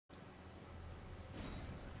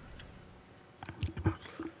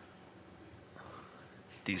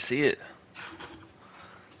Do you see it?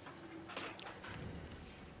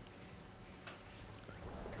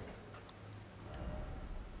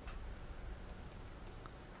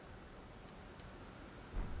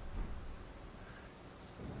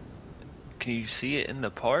 Can you see it in the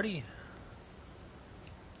party?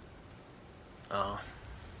 Oh,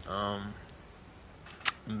 um,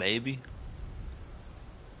 maybe.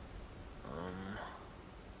 Um,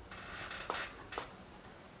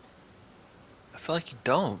 I feel like you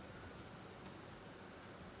don't.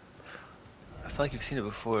 I feel like you've seen it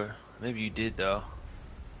before. Maybe you did though.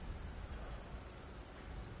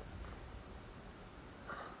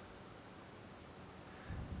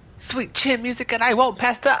 Sweet chin music and I won't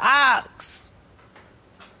pass the ox.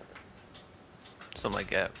 Something like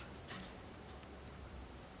that.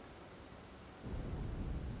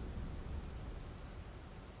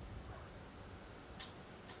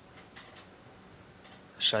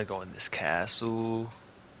 Should I go in this castle?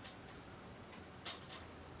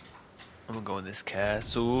 I'm gonna go in this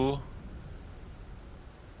castle.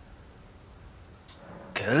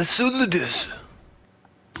 Castle of this.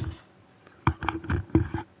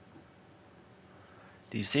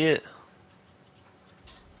 Do you see it?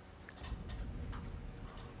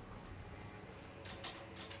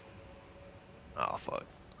 Oh fuck.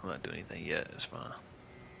 I'm not doing anything yet, it's fine.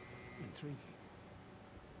 Intriguing.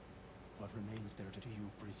 What remains there to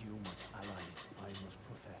you presume as allies I must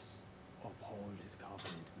profess. Uphold his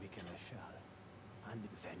covenant, Michaela shall. And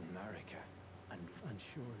then America. And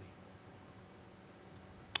surely.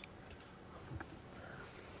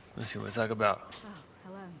 Let's see what it's talk about. Oh,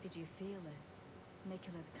 hello. Did you feel it?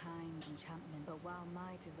 Michaela the kind enchantment, but while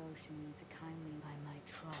my devotion to kindly by my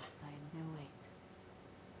troth, I am no weight.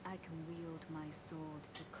 I can wield my sword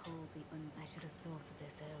to cull the I should have thought of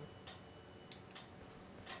this early.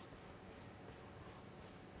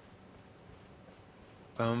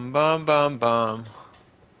 Bum bum bum bum.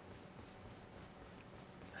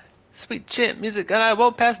 Sweet chant music and I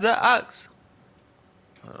won't pass the ox.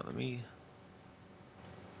 Hold on, let me.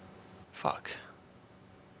 Fuck.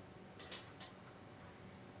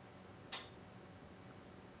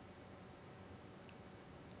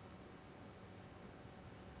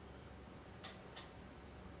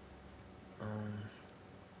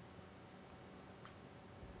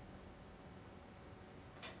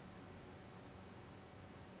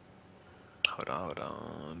 Hold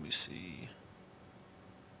on. Let me see.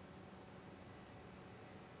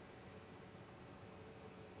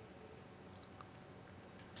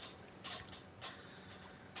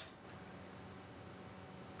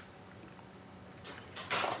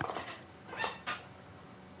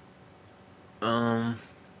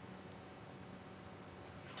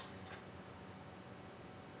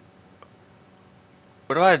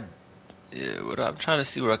 What do I? Yeah, I'm trying to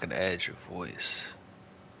see where I can add your voice.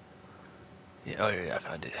 Yeah, oh yeah, I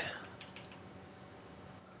found it.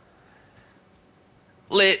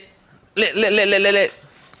 Lit. Lit.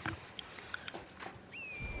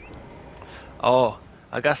 Oh,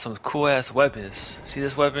 I got some cool ass weapons. See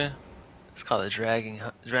this weapon? It's called a dragon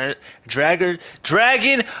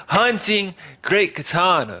hunting great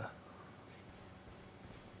katana.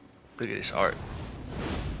 Look at this art.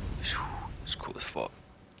 It's cool as fuck.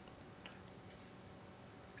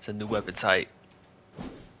 It's a new weapon type.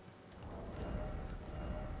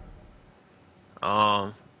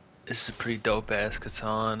 This is a pretty dope ass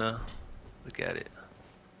katana. Look at it.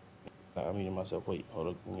 I muted myself. Wait, hold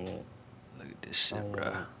up. Yeah. Look at this shit,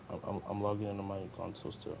 bruh. I'm logging into my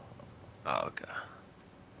console still. Oh, okay.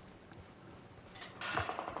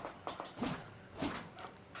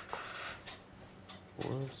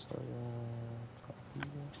 What's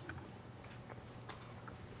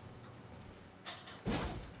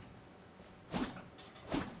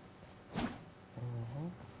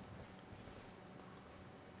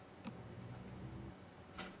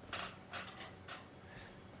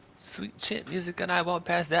Sweet chant music and I won't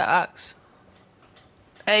pass that ox.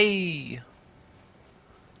 Hey!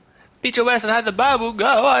 Beat your ass and hide the Bible,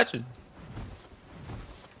 go watch it.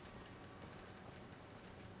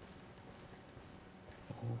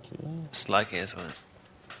 Okay. Slide canceling.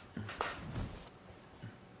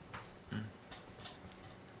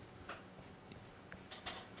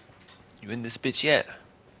 You in this bitch yet?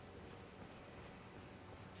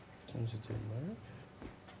 Sensitive merge?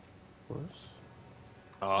 Worse?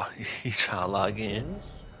 Oh, you trying to log in?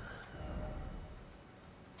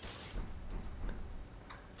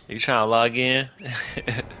 You trying to log in?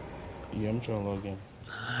 Yeah, I'm trying to log in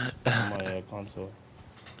on my console.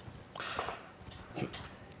 You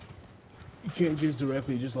can't just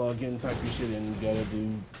directly just log in, type your shit in. You gotta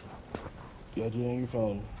do it on your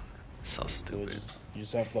phone. So So it stupid. just you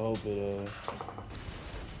just have to hope it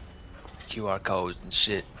QR codes and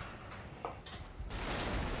shit.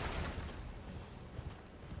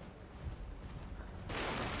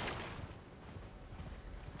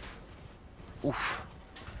 Oof.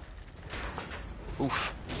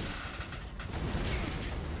 Oof.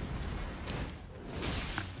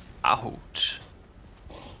 Ouch.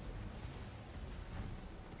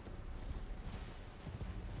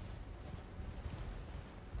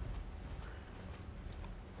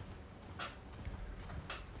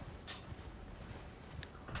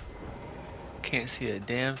 Can't see a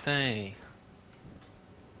damn thing.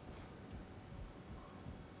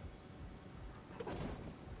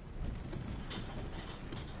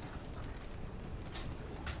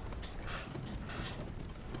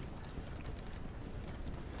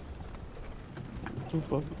 too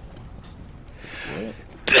fuck. What?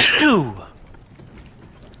 Phew.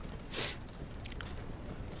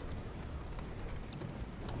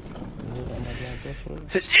 Is it on my black password?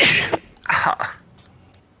 Okay.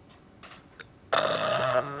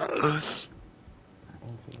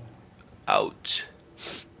 Ouch.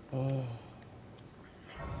 Oh,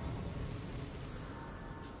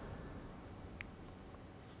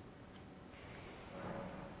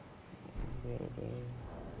 brother.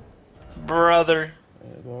 Brother.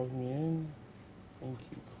 Log me in. Thank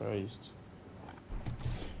you, Christ.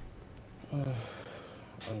 I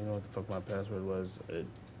don't know what the fuck my password was. I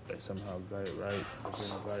somehow got it right, but then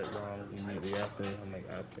got it wrong immediately after. I'm like,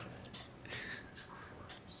 okay,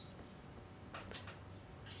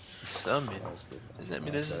 Summon. that's different. Does that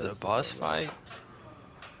mean Alright, this so is a that's different. boss fight?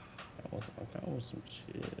 I kind of want some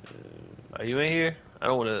shit. Are you in here? I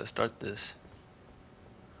don't want to start this.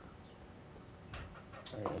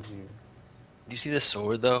 Alright, I'm here. Do you see this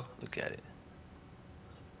sword though? Look at it.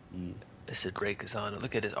 Yeah. It said Drake is on it.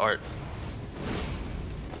 Look at his art.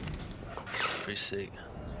 Pretty sick.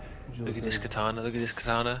 What you Look look at this crazy? katana. Look at this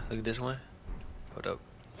katana. Look at this one. Hold up.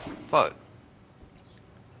 Fuck.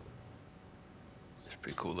 It's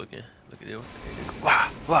pretty cool looking. Look at it. Wah,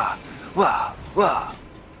 wah, wah, wah,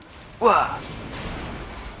 wah.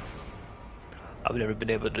 I've never been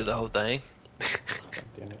able to do the whole thing. God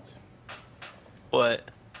damn it. What?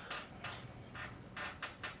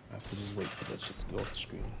 I have to just wait for that shit to go off the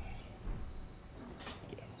screen.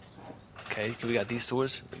 Yeah. Okay, we got these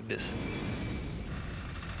swords. Look at this.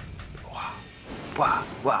 Wah, wah,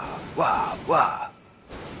 wah, wah, wah,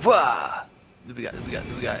 wah. We got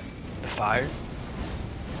the fire.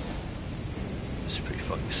 It's pretty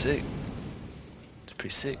fucking sick. It's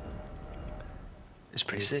pretty sick. It's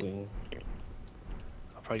pretty It is sick. clean.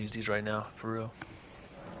 I'll probably use these right now, for real.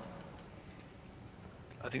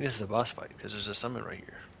 I think this is a boss fight, because there's a summon right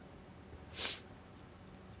here.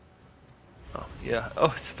 Oh, yeah.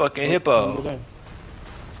 Oh, it's a fucking Oh, one more hippo. guy.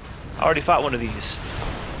 I already fought one of these.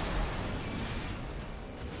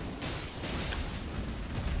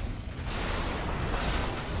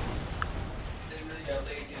 They really got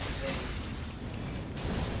lazy today.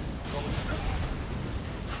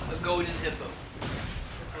 A golden hippo.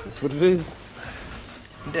 That's what it is.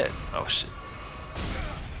 I'm dead. Oh, shit.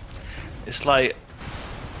 It's like...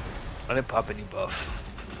 I didn't pop any buff.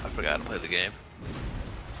 I forgot to play the game.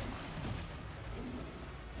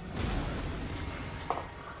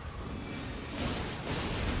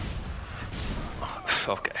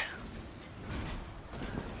 Okay.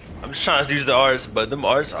 I'm just trying to use the arts, but them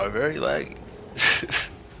arts are very laggy.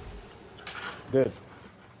 Dead.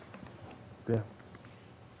 Dead.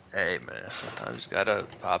 Hey man, sometimes you gotta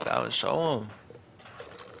pop out and show them.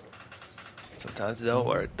 Sometimes it don't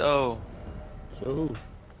work though. So,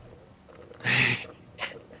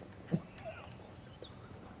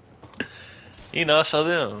 You know, show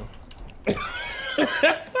them. that's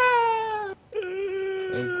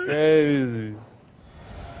crazy.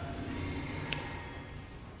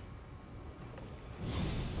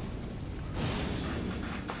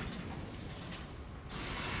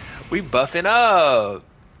 We buffing up.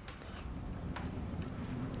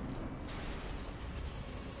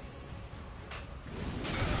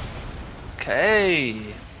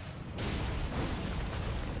 Okay.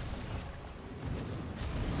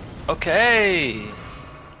 Okay.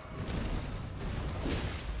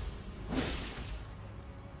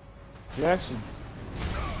 Reactions.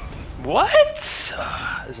 What?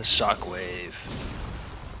 There's a shockwave.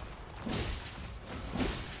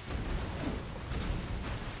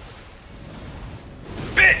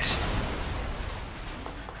 Bitch!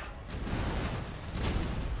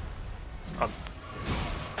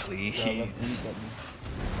 Please. Yeah, left mute button.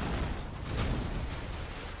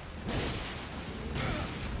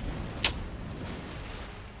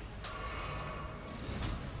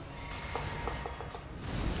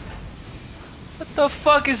 The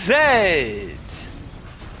fuck is that?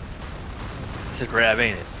 It's a grab,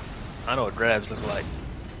 ain't it? I know what grabs look like.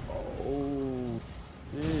 Oh,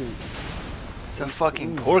 shit. It's a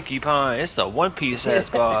fucking porcupine. It's a One Piece ass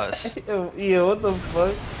boss. Yeah, what the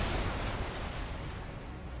fuck?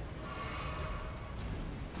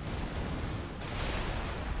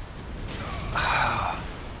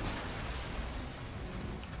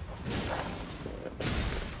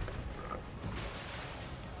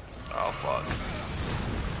 Oh fuck.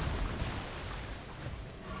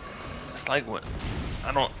 It's like what?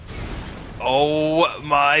 I don't. Oh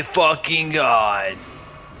my fucking god.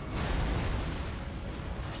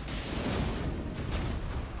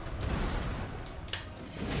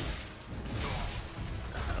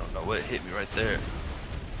 I don't know what hit me right there.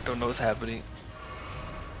 Don't know what's happening.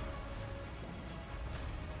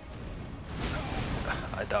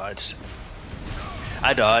 I dodged.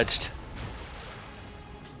 I dodged.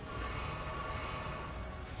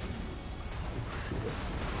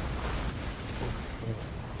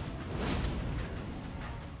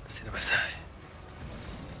 See to my side.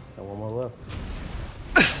 Got one more left.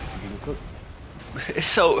 Getting cooked. It's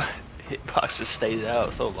so hitbox just stays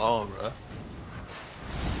out so long, bro.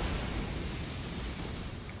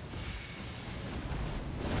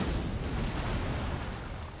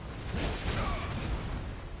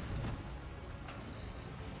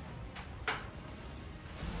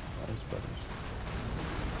 Nice brothers.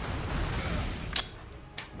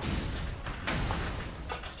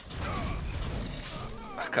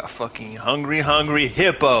 I got fucking hungry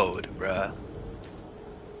hippoed, bruh.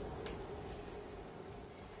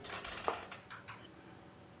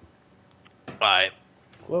 Alright,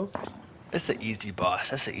 Close. it's an easy boss.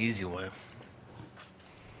 That's an easy one.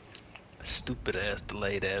 Stupid ass,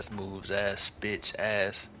 delayed ass moves, ass, bitch,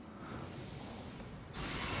 ass.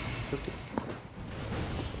 Cook it.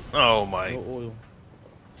 Oh my. No oil.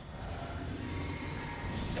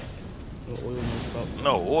 No oil, no salt.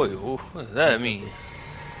 No oil? What does that mean?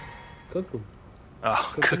 Cook them.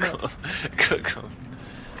 Oh, Cook 'em cook up. them. Cook them.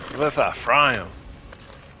 What if I fry them?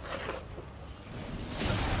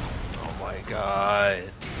 Oh my god.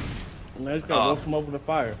 Now you just gotta roast them over the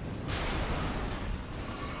fire.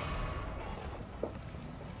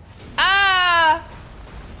 Ah!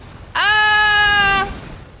 Ah!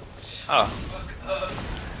 Oh.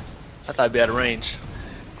 I thought I'd be out of range.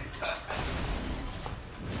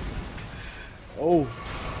 Oh.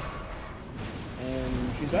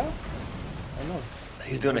 And she's out? I know.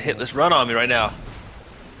 He's doing a hitless run on me right now.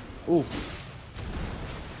 Ooh.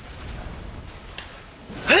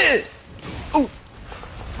 Ooh.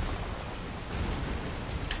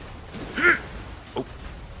 Oh.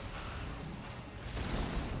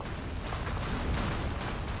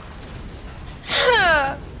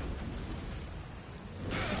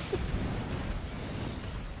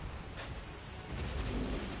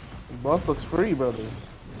 The boss looks free, brother.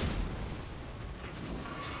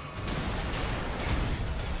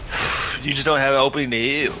 You just don't have an opening to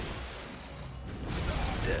heal.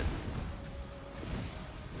 Dead.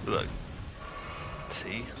 Look.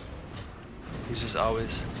 See? He's just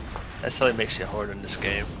always... That's how he makes you harder in this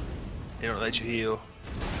game. They don't let you heal.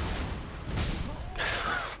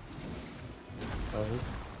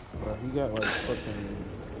 He got like fucking...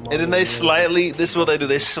 And then they slightly... This is what they do.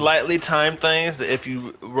 They slightly time things that if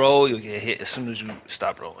you roll, you'll get hit as soon as you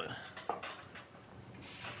stop rolling.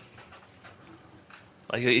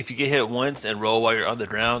 Like, if you get hit once and roll while you're on the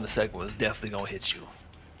ground, the second one's definitely gonna hit you.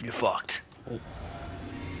 You're fucked.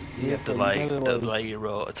 You have to, like, delay your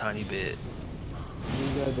roll a tiny bit.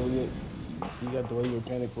 You got the way your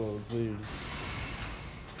panic roll. It's weird.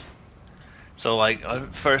 So, like,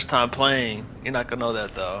 first time playing, you're not gonna know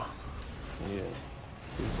that, though. Yeah.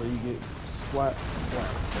 So you get slap.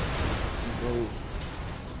 You go.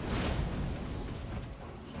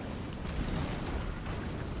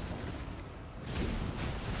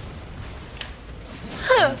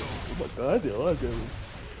 Oh my god, I did.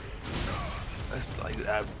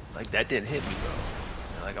 Like that didn't hit me, bro.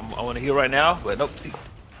 Like I want to heal right now, but nope. See,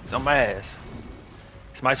 it's on my ass.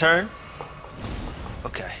 It's my turn.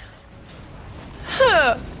 Okay.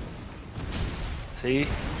 See?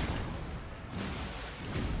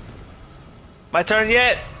 My turn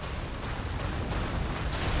yet?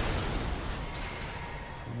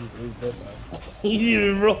 He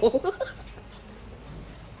didn't roll.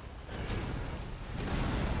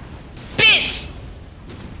 Bitch!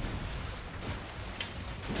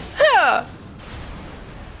 Huh!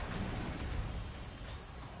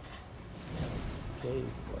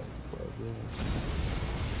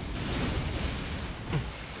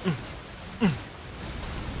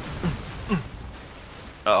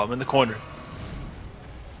 Oh, I'm in the corner.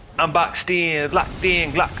 I'm boxed in, locked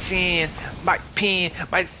in, Glocks in, mic pin,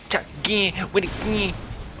 mic check again, with it again.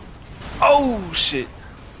 Oh shit!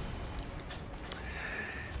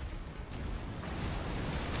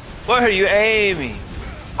 Where are you aiming?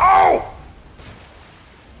 Oh!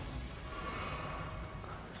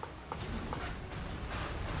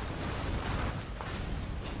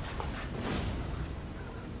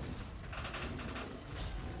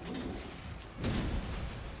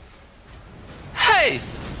 Hey!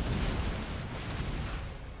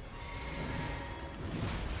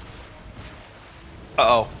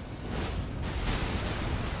 Uh-oh.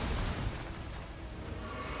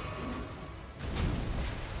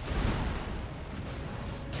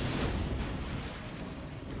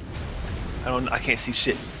 I can't see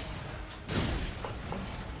shit.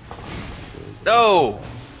 No!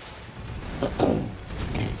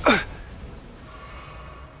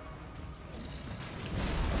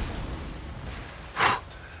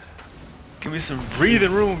 Give me some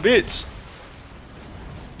breathing room, bitch.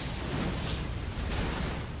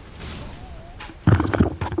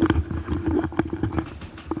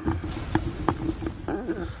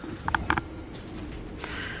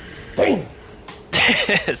 Damn.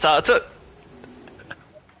 That's all it took.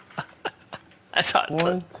 That's all it took.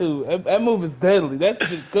 1, 2. That move is deadly. That's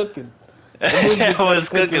been cooking. That was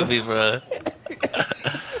cooking me, bro.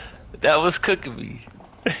 That was cooking me.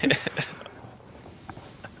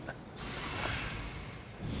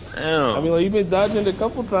 I mean, like, you've been dodging a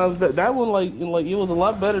couple times. That one, like, it was a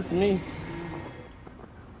lot better to me.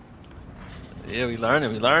 Yeah, we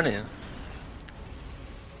learning.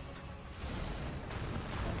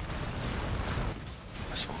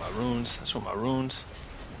 That's for my runes. That's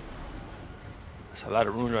a lot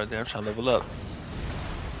of runes right there. I'm trying to level up.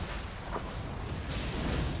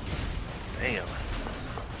 Damn.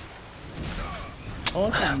 I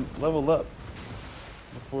want to level up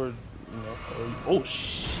before, you know. Oh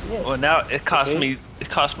shit. Well, now it cost me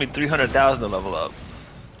 300,000 to level up.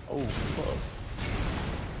 Oh fuck.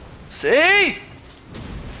 See?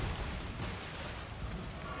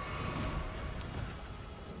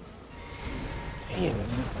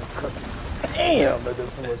 Damn, that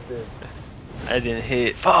did so much damage. I didn't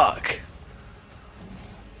hit. Fuck.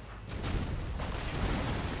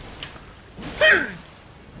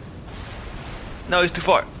 No, he's too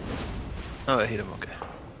far. Oh, I hit him. Okay.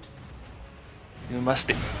 Give me my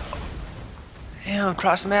stick. Damn,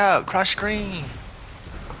 cross him out. Cross screen.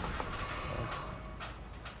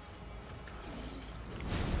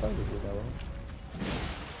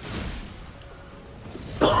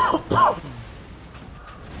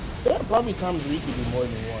 There are probably times where you could do more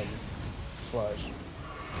than one slash.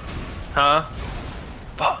 Huh?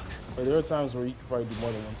 Fuck. But there are times where you could probably do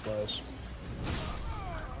more than one slash.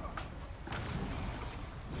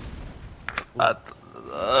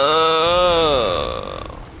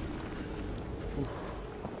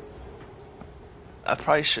 I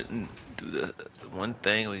probably shouldn't do the one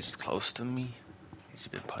thing when he's close to me. He's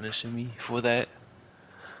been punishing me for that.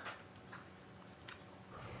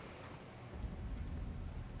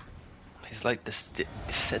 He's like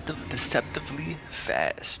deceptively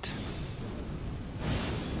fast.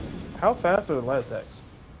 How fast are the light attacks?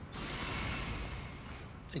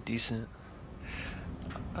 They're decent.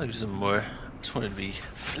 I'll use them more. I just want it to be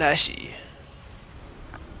flashy.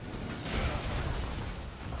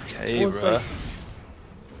 Okay, well, bruh.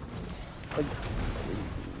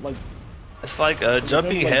 Like it's like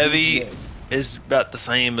jumping heavy is about the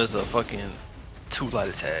same as a fucking 2 light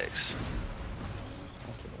attacks.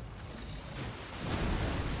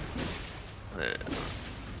 There,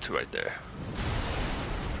 2 right there.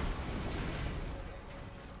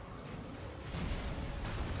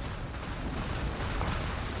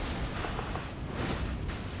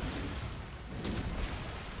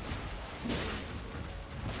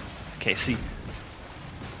 Can't see.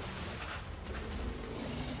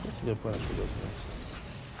 That's a good plan for those things.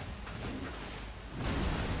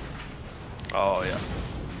 Oh yeah.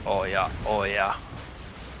 Oh yeah. Oh yeah.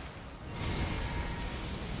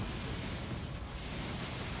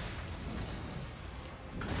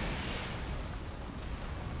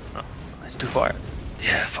 Oh, that's too far.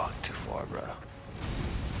 Yeah, fuck, too far, bro.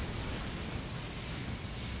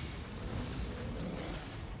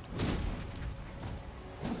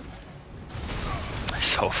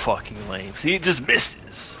 So fucking lame. See, it just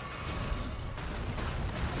misses.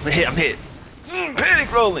 I'm hit.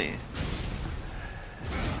 Panic rolling.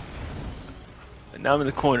 And now I'm in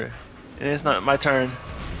the corner. And it's not my turn.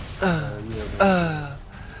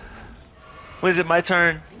 When is it my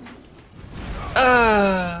turn?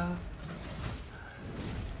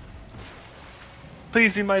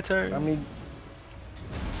 Please be my turn. I mean,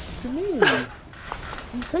 What you mean?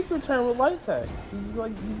 You take your turn with light attacks. You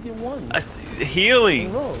just get one. Healing.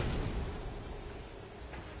 In a row.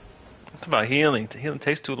 It's about healing. The healing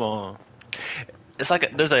takes too long. It's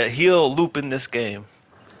like there's a heal loop in this game.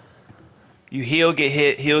 You heal, get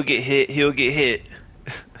hit, heal, get hit, heal, get hit.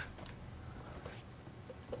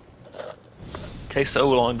 Takes so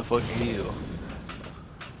long to fucking heal.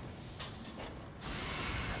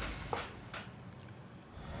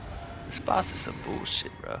 This boss is some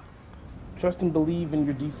bullshit, bro. Trust and believe in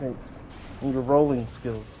your defense and your rolling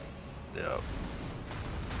skills. Yeah.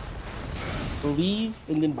 Believe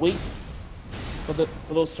and then wait for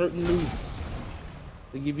those certain moves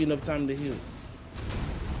to give you enough time to heal.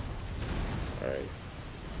 All right.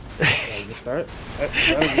 That's a start. That's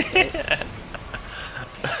a good start.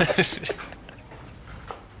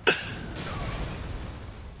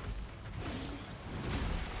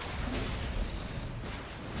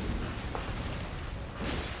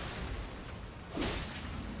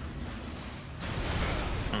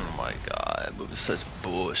 Oh my god, that move is such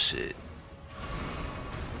bullshit.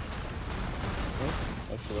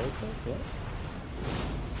 Actually, okay.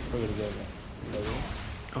 Bring it together.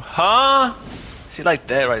 Huh? See, like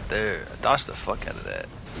that right there. I dodged the fuck out of that.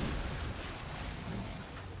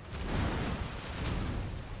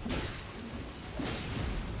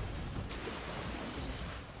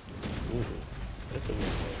 Ooh, that's a good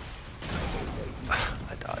play.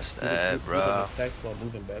 I dodged that, bro. Attack while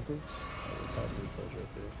moving backwards. That's not pretty close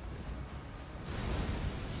right there.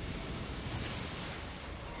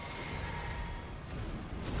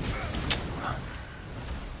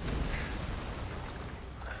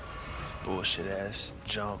 Bullshit ass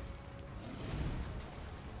jump.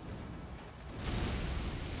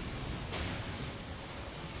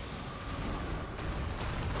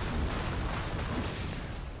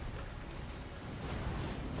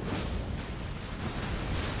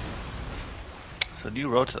 So do you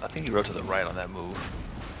rotate? I think you rotate to the right on that move.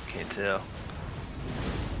 Can't tell.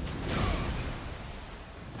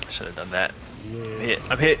 Should have done that. Yeah. I'm hit.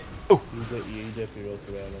 I'm hit. Oh. You definitely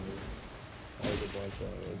rotate that on me. I was a bunch on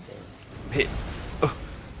it. I'm hit. Oh.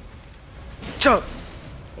 Jump.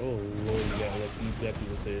 Oh lord, you definitely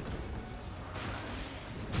was hit.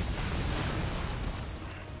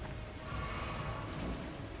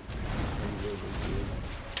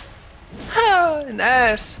 Ha! An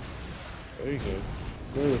ass. There you go.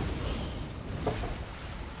 Good.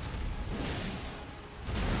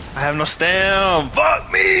 I have no stam.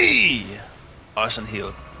 Fuck me. Arson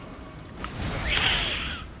healed.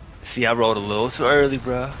 See, I rolled a little too early,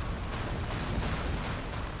 bruh.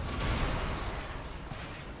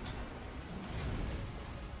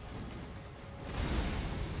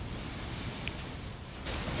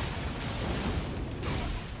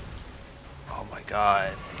 Oh my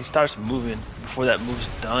god. He starts moving before that move's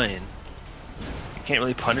done. You can't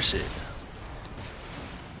really punish it.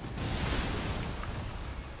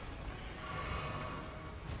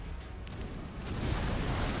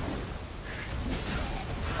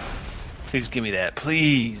 Please give me that,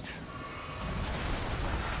 please.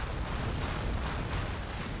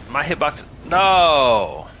 My hitbox,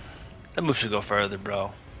 no. That move should go further,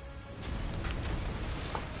 bro.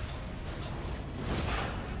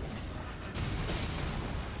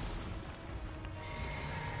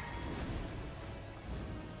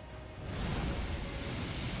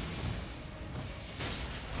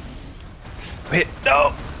 Hit,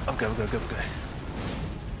 no. I'm good, I'm good, I'm good, I'm good.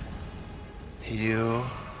 Heal.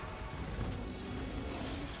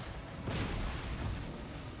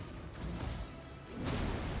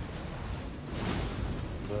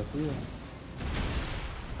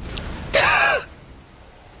 Yeah.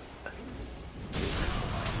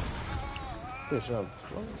 Fish up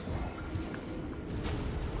close.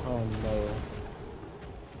 Oh no.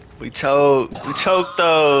 We choked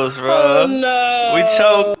those, bro. Oh no. We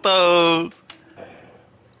choked those.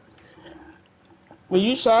 When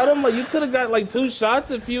you shot him, like you could have got like 2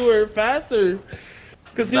 shots if you were faster.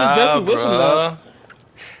 Cause he was Nah, definitely whiffing that.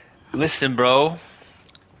 bro. Listen, bro.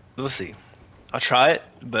 We'll see. I'll try it,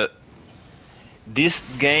 but this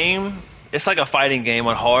game, it's like a fighting game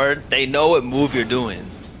on hard. They know what move you're doing,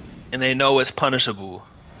 and they know it's punishable.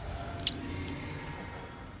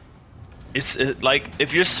 It's like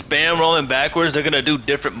if you're spam rolling backwards, they're gonna do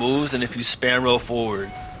different moves than if you spam roll forward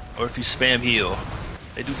or if you spam heal.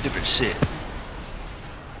 They do different shit.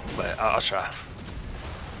 But I'll try.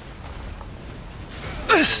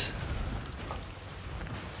 Oh shit.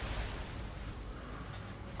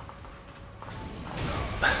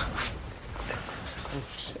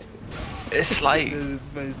 It's like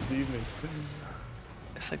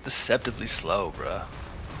it's like deceptively slow, bruh.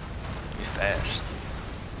 Be fast.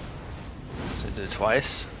 So I did it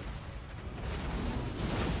twice.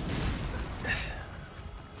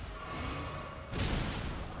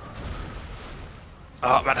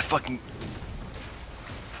 Oh, I'm about to fucking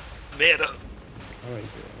man up. Alright,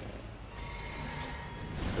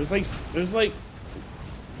 there's like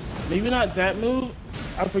maybe not that move.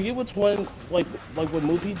 I forget which one, like what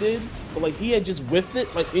move he did, but like he had just whiffed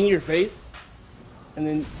it like in your face, and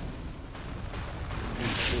then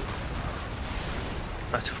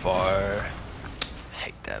Not too far. I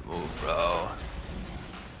hate that move, bro.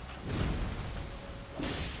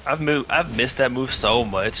 I've missed that move so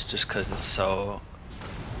much just because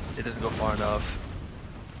it doesn't go far enough.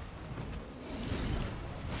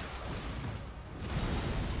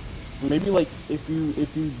 maybe like if you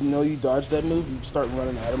know you dodge that move, you start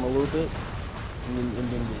running at him a little bit, and then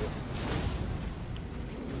do it.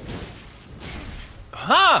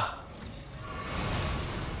 Huh?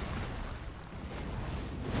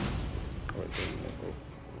 Alright, there you go.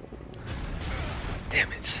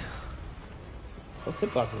 Damn it. Those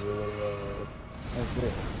hitboxes are that's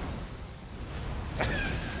it.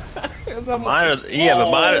 Mine are, yeah,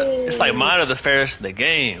 but it's like mine are the fairest in the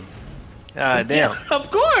game. God damn. Yeah, of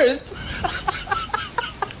course.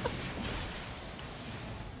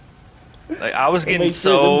 Like I was getting Make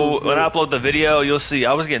sure them when I moves upload the video, you'll see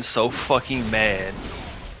I was getting so fucking mad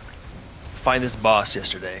fighting this boss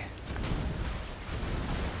yesterday.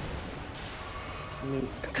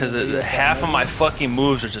 Because half of my fucking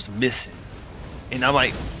moves are just missing. And I'm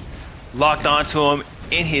like locked onto him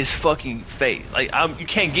in his fucking face. Like you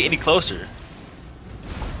can't get any closer.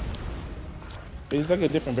 It's like a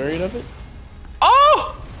different variant of it.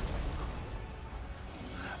 Oh!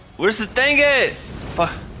 Where's the thing at?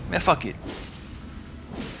 Man, fuck it.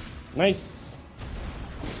 Nice.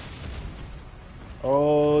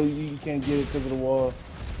 Oh, you can't get it because of the wall.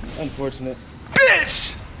 Unfortunate.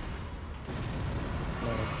 Bitch!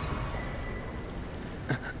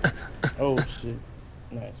 Nice. Oh shit.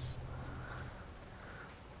 Nice.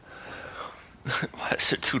 Why is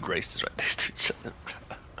there two races right next to each other?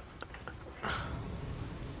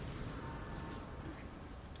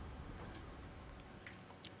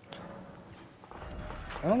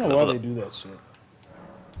 I don't know why they do that shit.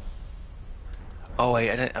 Oh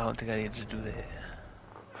wait, I don't think I need to do that.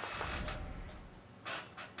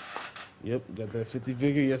 Yep, got that 50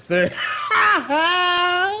 figure, yes sir.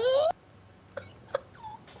 I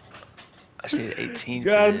just need 18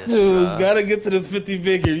 got for this, to, bro. gotta get to the 50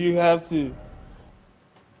 figure. You have to.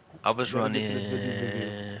 I was Gotta running. get to the 50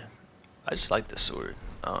 figure. I just like this sword.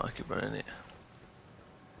 Oh, I keep running it.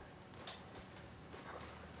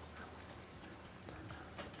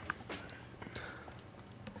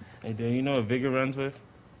 Hey, Dan, you know what Vigor runs with?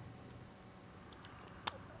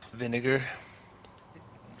 Vinegar.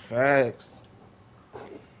 Facts. Oh,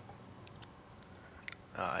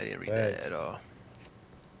 I didn't read Facts. that at all.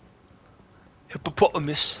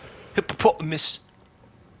 Hippopotamus. Hippopotamus.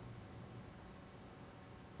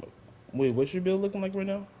 Wait, what's your build looking like right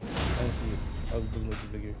now? I didn't see it. I was looking at the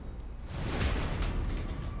figure.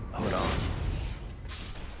 Hold on.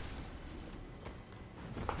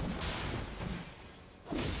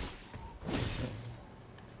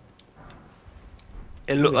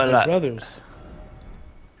 It looked Look at like brothers.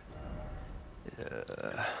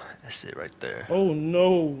 that's it right there. Oh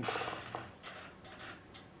no.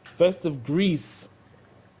 Festive grease.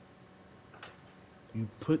 You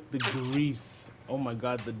put the grease. Oh my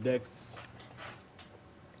god, the dex.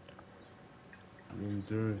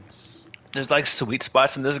 Endurance. There's like sweet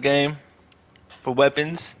spots in this game for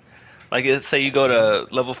weapons. Like, let's say you go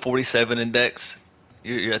to level 47 in Dex,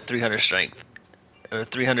 you're at 300 strength or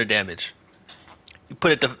 300 damage. You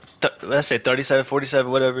put it to let's say 37,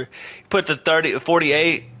 47, whatever. You put it to 30,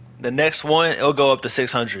 48. The next one it'll go up to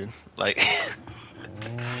 600. Like,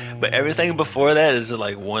 but everything before that is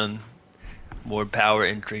like one more power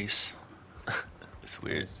increase. It's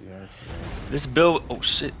weird. I see. This build, oh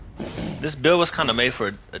shit, this build was kind of made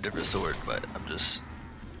for a different sword, but I'm just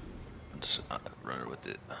running with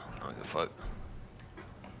it. I don't give a fuck.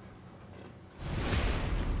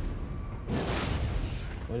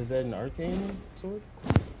 What is that, an arcane sword?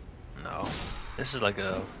 No, this is like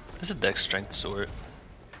this is a dex strength sword.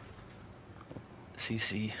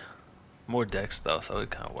 CC, more dex though, so it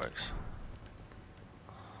kind of works.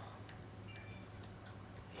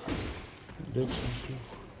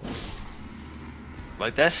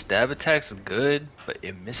 Like that stab attack's good, but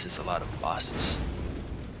it misses a lot of bosses.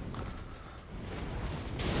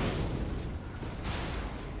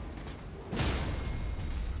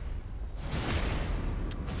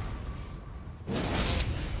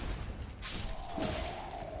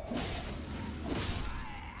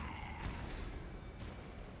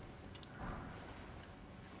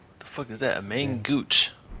 fuck is that? A main Yeah.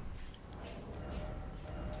 gooch.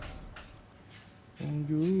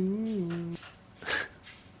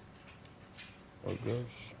 Oh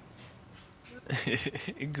gosh.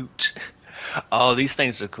 Gooch. Oh, these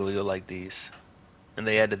things are cool. You'll like these. And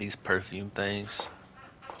they added these perfume things.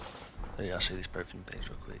 Oh, yeah, I'll show you these perfume things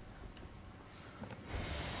real quick.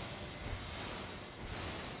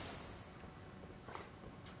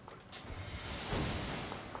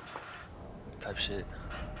 Type shit.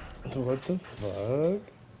 What the fuck?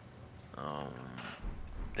 Um,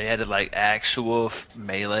 they added like actual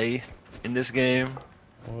melee in this game.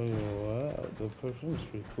 Wait, what? The perfume's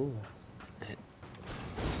pretty cool.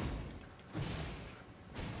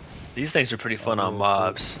 These things are pretty I fun on feel sick.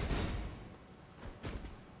 mobs.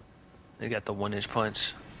 They got the 1-inch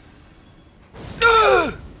punch.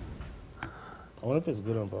 I wonder if it's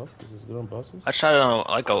good on bosses. Is it good on bosses? I tried it on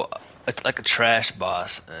like a trash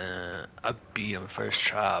boss, and I beat him first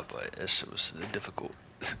try, but it shit was difficult.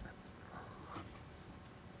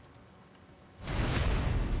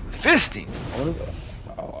 Fisting.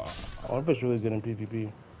 I wonder if it's really good in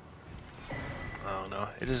PvP. I don't know.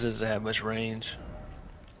 It just doesn't have much range.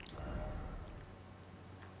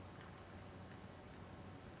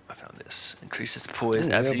 I found this. Increases poise Ooh,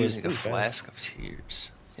 yeah, after but it's using a pretty fast. flask of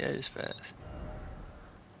tears. Yeah, it is fast.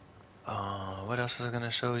 What else was I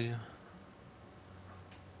gonna show you?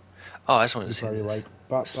 Oh, I just wanted You to see probably this. like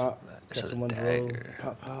pop pop, It's cut a someone's robe, dagger.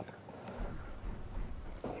 pop pop.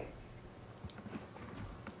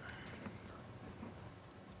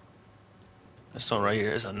 This one right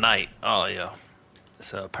here is a knight. Oh yeah,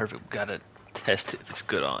 it's perfect. Gotta test it if it's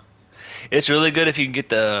good on. It's really good if you can get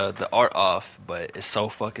the art off, but it's so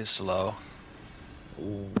fucking slow.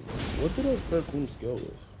 Ooh, what do those perfumes go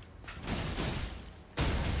with?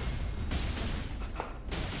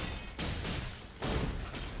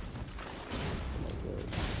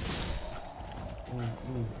 Oh my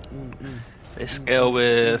god. They scale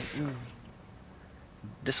with Mm.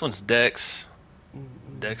 this one's Dex,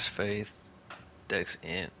 Mm. Dex Faith, Dex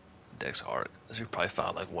Int, Dex Art. So you probably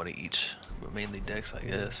found like one of each, but mainly Dex, I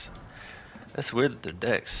Yeah. guess. That's weird that they're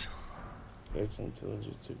Dex. Dex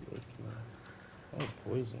intelligence to like, oh,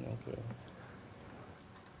 poison. Okay,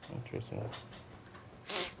 interesting.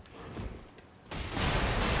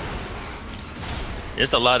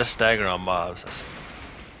 There's a lot of stagger on mobs.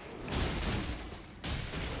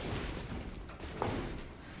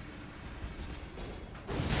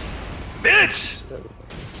 Bitch!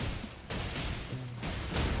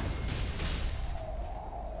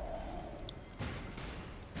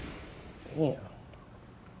 Damn.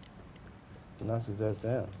 Knocks his ass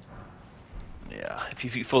down. Yeah,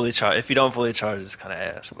 if you fully charge, if you don't fully charge, it's kind of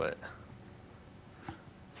ass, but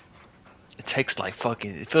it takes like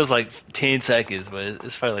fucking. It feels like 10 seconds, but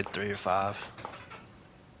it's probably like 3 or 5.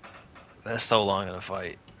 That's so long in a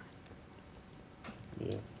fight.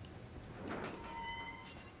 Yeah.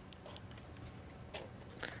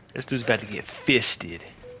 This dude's about to get fisted.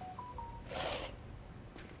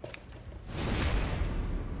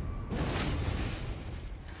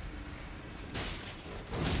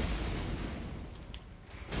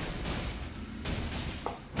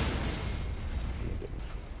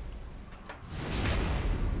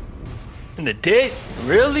 In the dick?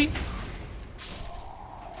 Really?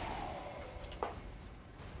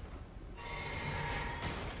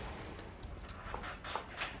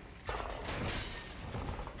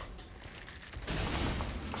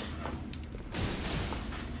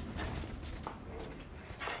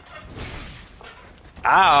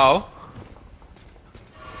 Ow.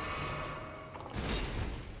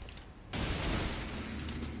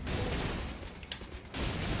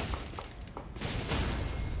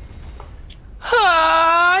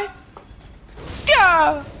 Hi.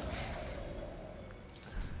 Yeah.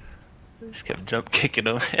 Just kept jump kicking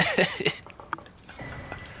him.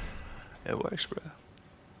 It works, bro.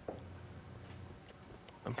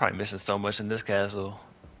 I'm probably missing so much in this castle.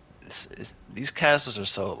 These castles are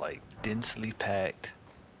so like densely packed.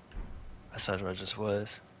 That's how I just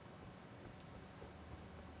was.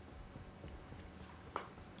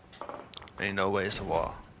 Ain't no way it's a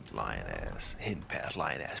wall. Lying ass. Hidden path,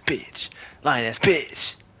 lying ass bitch. Lying ass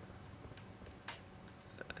bitch.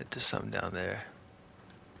 There's something down there.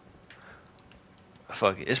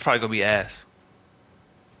 Fuck it. It's probably gonna be ass.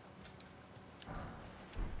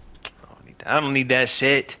 I don't need that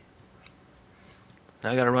shit.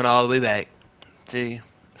 Now I gotta run all the way back. See?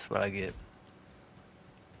 That's what I get.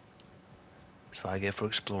 That's what I get for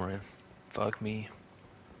exploring. Fuck me.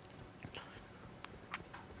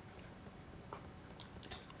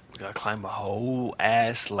 Gotta climb a whole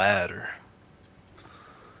ass ladder.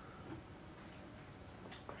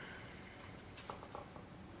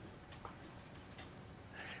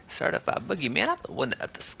 Certified boogie, man. I'm the one that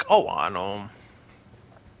had the skull on him.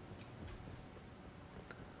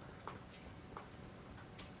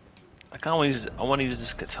 I kind of use. I want to use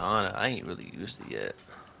this katana. I ain't really used it yet.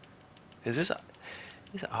 Is this?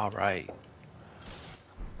 It's all right.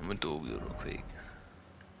 I'm gonna do a wheel real quick.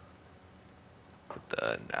 Put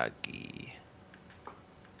the nagi.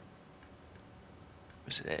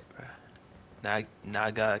 What's it at, bro?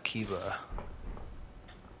 Naga Kiba.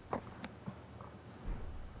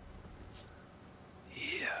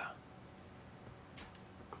 Yeah.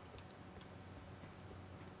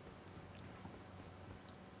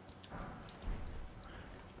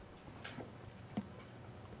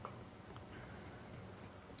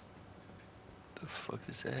 The fuck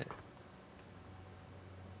is that?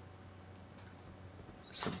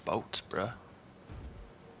 Some boats, bruh.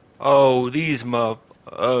 Oh, these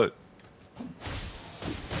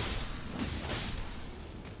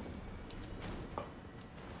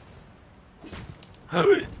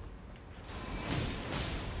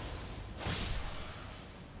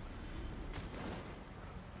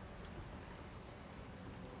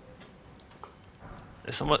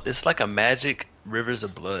it's like a magic rivers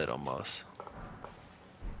of blood almost.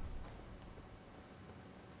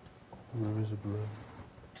 Rivers of blood.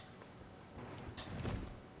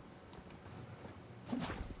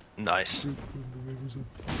 Nice. Rivers of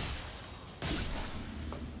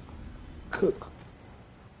cook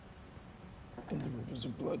in the rivers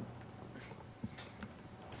of blood.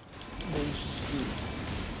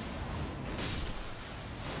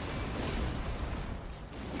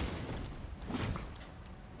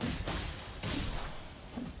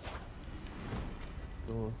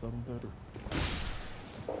 Doing something better.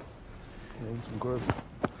 Maybe some grub.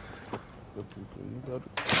 You got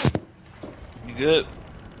it. You good?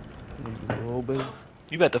 Oh, baby.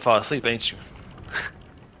 You about to fall asleep, ain't you?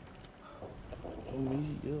 Oh,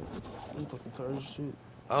 me? Yeah. I'm fucking tired of shit.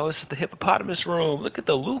 Oh, it's the hippopotamus room. Look at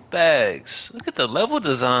the loot bags. Look at the level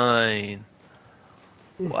design.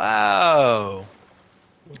 Wow.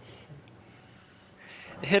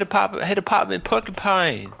 Hippopotamus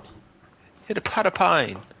porcupine.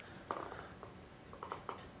 Hippopotapine.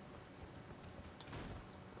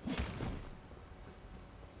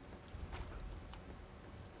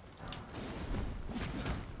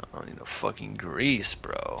 I don't need no fucking grease,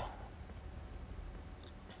 bro.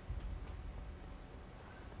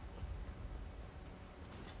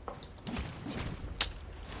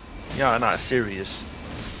 Y'all not serious.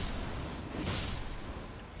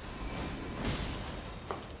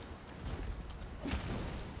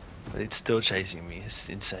 It's still chasing me. It's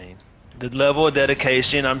insane. The level of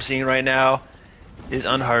dedication I'm seeing right now is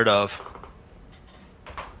unheard of.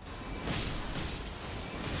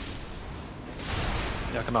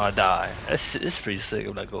 Y'all can all die. It's pretty sick.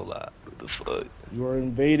 I'm not gonna lie. What the fuck? You are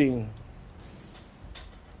invading.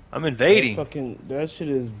 I'm invading. That shit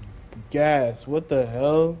is gas. What the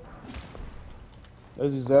hell?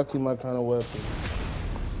 That's exactly my kind of weapon.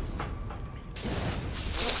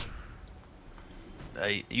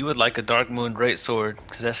 You would like a Dark Moon Greatsword,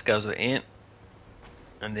 because that goes with Int,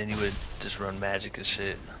 and then you would just run magic and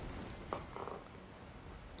shit.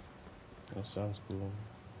 That sounds cool.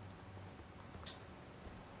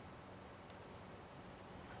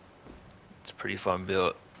 It's a pretty fun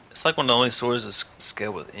build. It's like one of the only swords that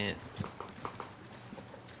scale with Int.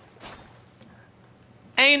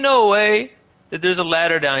 Ain't no way that there's a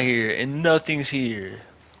ladder down here and nothing's here.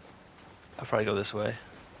 I'll probably go this way.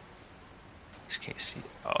 Just can't see it.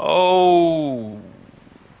 Oh!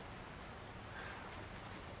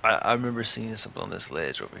 I remember seeing something on this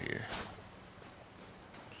ledge over here.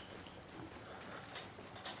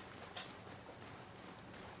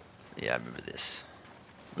 Yeah, I remember this.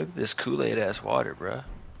 Look at this Kool-Aid ass water, bruh.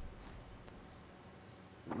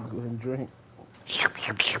 Go ahead and drink.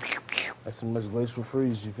 That's some much glacial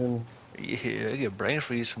freeze, you feel me? Yeah, I get brain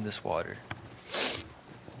freeze from this water.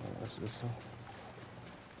 That's just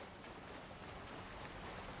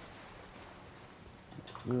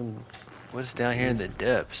What's down here in the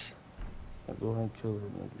depths? Go ahead and kill it,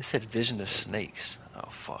 nigga. It said vision of snakes. Oh,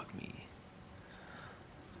 fuck me.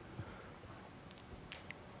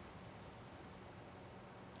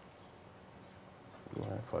 Go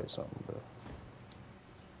ahead and fight something, bro.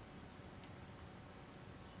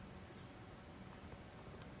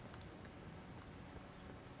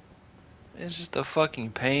 It's just a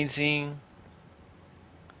fucking painting.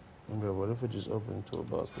 Bro, what if it just opened into a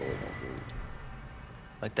boss battle?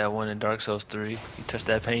 Like that one in Dark Souls 3. You touch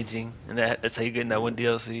that painting, and that's how you get in that one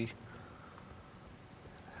DLC.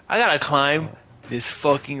 I gotta climb this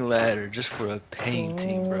fucking ladder just for a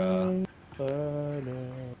painting, bro.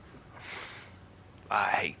 I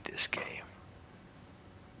hate this game.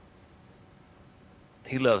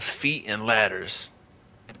 He loves feet and ladders.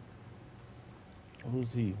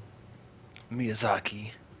 Who's he?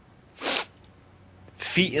 Miyazaki.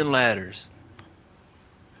 Feet and ladders.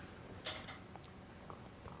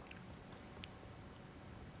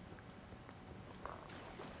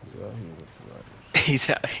 He's out here with the writers. He's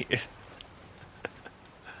out here.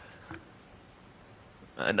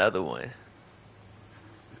 Another one.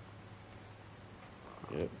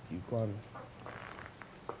 Yep, keep climbing.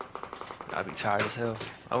 I'd be tired as hell.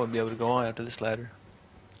 I wouldn't be able to go on after this ladder.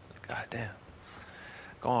 God damn.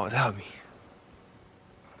 Go on without me.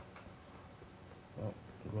 Oh,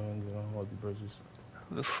 go ahead and get on all the bridges.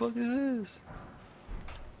 Who the fuck is this?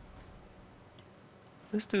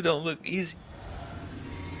 This dude don't look easy.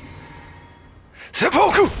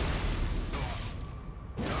 Seppuku!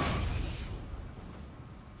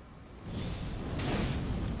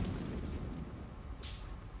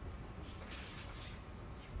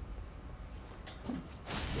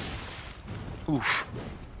 Oof.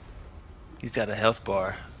 He's got a health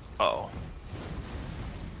bar. Uh oh.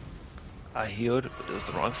 I healed, but it was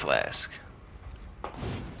the wrong flask.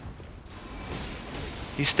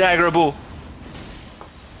 He's staggerable.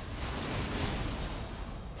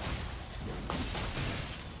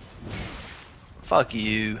 Fuck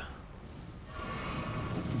you.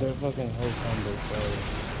 Their fucking whole combo fire.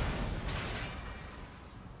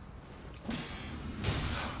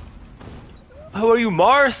 Who are you,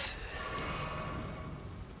 Marth?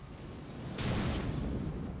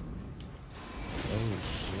 Oh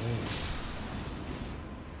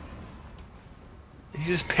shit. He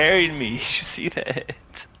just parried me. You should see that.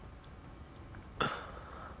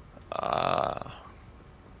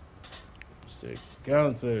 Sick.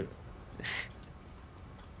 Counter.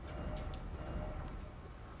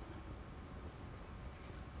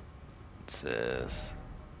 It says,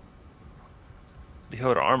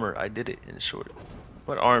 behold armor. I did it in short.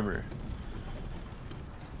 What armor?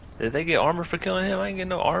 Did they get armor for killing him? I ain't get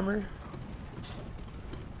no armor.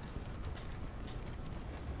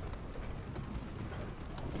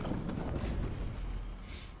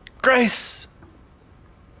 Grace!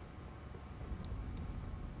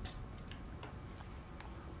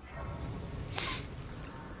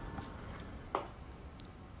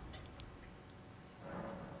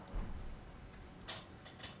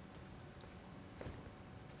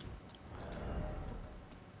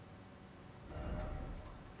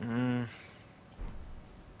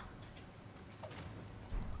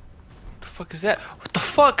 What the fuck is that? What the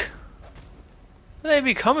fuck? Where they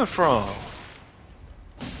be coming from?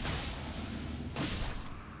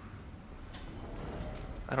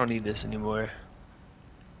 I don't need this anymore.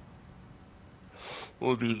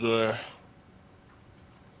 We'll be there.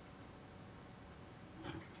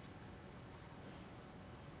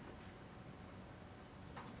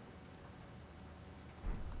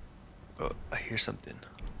 Oh, I hear something.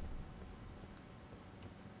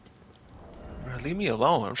 Bro, leave me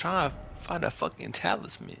alone. I'm trying to find a fucking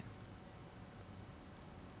talisman.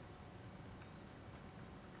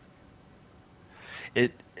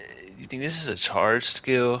 It. You think this is a charge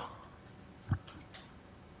skill?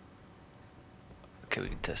 Okay, we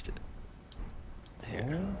can test it. Here,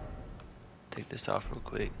 Hmm? take this off real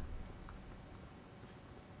quick.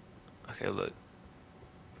 Okay, look.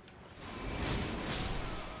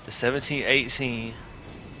 The 1718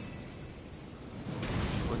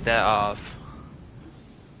 with that off.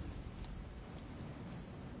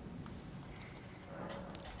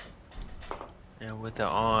 And with it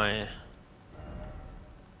on.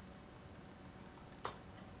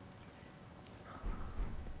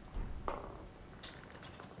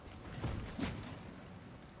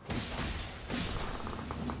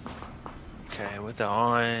 Okay, with it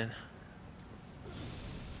on.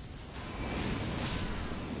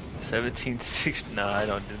 17:6. Nah, I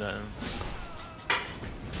don't do nothing.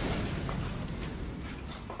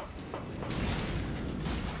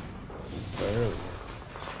 Barely.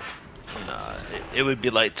 Nah, it would be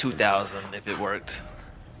like 2,000 if it worked.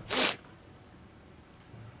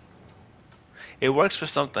 It works for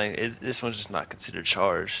something. This one's just not considered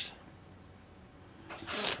charged.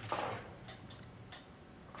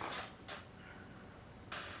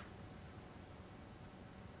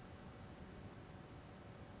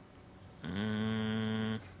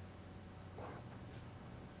 Mm,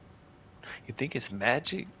 you think it's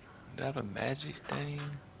magic? Do I have a magic thing?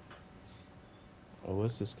 Oh,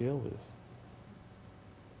 what's the scale with?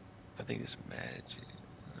 I think it's magic.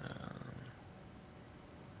 Um,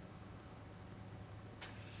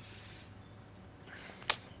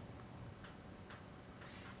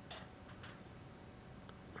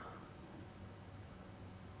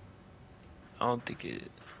 I don't think it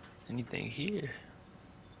anything here.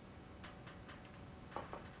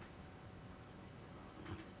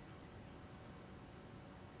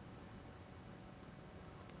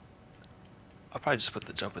 I'll probably just put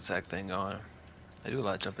the jump attack thing on. I do a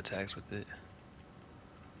lot of jump attacks with it.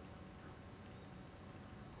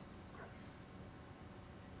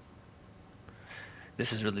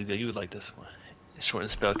 This is really good. You would like this one. It's short in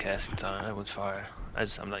spell casting time. That one's fire.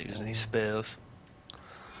 I'm not using any spells.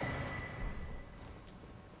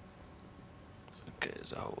 Okay,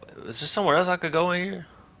 is there somewhere else I could go in here?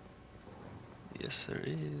 Yes, there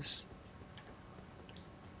is.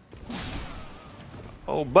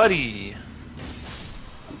 Oh, buddy.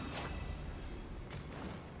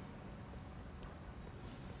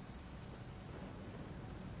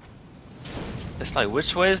 It's like,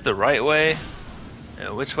 which way is the right way?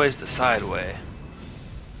 And which way is the side way?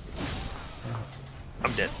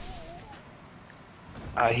 I'm dead.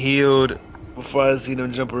 I healed before I seen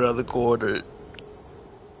him jump around the corner.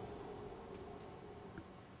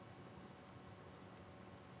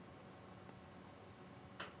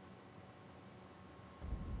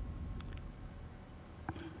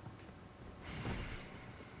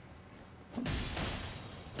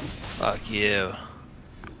 Fuck you.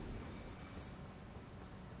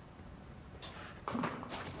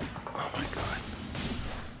 Oh my god.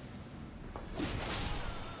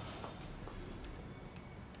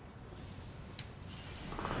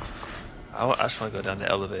 I just want to go down the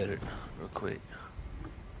elevator real quick.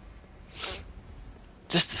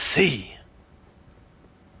 Just to see.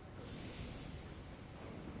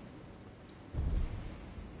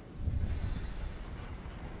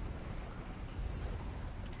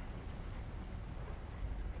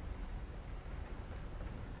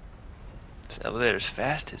 This elevator's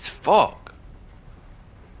fast as fuck.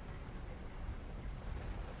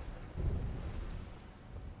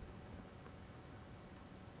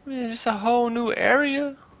 I mean, is this a whole new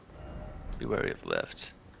area? Be wary of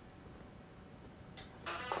left.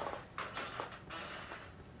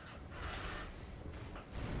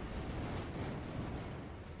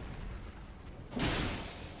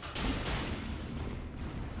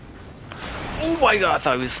 Oh my god, I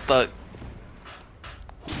thought he was stuck.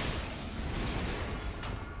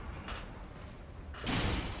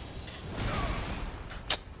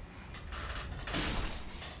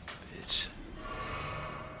 Bitch.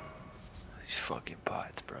 These fucking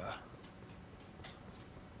bots, bruh.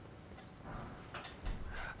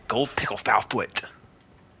 Gold pickle foul foot.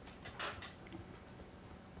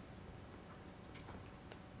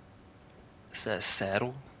 Is that a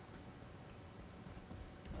saddle?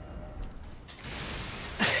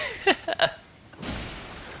 Oh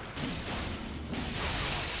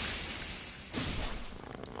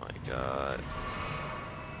my god.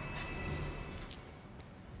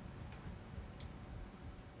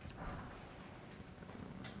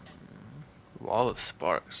 Wall of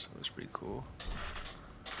Sparks. That was pretty cool.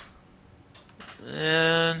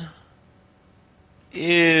 Man.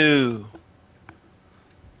 Ew.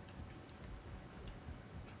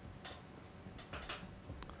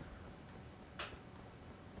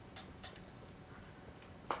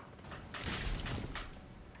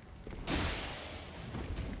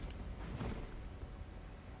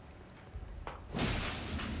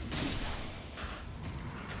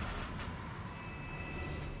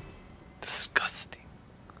 Disgusting.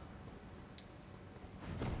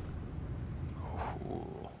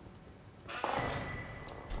 Ooh.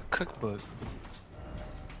 Cookbook.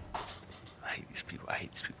 I hate these people. I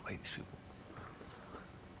hate these people. I hate these people.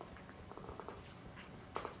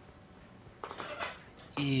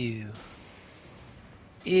 Ew.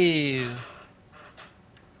 Ew.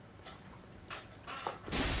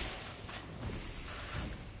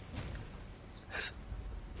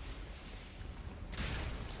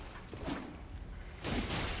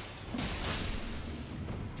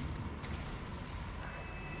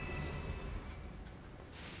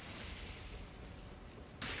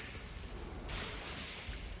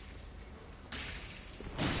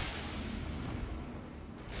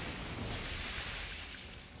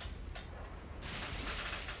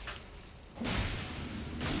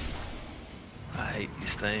 I hate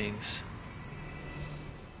these things.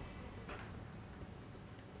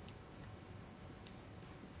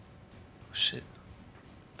 Oh, shit.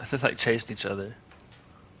 They're like chasing each other.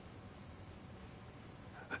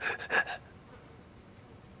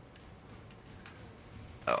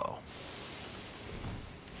 Oh.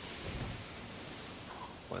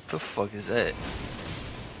 What the fuck is that?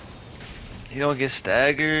 You don't get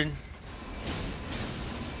staggered?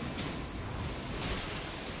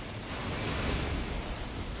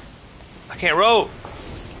 I can't roll!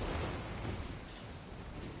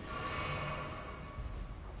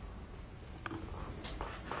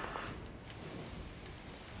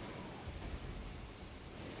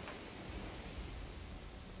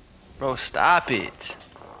 Bro, stop it.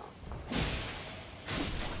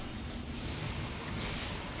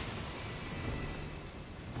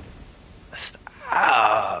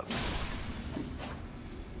 Stop.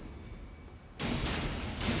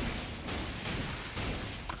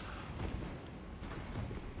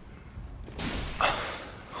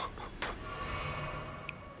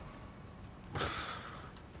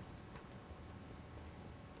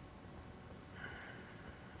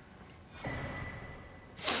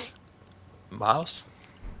 Miles,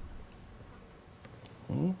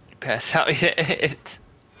 Hmm? you pass out yet?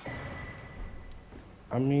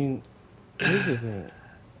 I mean, here's the thing.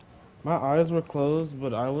 My eyes were closed,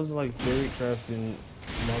 but I was like theory crafting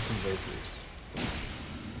multiverses.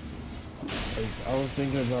 Like I was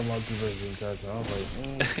thinking about multiverse insights, and I was like,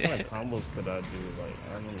 what kind of combos could I do? Like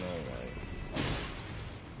I don't know, like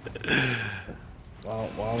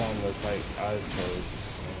while I'm with like eyes closed,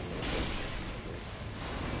 just saying like,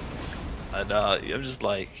 I know. I'm just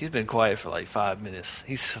like he's been quiet for like 5 minutes.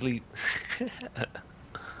 He's asleep.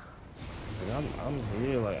 I'm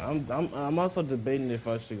here. Like I'm also debating if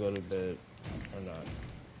I should go to bed or not.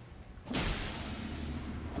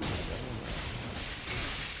 Like I don't know.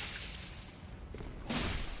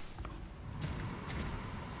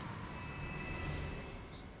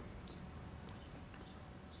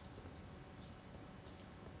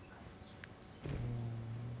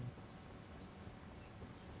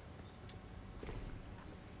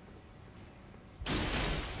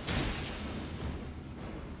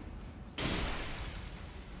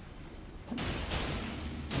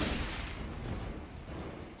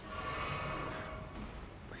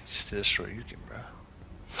 Just destroy Yukin, bro.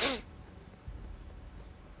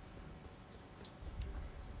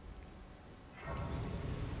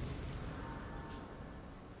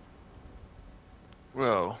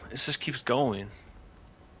 Bro, it just keeps going.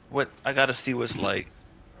 What? I gotta see what's like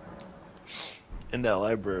in that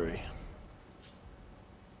library.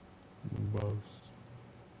 Boss.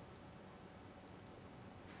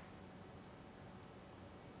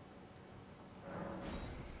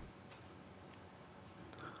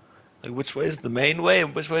 Like which way is the main way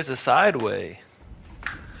and which way is the side way?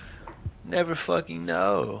 Never fucking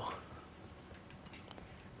know.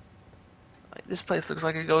 Like this place looks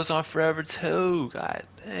like it goes on forever too. God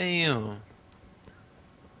damn.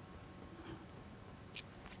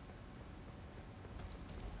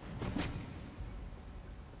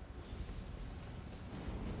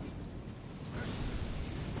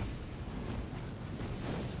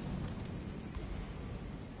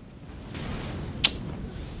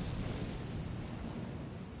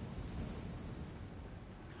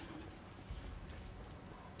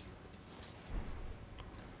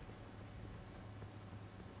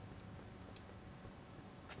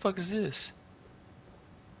 The fuck is this?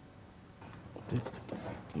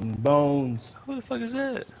 Bones. Who the fuck is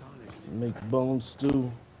that? Astonished, Make bone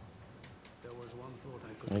stew. there was one thought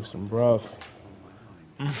I could Make not some dismiss broth. from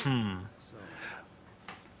my mind. Mm-hmm. So,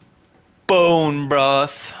 Bone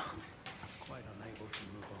broth. quite unable to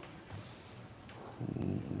move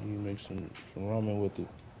on. You make some ramen with it.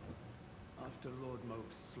 After Lord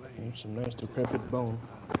Moak's And slaying some nice at his decrepit monastic bone.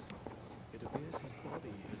 palace, it appears his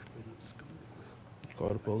body has been absconded with Call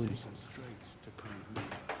the and police. taken straight to Count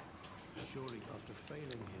Mikela. Surely after failing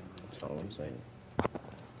him in That's all I'm attempting saying.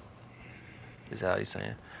 Is that how you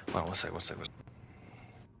saying? Hold on, one sec, one sec, one sec.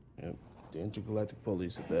 Yep. The intergalactic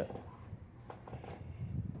police at that.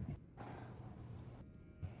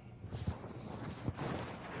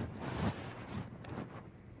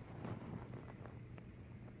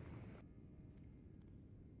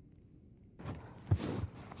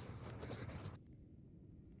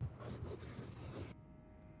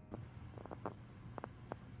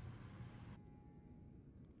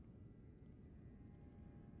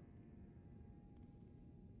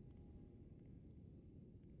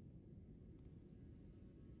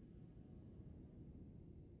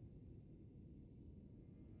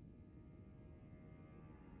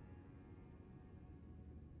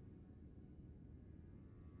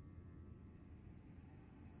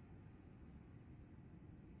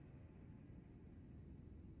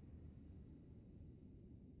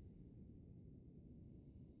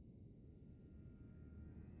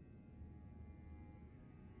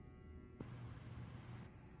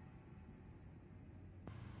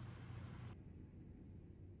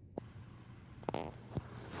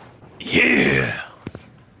 Yeah,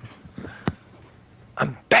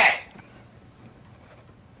 I'm back.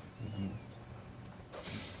 Mm-hmm.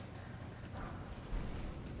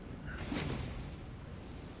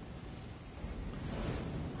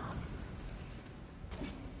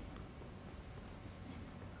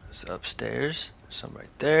 It's upstairs. Some right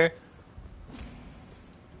there.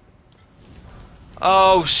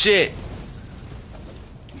 Oh shit!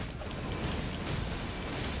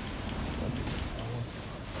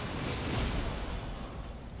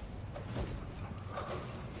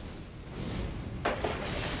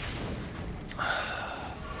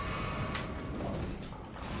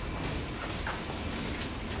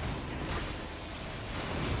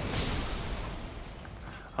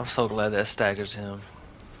 I'm so glad that staggers him.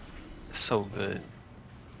 It's so good.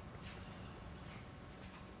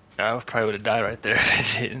 I probably would have died right there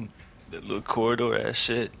if I didn't. The little corridor ass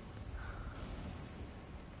shit.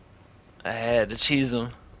 I had to cheese him.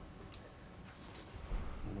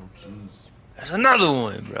 Oh jeez. There's another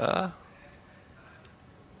one, bruh.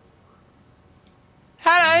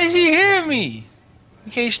 How did she hear me?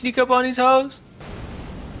 You can't sneak up on these hoes?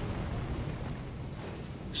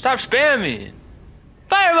 Stop spamming!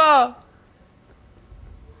 Fireball!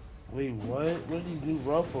 Wait, what? What are these new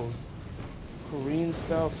ruffles? Korean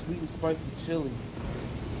style sweet and spicy chili.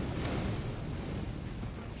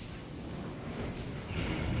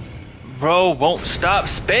 Bro won't stop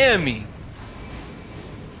spamming.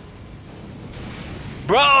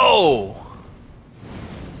 Bro!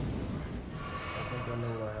 I think I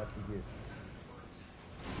know what I have to get.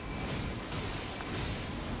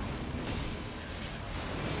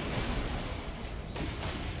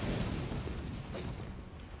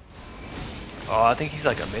 Oh, I think he's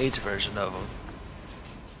like a mage version of him.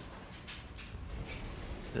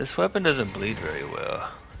 This weapon doesn't bleed very well.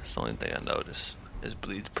 That's the only thing I noticed. His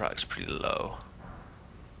bleed proc's pretty low.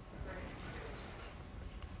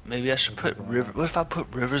 Maybe I should put river. What if I put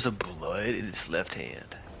rivers of blood in his left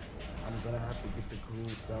hand? I'm gonna have to get the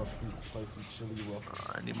Korean style sweet and spicy chili ruffles.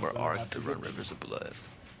 I need I'm more gonna arc have to to run get them. rivers of blood. I'm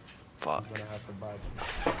Fuck. gonna have to buy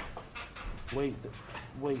them. Wait,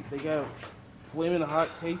 wait, they got flaming hot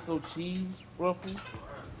queso cheese ruffles?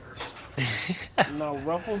 No,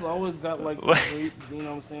 Ruffles always got like the What? great, you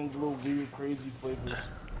know what I'm saying, the little weird, crazy flavors.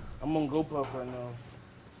 I'm on GoPuff right now.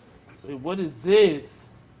 Wait, what is this?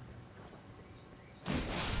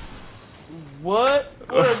 What?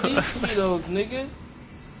 What are these Cheetos, nigga?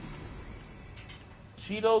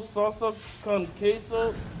 Cheetos, salsa con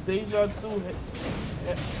queso, deja tu.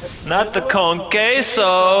 Not the What? con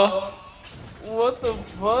queso. What the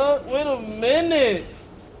fuck? Wait a minute.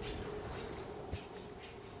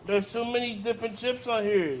 There's too many different chips on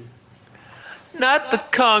here. Not the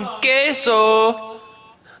con queso.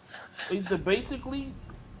 Wait, they're basically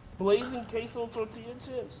blazing queso tortilla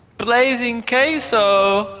chips. Blazing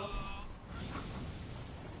queso.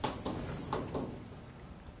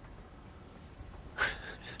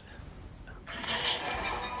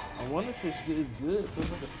 I wonder if it's good. So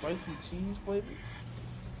it's like a spicy cheese flavor.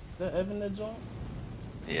 Is that Evan that joint?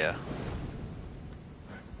 Yeah.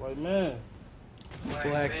 White man.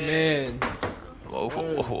 Black man. Whoa,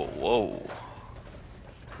 whoa, whoa, whoa.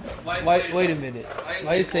 Wait a minute.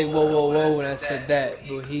 Why you say whoa whoa whoa when I said that?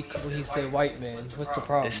 But when he said white man, what's the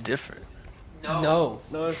problem? It's different. No.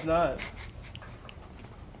 No, it's not.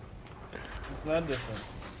 It's not different.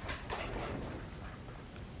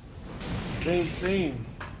 Same thing.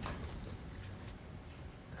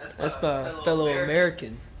 That's my fellow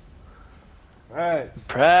American. Right.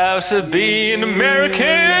 Proud to be an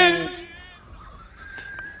American.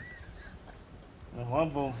 No, I'm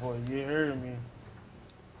voting for it. You heard me.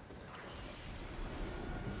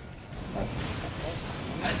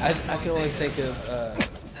 I can only think of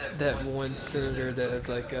that one senator that was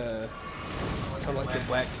like talking like the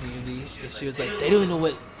black community, and she was like, they don't know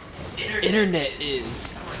what internet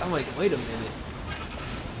is. I'm like, wait a minute.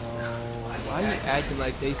 Why are you acting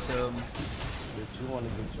like they some? But you want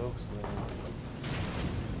to get jokes in.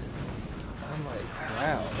 I'm like,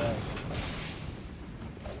 wow.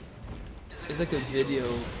 It's like a video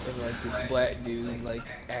of like this black dude like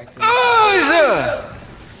acting.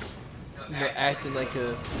 Acting like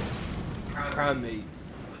a primate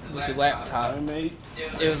with a laptop.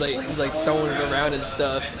 It was like throwing it around and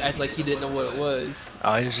stuff, acting like he didn't know what it was.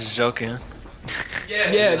 Oh, he was just joking.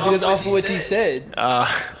 Yeah, because off of what she said.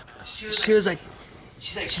 She was like,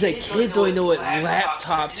 she's like, kids only know what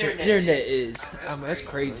laptops or internet is. I'm like, that's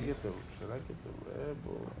crazy. Should I get the Red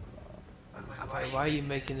Bull? I'm like, why are you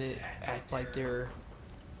making it act like they're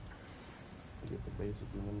Get the basic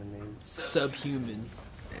lemonade. subhuman?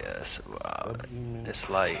 Yes, wow. Subhuman. It's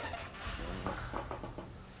like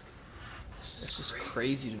That's just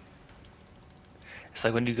crazy. it's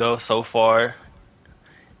like when you go so far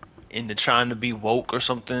into trying to be woke or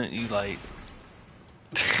something, you like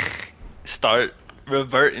start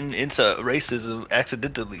reverting into racism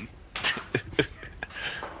accidentally.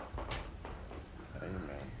 Hey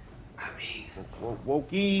man.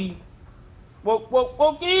 Wokey.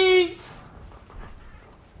 Wokey.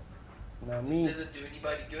 Not It me. doesn't do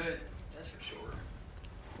anybody good. That's for sure.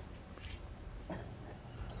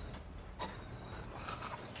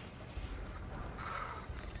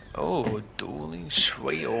 Oh, dueling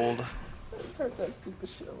shield. Let's hurt that stupid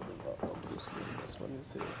shit on the blue screen. That's funny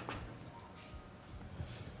as hell.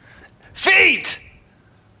 Feet!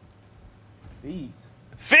 Feet.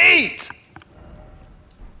 Feet!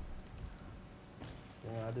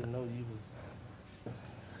 Damn, I didn't know you was.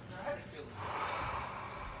 I had a feeling.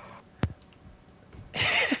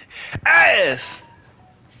 Ass!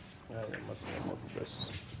 Yeah, multiverses.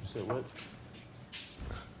 You said what?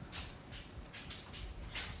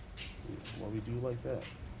 What we do like that?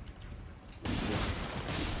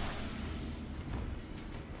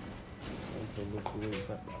 Some look weird,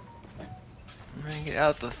 but Man, get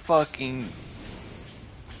out the fucking...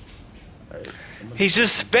 alright, He's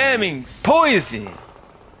just spamming poison! I'm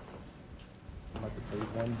about to play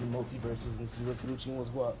ones and multiverses and see what's reaching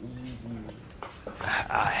what we do.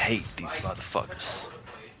 I hate these motherfuckers.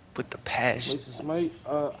 With the passion. Places Smite.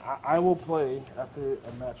 I will play after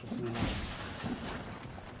a match or two.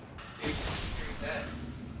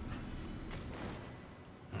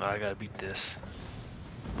 No, I gotta beat this.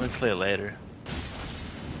 I'm gonna play it later.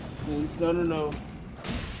 No, no, no.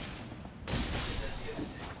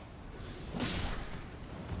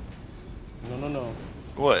 No, no, no.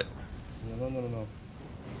 What? No, no, no, no.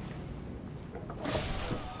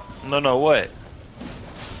 No, no, what?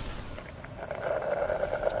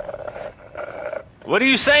 What are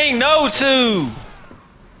you saying no to?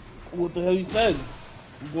 What the hell you said?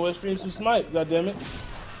 You going to stream some Smite, goddammit.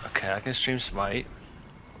 Okay, I can stream Smite.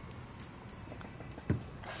 I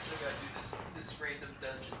still gotta do this random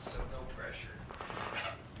dungeon, so no pressure.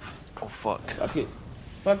 Oh, fuck. Fuck it.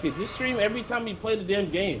 Fuck it. Just stream every time you play the damn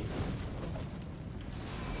game.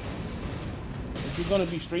 If you're gonna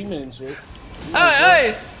be streaming and shit.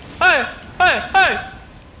 Hey, hey! Hey! Hey! Hey!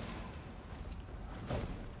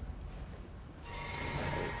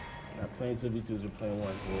 Not playing 2v2s or playing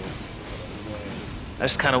one. I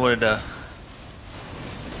just kind of wanted to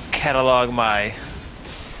catalog my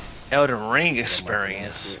Elden Ring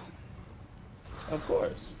experience. Of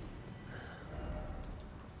course.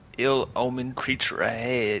 Ill omened creature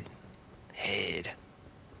ahead. Head.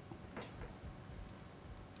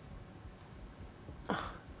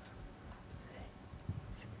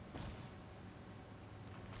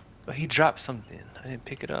 But he dropped something. I didn't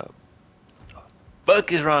pick it up. What the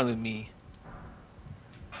fuck is wrong with me?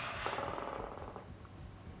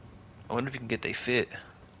 I wonder if you can get they fit.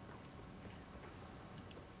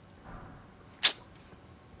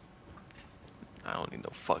 I don't need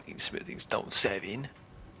no fucking smithing stone 7.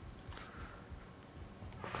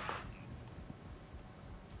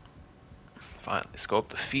 Fine, let's go up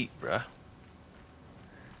the feet, bruh.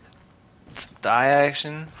 Some thigh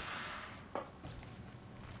action.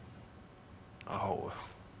 Oh.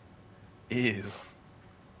 Ew.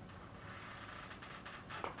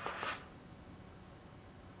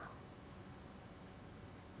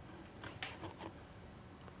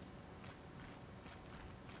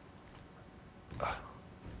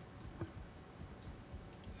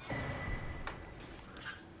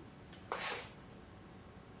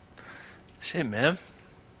 Shit, man.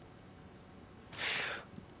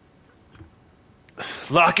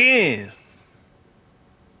 Lock in.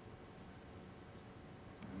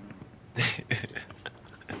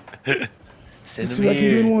 Send Let's him see what I can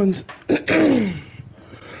do in here. ones.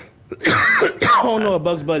 Oh no, a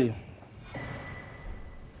Bugs Buddy.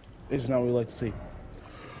 It's not what we like to see.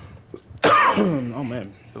 Oh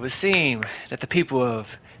man. It would seem that the people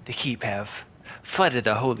of the keep have flooded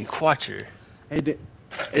the holy quarter Hey, hey,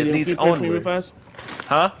 that can leads you pray for me real onward. fast?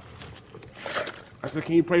 Huh? I said,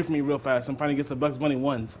 can you pray for me real fast? I'm trying to get some Bugs Bunny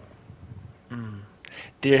ones.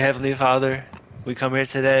 Dear Heavenly Father, we come here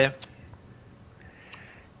today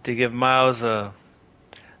to give Miles a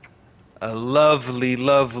lovely,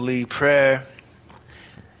 lovely prayer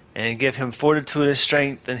and give him fortitude and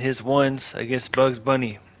strength in his ones against Bugs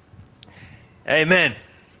Bunny. Amen.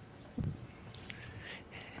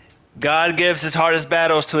 God gives his hardest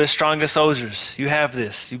battles to his strongest soldiers. You have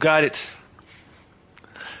this. You got it.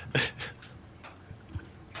 I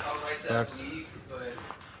would like to Facts. believe, but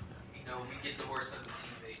you know we get the worst of the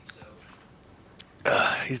teammates. So.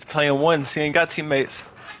 He's playing ones. He ain't got teammates.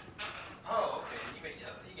 Oh, okay.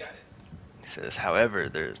 You got it. He says, however,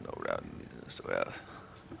 there is no route in these way out.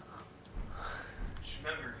 Just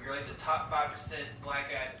remember, you're like the top 5% Black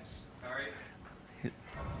Adams. All right.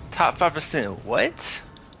 Top 5%. What?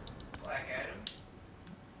 Black Adam.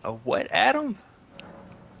 A what, Adam?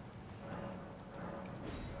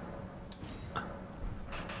 I'm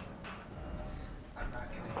not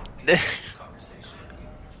gonna.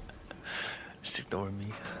 Just ignore me.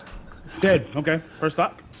 Dead. Okay. First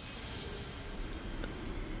stop.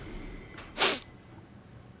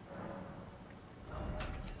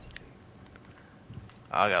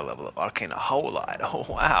 I gotta level up Arcane a whole lot. Oh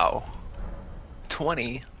wow.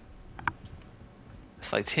 20.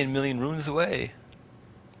 It's like 10 million runes away.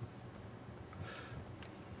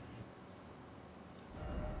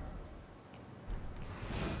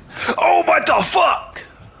 Oh, what the fuck?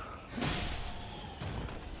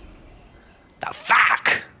 The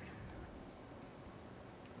fuck?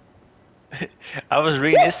 I was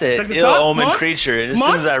reading it said Second ill stop. Come omen on. creature, and as Come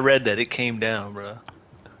soon on. as I read that, it came down, bro.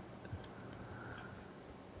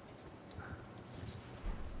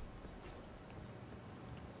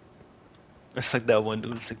 It's like that one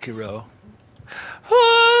dude, Sekiro.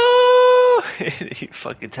 He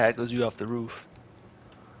fucking tackles you off the roof.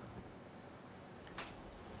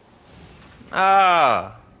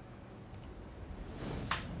 Ah,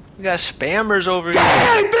 we got spammers over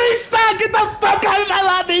Hey, here. three stop. Get the fuck out of my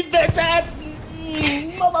lobby, bitch ass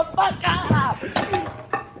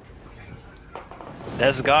motherfucker.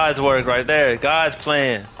 That's God's work right there. God's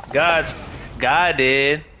plan. God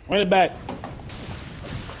did. Run it back.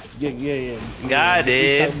 Yeah. God Three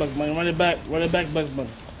did. stop, Bugs Bunny. Run it back, Bugs Bunny.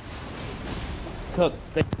 Cooked.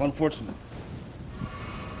 Stay. Unfortunate.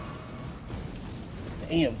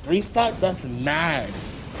 Damn, three stock? That's mad.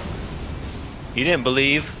 You didn't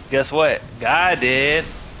believe. Guess what? God did.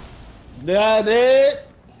 Got it.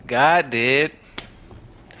 God did.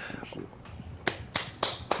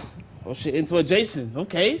 Oh shit, into adjacent.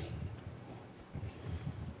 Okay.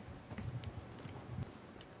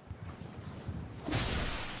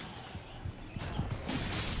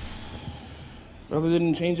 Brother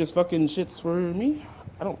didn't change his fucking shits for me.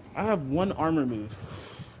 I have one armor move.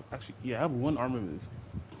 Actually, yeah, I have one armor move.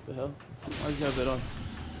 What the hell? Why did you have that on?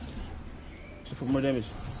 Should put more damage.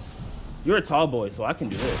 You're a tall boy, so I can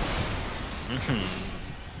do this.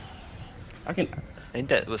 I can. Ain't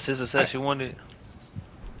that what Sister said she wanted?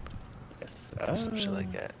 Yes. Or some shit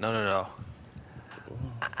like that. No.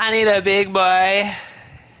 I need a big boy.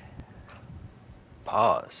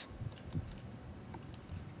 Pause.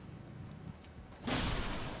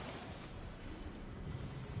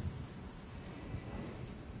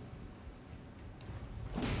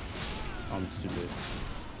 I'm stupid.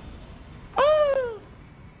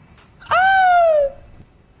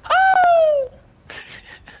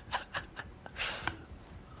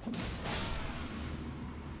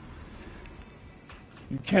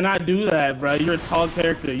 You cannot do that, bro. You're a tall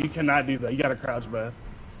character. You cannot do that. You gotta crouch, bro.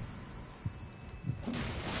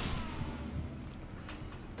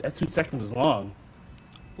 That 2 seconds is long.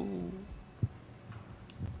 Ooh.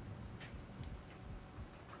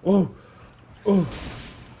 Oh, oh.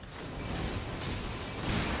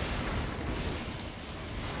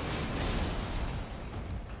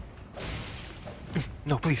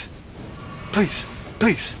 No, please. Please.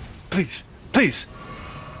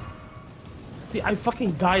 See, I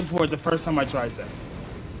fucking died for it the first time I tried that.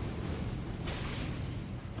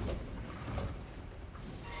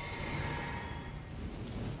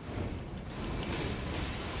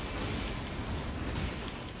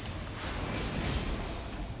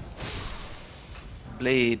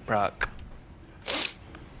 Blade proc.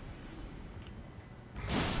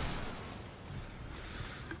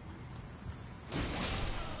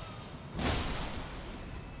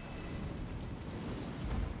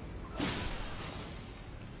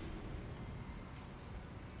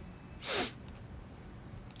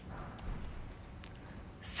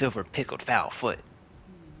 Silver pickled foul foot.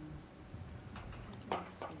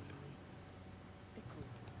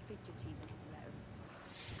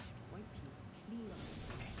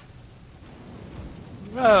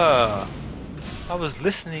 Bruh, I was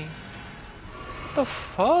listening. What the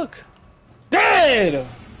fuck? Dead!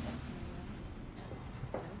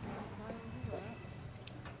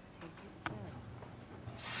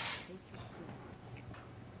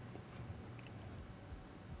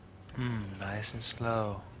 Nice and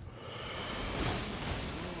slow.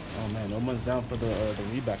 Oh man, no one's down for the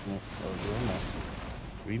reback now.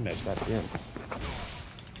 Rematch, goddamn.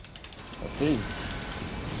 That's it.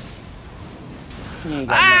 You ain't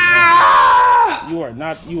got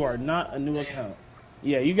nothing. You are not a new account.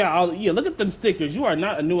 Yeah, you got all. Yeah, look at them stickers. You are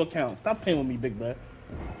not a new account. Stop playing with me, big bro.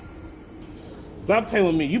 Stop playing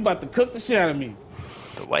with me. You about to cook the shit out of me.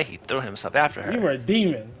 The way he threw himself after her. You were a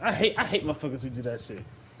demon. I hate motherfuckers who do that shit.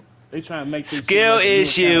 They try and make this Skill shit like a new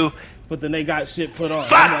issue. account, but then they got shit put on.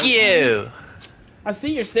 Fuck you! I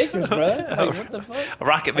see your stickers, bro. Like, what the fuck?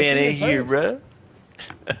 Rocket Man ain't here, bruh.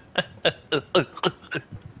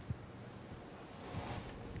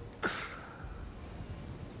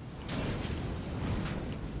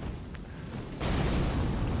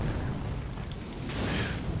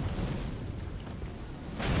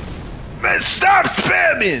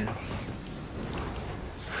 happened?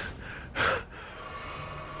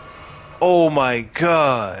 Oh my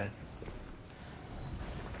god.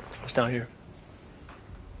 What's down here?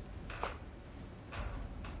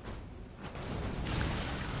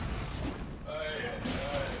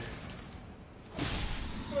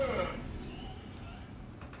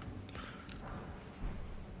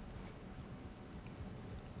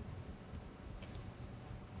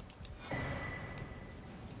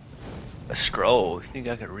 A scroll. You think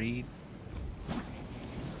I can read?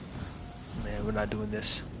 Man, we're not doing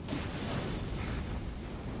this.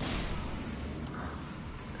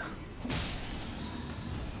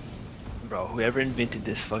 Bro, whoever invented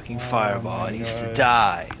this fucking Oh fireball my needs to god.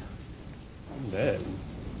 die. I'm dead.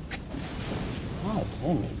 Oh,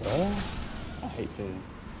 damn it, bro. I hate Finn.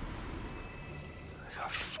 Oh,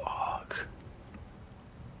 fuck.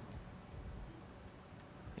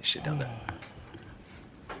 This shit down there.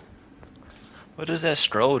 What does that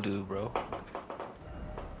scroll do, bro?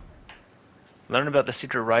 Learn about the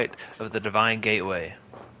secret rite of the divine gateway.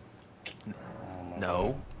 Oh my god.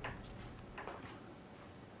 No.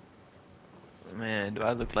 Man, do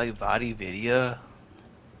I look like Vadi Vidya?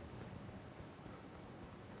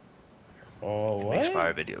 Oh, It makes what?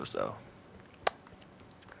 fire videos though.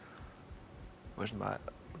 Where's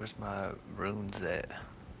my runes at?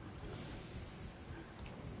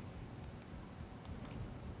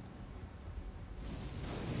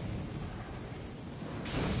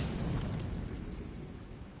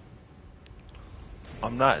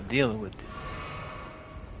 I'm not dealing with it.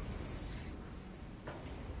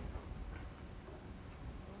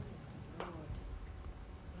 Lord,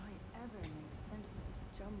 will I ever make sense of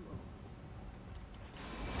this jumble?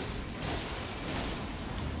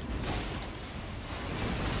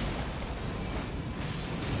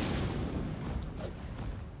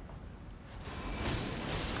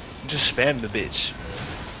 Just spam the bitch.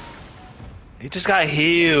 He just got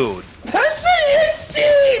healed. That shit is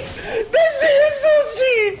cheap! That shit is so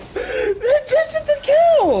cheap! That's just a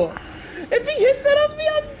kill! If he hits that on me,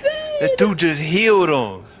 I'm That dead! dude just healed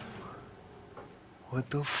him. What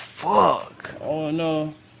the fuck? Oh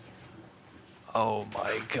no. Oh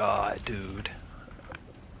my god, dude.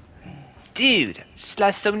 Dude, just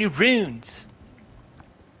lost so many runes.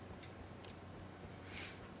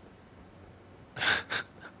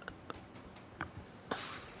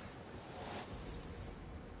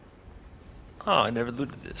 Oh, I never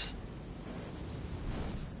looted this.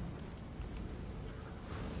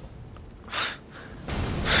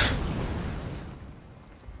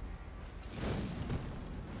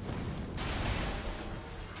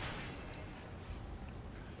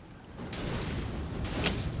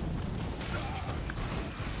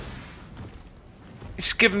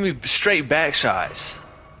 He's giving me straight back shots.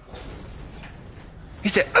 He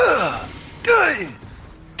said, done,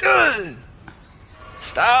 done.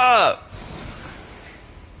 Stop.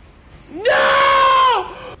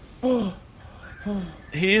 No!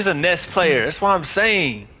 He is a Nets player. That's what I'm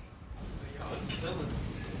saying.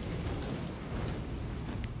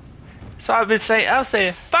 So I've been saying, I was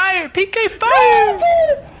saying, fire, PK,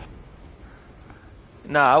 fire.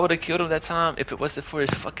 Nah, I would have killed him that time if it wasn't for his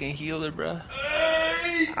fucking healer, bruh.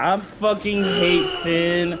 I fucking hate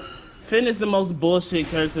Finn. Finn is the most bullshit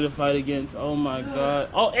character to fight against. Oh my god.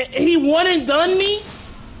 Oh, he one and done me?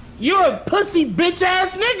 You're a pussy bitch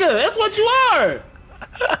ass nigga. That's what you are.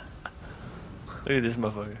 Look at this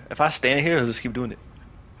motherfucker. If I stand here, he'll just keep doing it.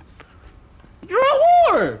 You're a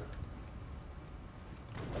whore.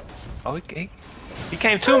 Oh, he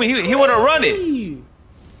came to me. He want to run it. Crazy.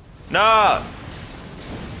 Nah.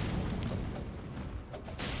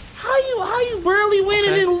 How you barely win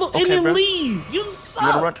Okay. and Okay, then bro. leave? You You want to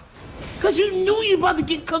suck. run? Cause you knew you about to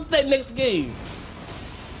get cooked that next game.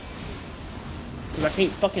 Cause I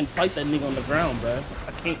can't fucking fight that nigga on the ground, bro.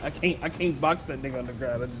 I can't box that nigga on the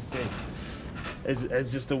ground. I just can't.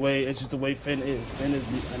 It's just the way. It's just the way Finn is. Finn is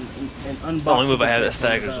an unboxable. It's the only move I have that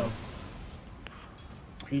character on the staggers him. ground.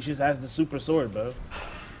 He just has the super sword, bro.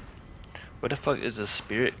 What the fuck is a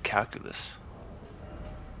spirit calculus?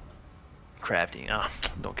 Crafting. Ah,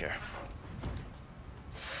 don't care.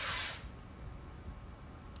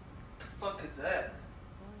 The fuck is that?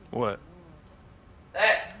 What?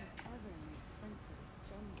 That! Will I ever make sense of this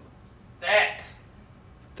jumble? That!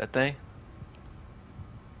 That thing?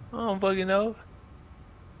 I don't fucking know.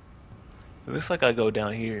 It looks like I go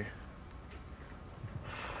down here.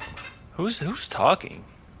 Who's talking?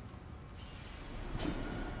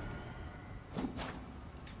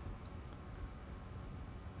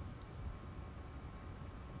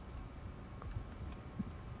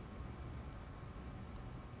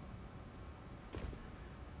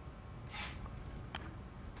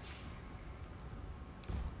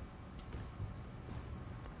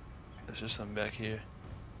 There's just something back here.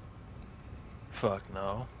 Fuck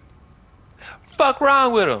no. Fuck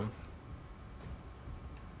wrong with him?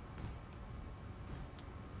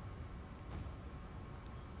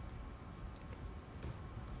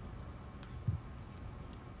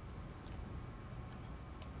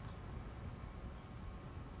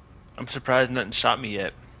 I'm surprised nothing shot me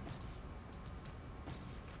yet.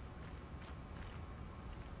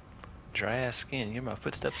 Dry ass skin. You hear my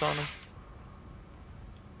footsteps on him?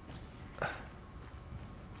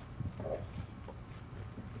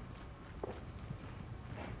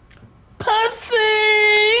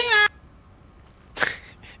 Pussy!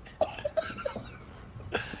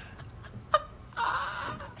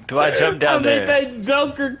 Do I jump I down made there? that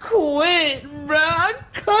Joker quit, bro. I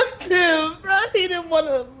cooked him, bro. He didn't want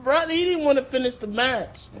to, bro. He didn't want to finish the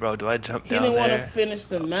match. Bro, do I jump He down didn't want to there? finish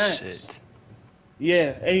the Oh match. shit.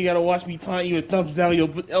 Yeah, and you gotta watch me taunt you with thumbs down.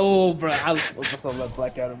 Oh, bro, I love myself that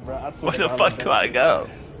black at him, bro. I swear Where to the God, I love fuck do that I shit. go?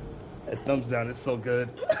 That thumbs down is so good.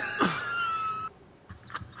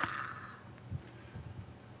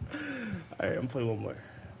 Alright, I'm playing one more.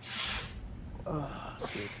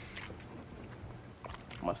 Shit.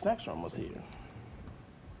 My snacks are almost here.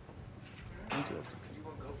 Interesting.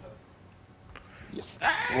 Yes,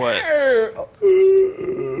 What? sir!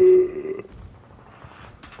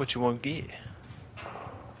 What you want to get?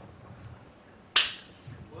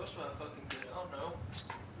 What else would I fucking get?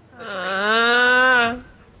 I don't know.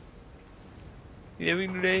 Yeah, we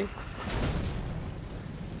do that.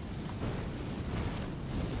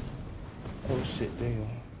 Oh shit, damn. Oh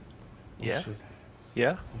Yeah? shit.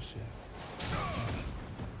 Yeah? Oh shit.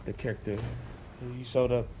 The character. You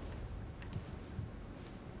showed up.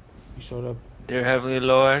 You showed up. Dear Heavenly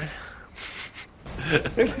Lord.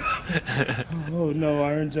 Oh no,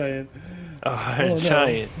 Iron Giant. Oh, Oh no.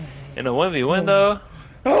 giant. In a 1v1 Oh, though?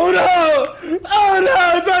 oh no! Oh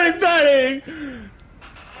no! It's already starting!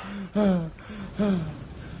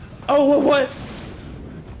 Oh, what?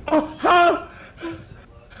 Oh, huh?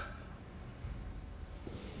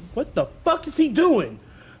 What the fuck is he doing?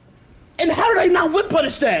 And how did I not whip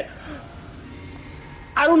punish that?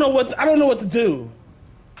 I don't know what to do.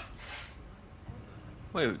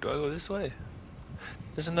 Wait, do I go this way?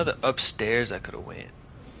 There's another upstairs I could have went.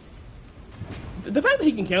 The fact that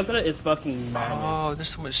he can cancel that is fucking Oh, madness. there's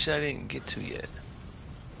so much shit I didn't get to yet.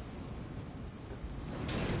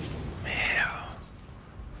 Man.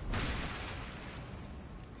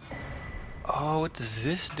 Oh, what does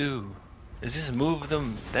this do? Does this move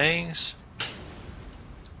them things?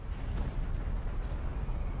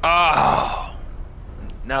 Oh!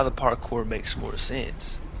 Now the parkour makes more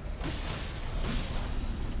sense.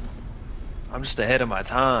 I'm just ahead of my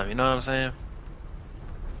time, you know what I'm saying?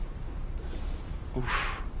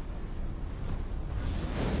 Oof.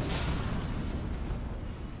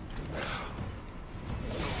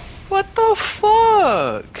 What the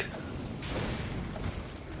fuck?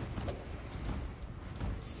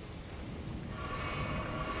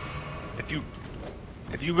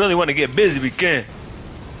 If you really want to get busy, we can.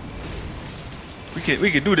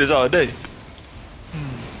 We can do this all day.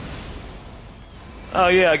 Oh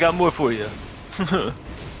yeah, I got more for you.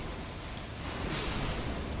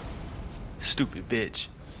 Stupid bitch.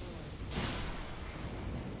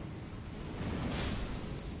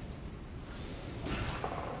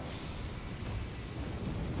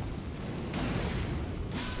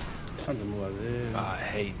 Something like this. I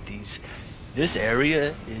hate these. This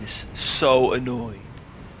area is so annoying.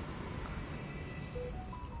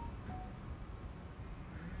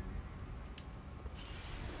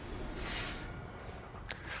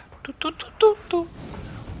 Do, do, do, do, do.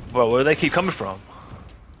 Well, where do they keep coming from?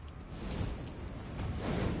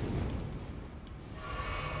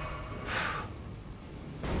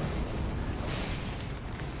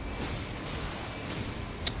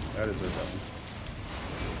 That is a tough one.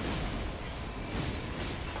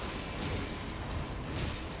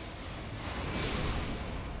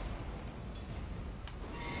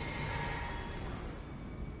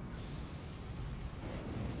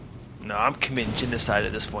 No, I'm committing genocide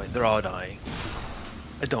at this point. They're all dying.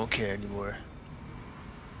 I don't care anymore.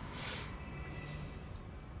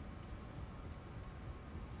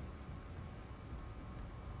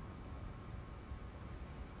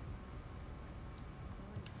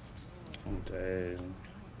 I'm dead.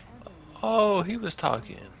 Oh, he was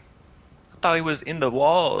talking. I thought he was in the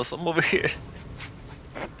walls. I'm over here.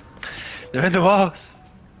 They're in the walls.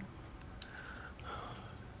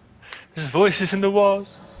 There's voices in the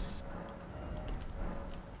walls.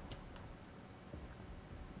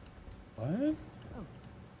 What? Hello.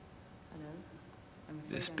 I'm afraid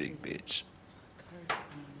This I'm big busy. bitch. Curse upon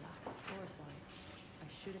my lack of foresight. I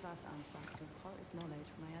should have asked Ansbach to impart his knowledge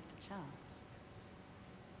when I had the chance.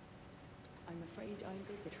 I'm afraid I'm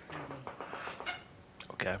busy, Freely.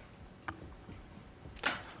 Okay.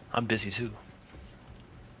 I'm busy too.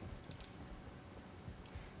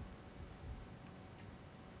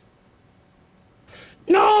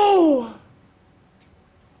 No!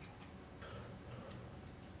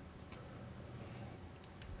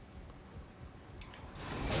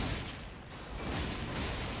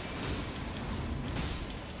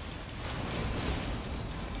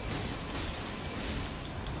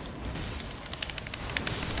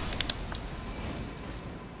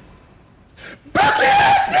 Pussy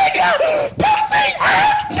ass nigga! Pussy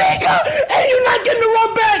ass nigga! And you not getting the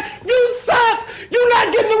run back! You suck! You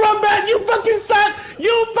not getting the run back! You fucking suck!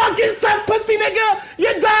 You fucking suck, pussy nigga!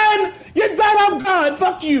 You're done! You're done, I'm gone!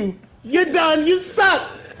 Fuck you! You're done, you suck!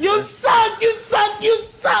 You suck! You suck! You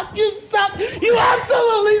suck! You suck! You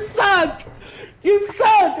absolutely suck! You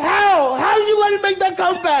suck! How? How did you let him make that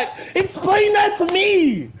comeback? Explain that to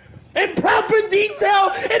me! In proper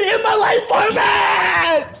detail and in my life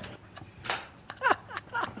format!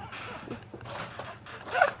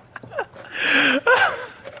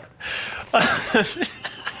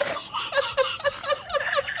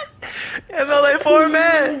 MLA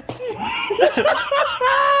format.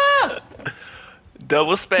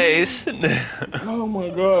 Double space. Oh my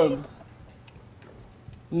god.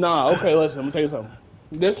 Nah, okay, listen, I'm gonna tell you something.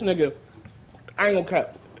 This nigga, I ain't gonna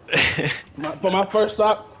cap. For my first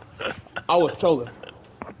stop, I was trolling.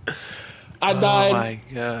 I Oh died my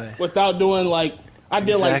god. without doing like, I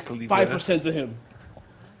did like Exactly, bro. 5% to him.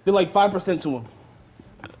 Did like 5% to him.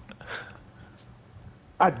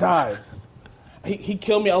 I died. He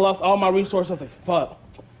killed me. I lost all my resources. I was like, fuck.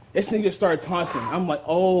 This nigga started taunting. I'm like,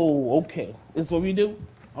 oh, okay. This is what we do?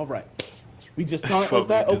 All right. We just That's taunt like what we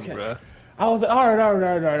that? do, Okay. bro. I was like, all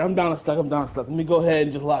right. I'm down stuck. Let me go ahead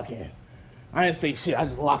and just lock in. I didn't say shit. I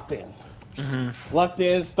just locked in. Locked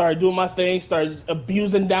in, started doing my thing, started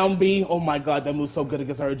abusing down B. Oh my god, that move's so good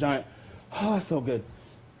against her giant. Oh, so good.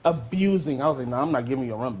 Abusing. I was like, nah, I'm not giving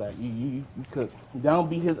you a run back. You could down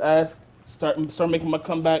beat his ass, start making my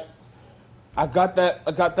comeback. I got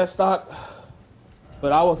that stock,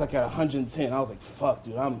 but I was like at 110. I was like, fuck,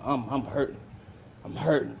 dude, I'm hurting. I'm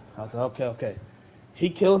hurting. I was like, okay. He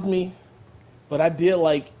kills me, but I did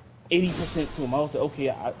like 80% to him. I was like, okay,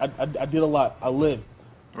 I did a lot. I lived.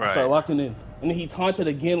 I started Right. locking in. And then he taunted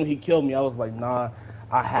again when he killed me. I was like, nah,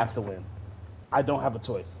 I have to win. I don't have a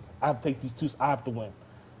choice. I have to take these two. I have to win.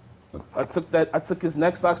 I took his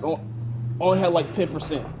next stocks, only had like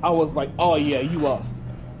 10%. I was like, oh yeah, you lost.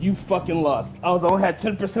 You fucking lost. I only had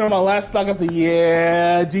 10% on my last stock. I said,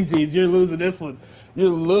 yeah, GG's, you're losing this one. You're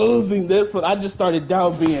losing this one. I just started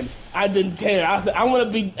down being. I didn't care. I said, I want to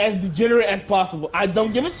be as degenerate as possible. I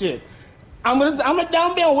don't give a shit. I'm gonna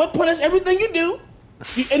down B. I'm whip punish everything you do.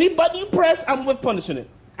 Any button you press, I'm whip punishing it.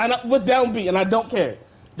 And with down B, and I don't care.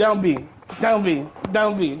 Down B, down B,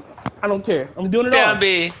 down B. I don't care. I'm doing it Damn, all.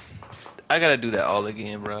 B. I gotta do that all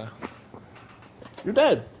again, bro. You're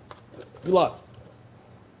dead. You lost.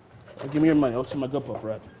 Give me your money. I'll see my gut puff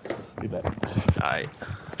right. Be back. Alright.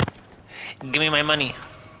 Give me my money.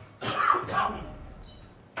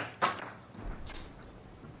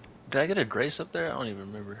 Did I get a grace up there? I don't even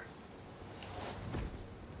remember.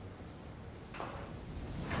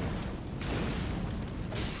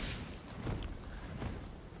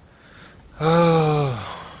 Oh.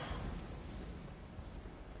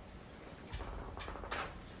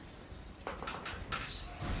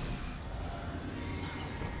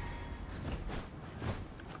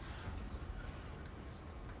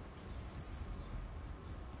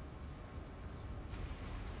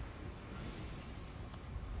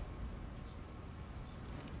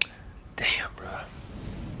 Damn, bro.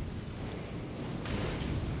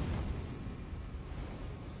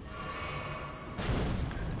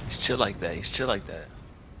 He's chill like that. He's chill like that.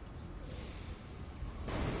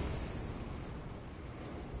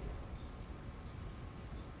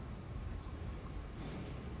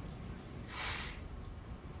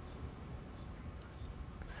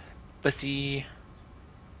 Pussy.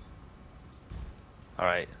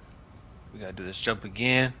 Alright. We gotta do this jump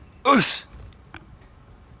again. Oos!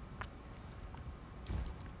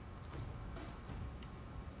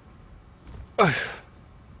 Oof.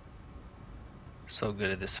 So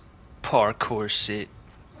good at this parkour shit.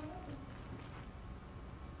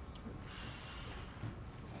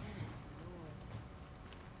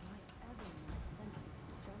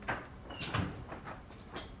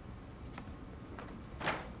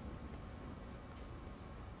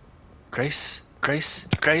 Grace, Grace,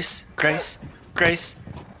 Grace, Grace, Grace,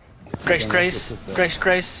 Grace, Grace, Grace,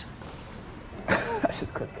 Grace. I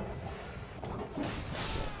should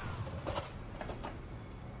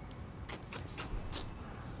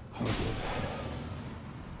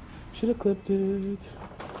Should have clipped it.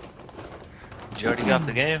 Did you already get off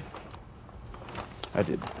the game? I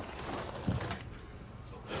did.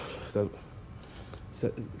 So,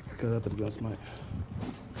 because after the gun smite.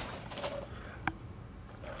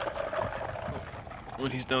 When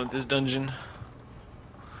he's done with this dungeon.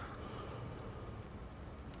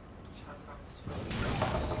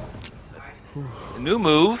 A new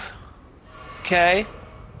move. Okay.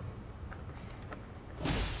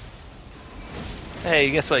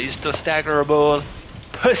 Hey, guess what? You're still staggerable.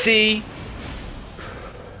 Pussy!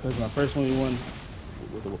 That was my first 1v1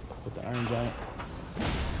 with the Iron Giant.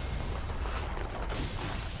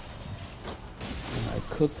 And I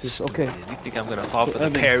cooked this. Stupid. Okay. You think I'm gonna fall So, for the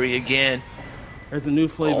Evan, parry again? There's a new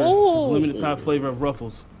flavor. Oh. There's a limited time flavor of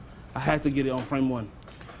Ruffles. I had to get it on frame 1.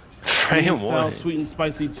 Frame Korean style, 1. sweet and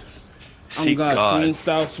spicy. See, God, God. Korean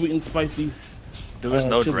style, sweet and spicy. There was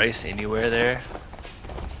no chili. rice anywhere there.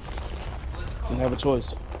 Didn't have a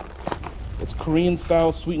choice. It's Korean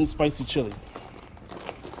style, sweet and spicy chili.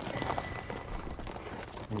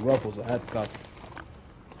 And Ruffles, I had to go.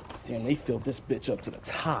 Damn, they filled this bitch up to the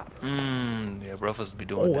top. Yeah, Ruffles be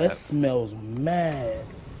doing Oh, that. that smells mad.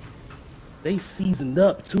 They seasoned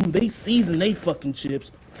up too. They seasoned they fucking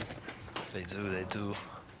chips. They do, they do.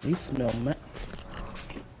 They smell mad.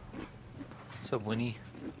 What's up, Winnie?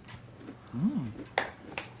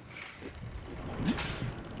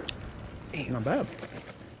 Not bad. Why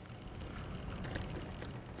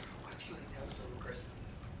do you like that so aggressive?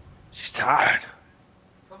 She's tired.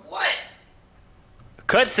 From what?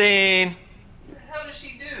 Cutscene! What the hell does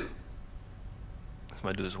she do?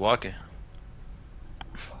 My dude's walking.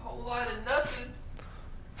 A whole lot of nothing.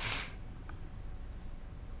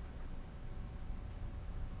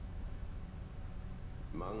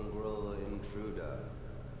 Mongrel intruder.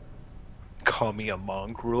 Call me a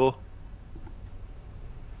mongrel.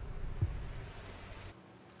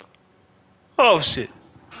 Oh shit.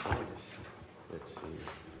 Let's see.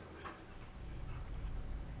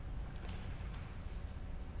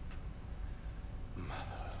 Mother.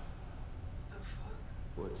 The fuck?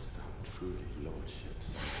 Wouldst thou truly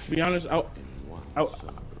lordships To be honest, in one I so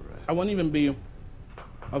bereft? wouldn't even be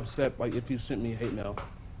upset like if you sent me a hate mail.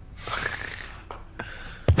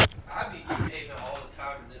 I be getting hate mail all the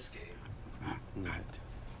time in this game. Yet,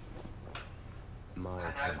 my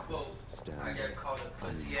And I quote, purpose stands I got called a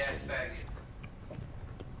pussy ass faggot.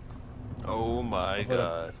 Oh my Hold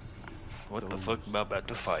up. god. What the fuck am I about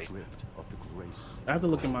to fight? stripped of the grace I have to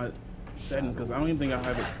look at my setting because I don't even think I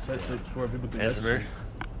have it set to where people can message Messmer. me.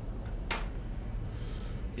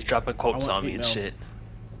 He's dropping quotes want on me hate and mail. shit.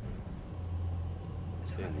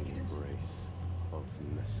 Is that in what I the think it is? embrace of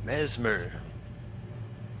Messmer. Messmer.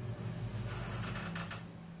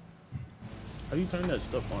 How do you turn that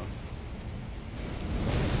stuff on?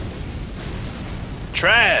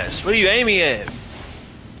 Trash! What are you aiming at?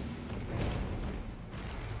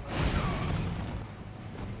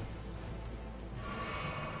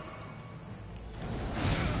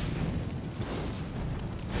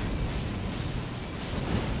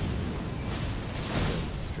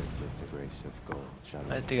 Stripped of the grace of gold shall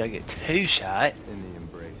I think I get 2 shot. in the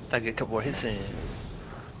embrace. I get a couple more hits in.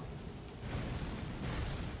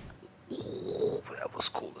 Ooh, that was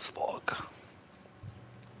cool as fuck.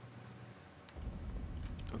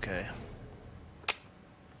 Okay.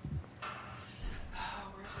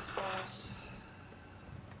 Where's this boss?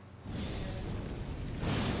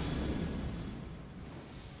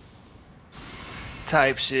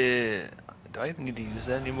 Type shit. Do I even need to use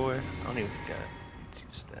that anymore? I don't even think I need to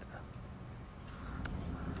use that.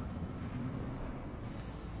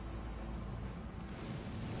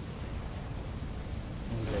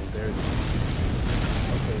 Okay, there it is.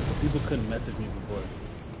 Okay, so people couldn't message me before.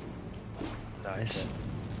 Nice. Okay.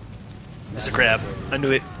 It's a crab. I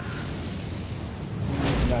knew it.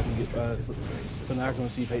 Now I can get, so now I can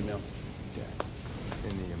receive hate mail.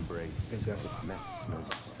 In the embrace Fantastic. of Messmer's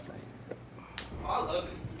flame. Oh, I love it.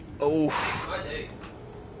 Oh. Makes my day.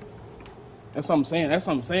 That's what I'm saying. That's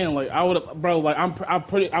what I'm saying. Like I would, bro. Like I'm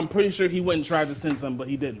pretty sure he wouldn't try to send something, but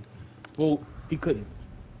he didn't. Well, he couldn't.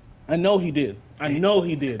 I know he did. I know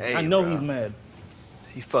he did. Hey, I know bro. he's mad.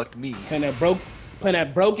 He fucked me. Playing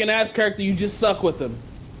that broken ass character, you just suck with him,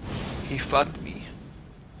 He fucked me.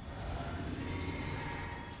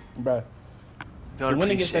 bro. Don't To win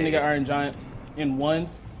against that appreciate nigga it. Iron Giant in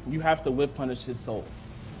ones, you have to whip punish his soul.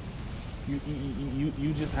 You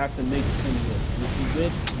just have to make him whip. If you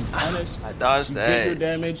whip, you punish. I dodged You get your that.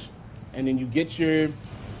 damage, and then you get your,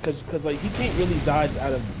 cause like he can't really dodge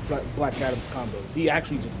out of Black Adam's combos. He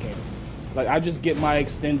actually just can't. Like I just get my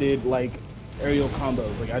extended like aerial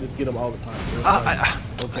combos. Like I just get them all the time. So it's like, I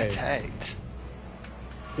okay. tagged.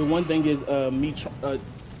 The one thing is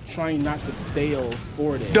trying not to stale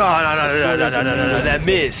forward No, aim. no, no, Because no, forward no, aim is no, the no, main no, no. way to That kill.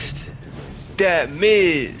 missed. That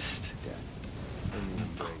missed. In the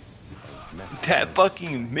embrace of That Messmer's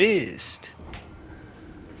fucking missed.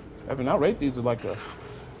 Evan, I'll rate these as like a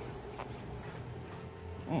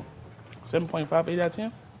 7.58 out of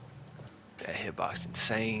 10. That hitbox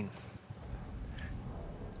insane.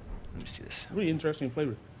 Let me see this. Really interesting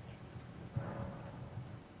flavor.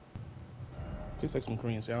 Tastes like some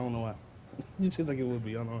Korean shit. I don't know why. It tastes like it would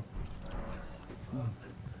be. I don't know.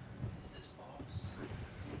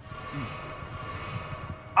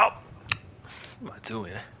 Oh, what am I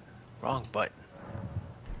doing? Wrong button.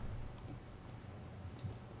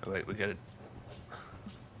 Oh, wait, we gotta.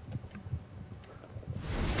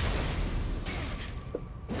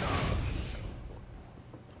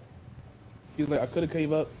 He's like, I could have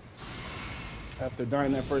gave up after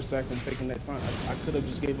dying that first act and taking that time. I could have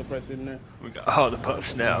just gave up right then and there. We got all the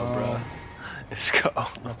buffs now, bro. No, Let's go.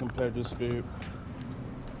 not compared to Spirit.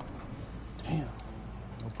 Damn.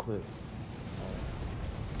 No clip.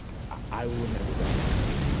 I will remember that.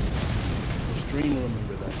 The stream will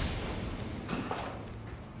remember that.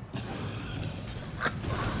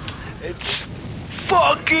 It's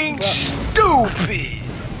fucking stupid.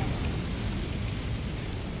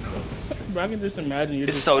 Bro, I can just imagine you're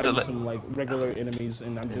It's just so fighting some like regular enemies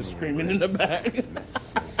and I'm just screaming in the back.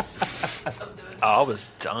 Oh, I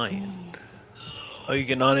was dying. Oh, you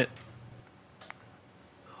getting on it?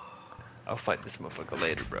 I'll fight this motherfucker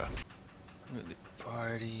later, bro.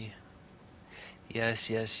 Party. Yes,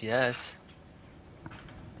 yes, yes.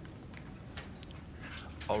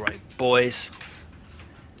 Alright, boys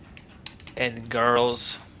and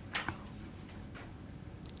girls.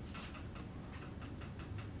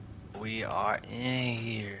 We are in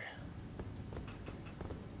here.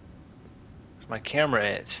 Where's my camera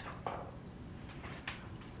at?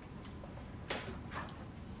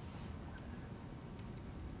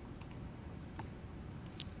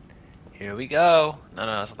 Here we go. No,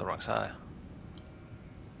 no, that's on the wrong side.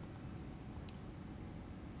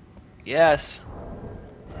 Yes.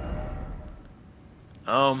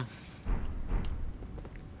 Oh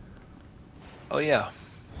yeah.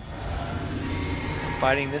 I'm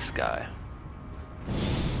fighting this guy.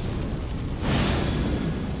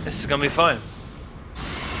 This is gonna be fun.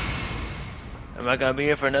 Am I gonna be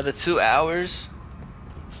here for another 2 hours?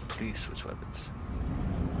 Please switch weapons.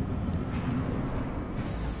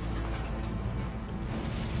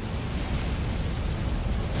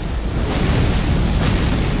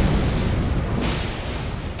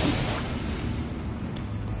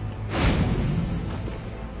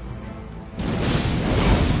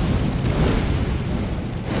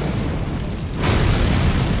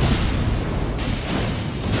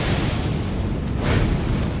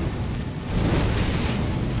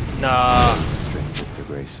 Nah. Drink with the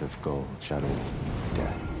grace of gold, shadow,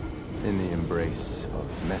 death, in the embrace of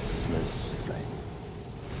Messmer's flame.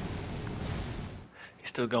 He's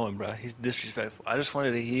still going, bro. He's disrespectful. I just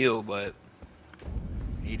wanted to heal, but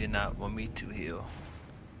he did not want me to heal.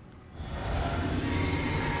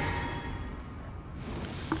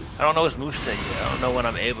 I don't know his moveset yet. I don't know when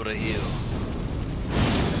I'm able to heal.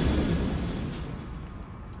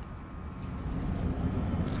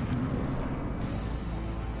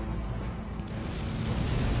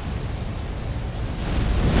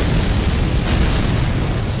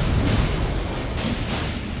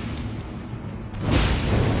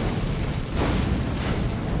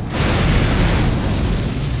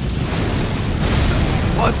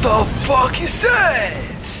 What the fuck is that?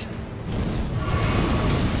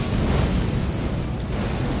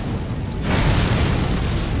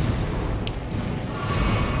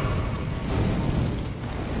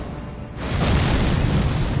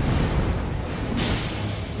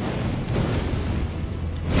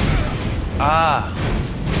 Ah.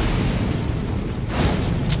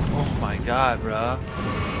 Oh my god, bro.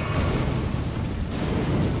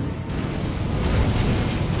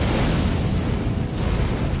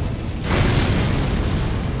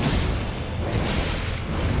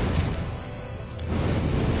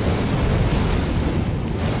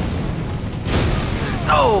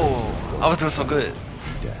 No! I was doing so good.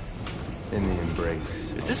 Death, in the embrace.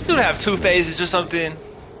 Does this dude have 2 phases or something?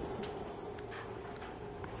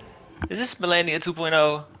 Is this Melania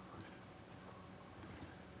 2.0?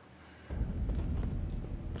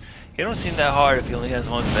 He don't seem that hard if he only has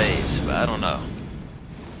 1 phase, but I don't know.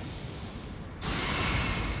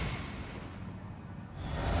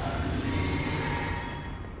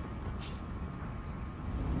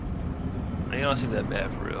 He don't seem that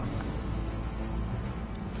bad for real.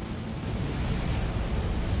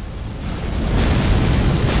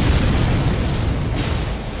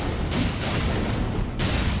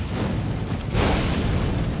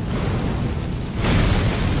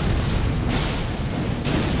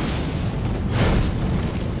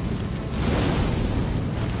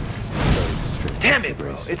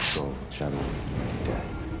 It's gold, shall we?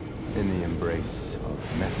 Death. In the embrace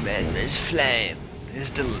of Messmer's flame.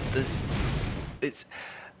 It's it's.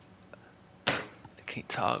 I can't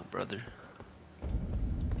talk, brother.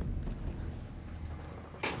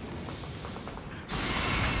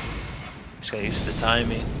 Just got used to the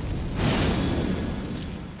timing.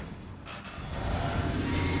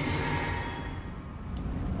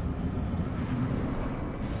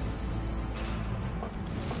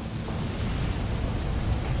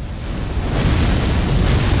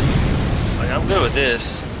 Like, I'm good with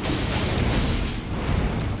this.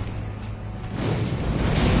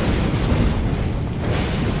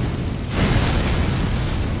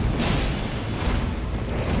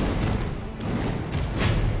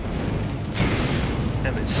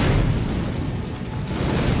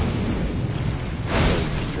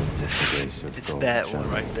 It's that one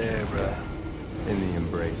right there, bro. In the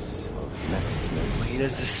embrace of Messmer. He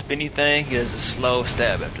does the spinny thing, he does a slow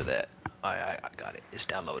stab after that. Alright, I got it. It's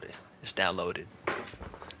downloaded. It's downloaded.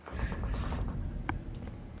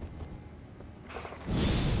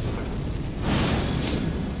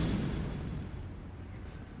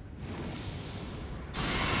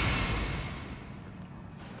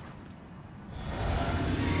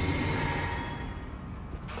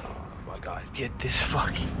 Oh my god, get this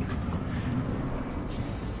fucking...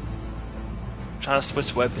 I'm trying to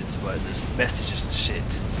switch weapons, but there's messages and shit.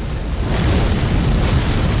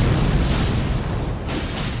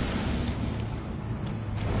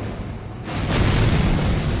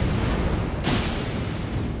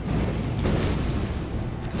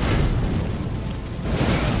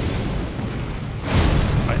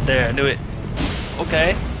 Right there, I knew it.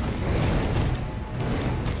 Okay.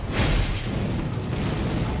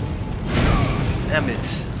 Damn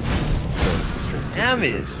it. Damn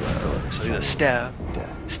it. So you're gonna stab.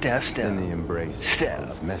 Stab, stab. In the embrace Stab.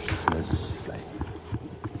 of Messmer's flame.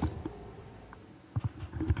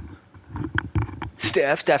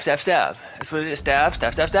 Stab, stab, stab, stab. That's what it is. Stab,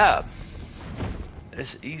 stab, stab, stab.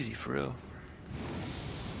 It's easy for real.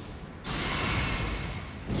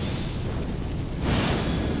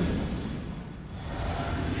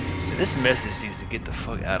 This message needs to get the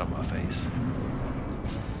fuck out of my face.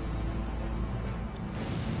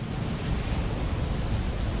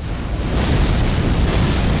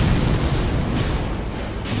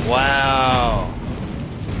 Wow.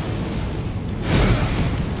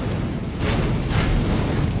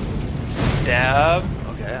 Stab.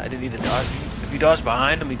 Okay, I didn't need to dodge. If you dodge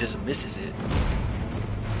behind him, he just misses it.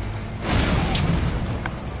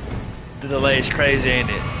 The delay is crazy, ain't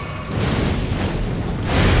it?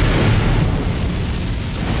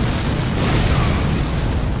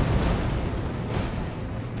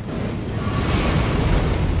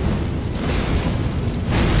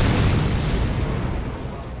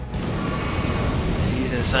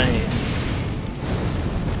 He's insane.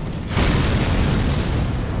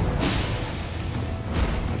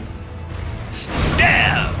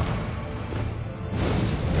 Stab!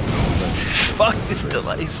 Fuck this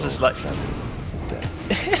delay. It's just like...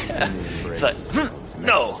 It's like,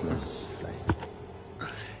 no!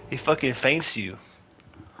 He fucking feints you.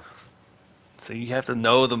 So you have to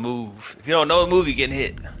know the move. If you don't know the move, you're getting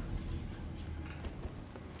hit.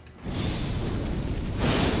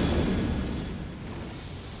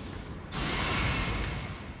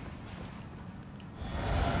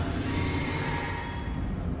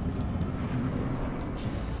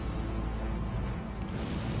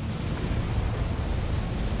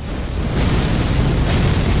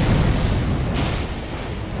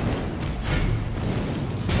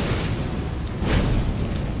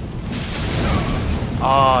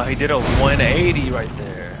 Oh, he did a 180 right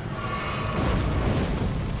there.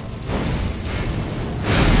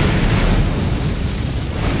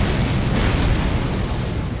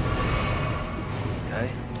 Okay.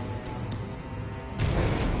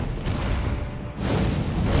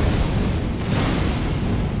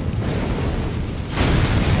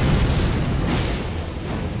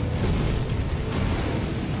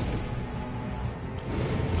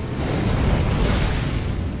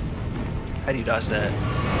 How do you dodge that?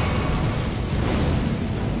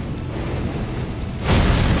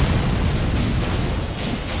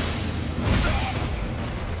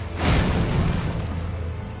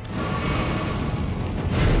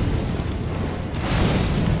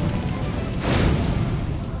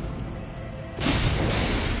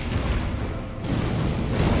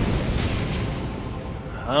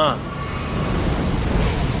 Huh.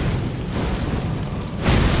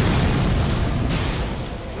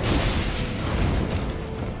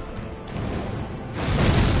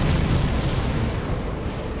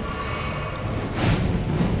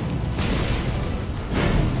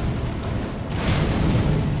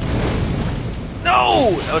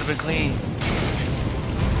 No! That would have been clean.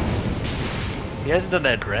 He hasn't done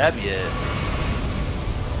that grab yet.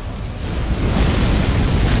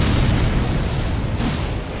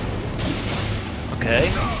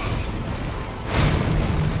 Okay.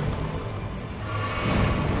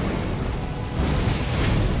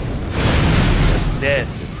 Dead.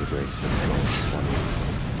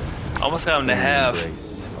 Almost got him to half.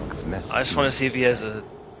 I just want to see if he has a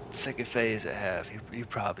second phase at half. He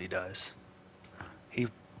probably does.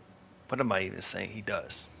 What am I even saying? He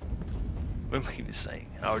does. What am I even saying?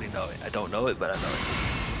 I already know it. I don't know it, but I know it.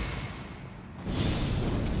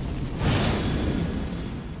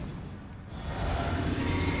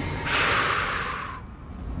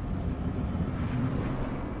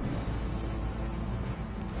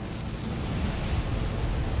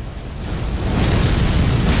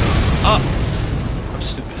 Oh! I'm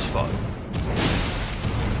stupid as fuck.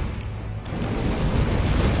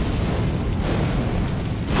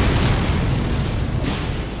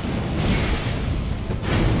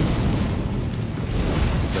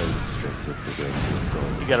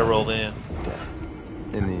 You gotta roll in.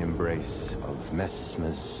 In the embrace of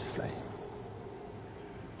Messmer's flame.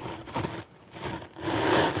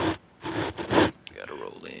 You gotta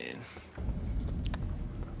roll in.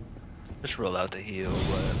 Just roll out the heel,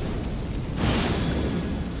 but...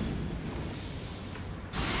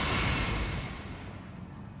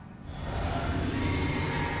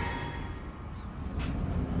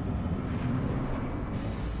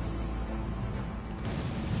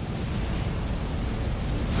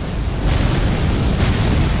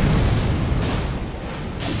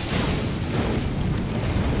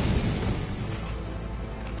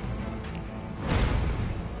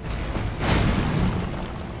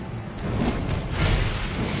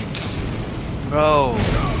 Bro.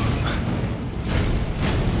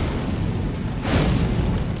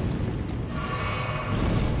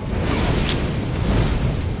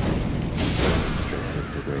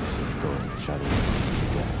 The grace of God shadows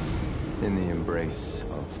death. In the embrace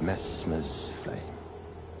of Messmer's flame.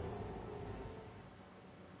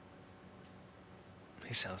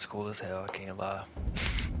 He sounds cool as hell, I can't lie.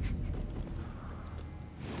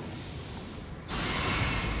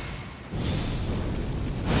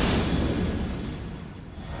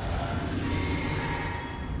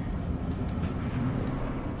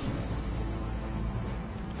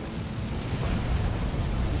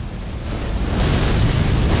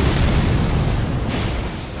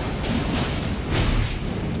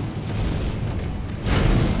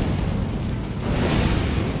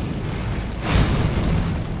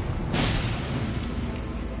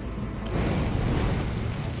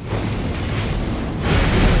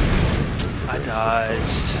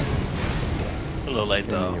 Dodged. A little late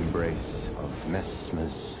though. In the embrace of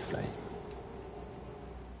Messmer's flame.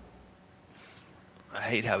 I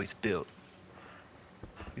hate how he's built.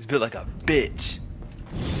 He's built like a bitch.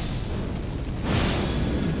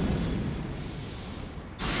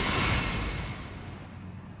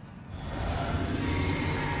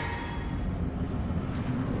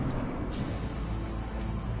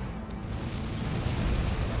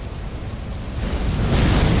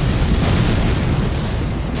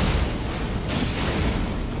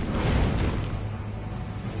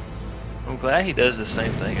 I'm glad he does the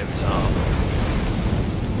same thing every song.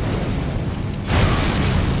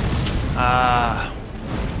 Ah.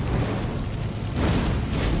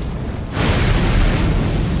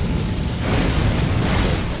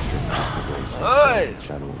 Hey!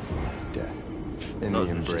 Shadow of death. In the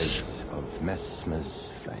embrace of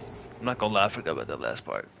Messmer's flame. I'm not gonna lie, I forgot about that last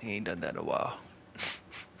part. He ain't done that in a while.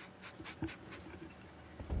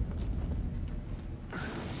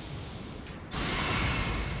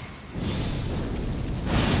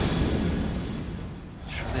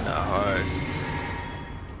 It's really not hard.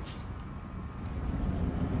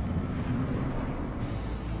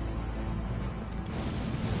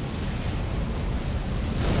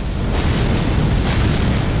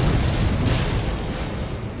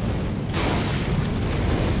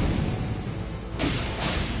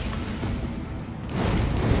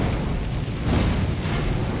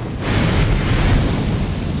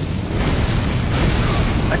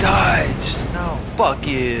 I died! No, fuck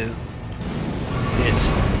you. It's...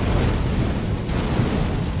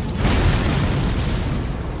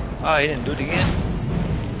 Oh, he didn't do it again?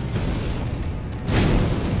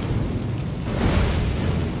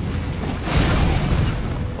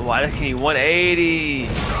 Why can he 180?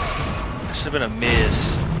 That should have been a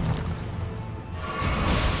miss.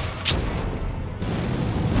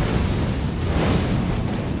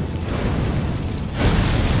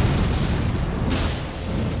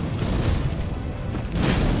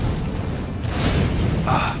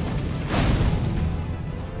 Ah.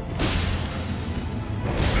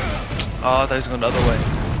 Oh, I thought he was going the other way.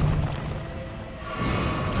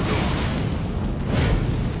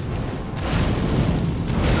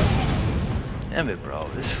 Damn it, bro.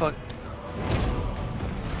 This fuck.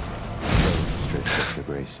 Stripped of the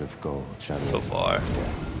grace of gold, shadow So far.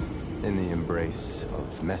 in the embrace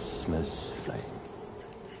of Messmer's flame.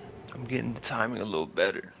 I'm getting the timing a little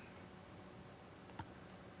better.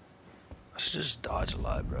 I should just dodge a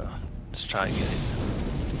lot, bro. Just try and get it.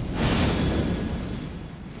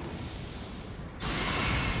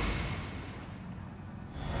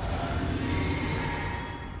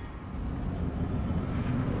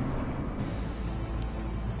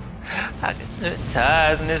 I can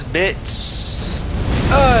hypnotize in this bitch.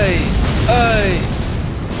 Hey, hey,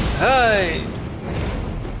 hey.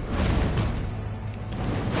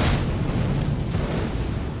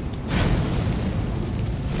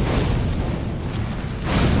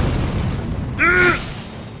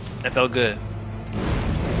 That felt good.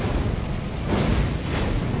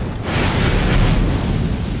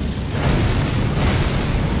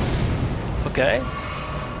 Okay.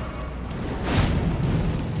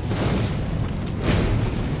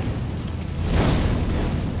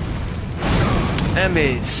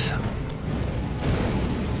 Enemies.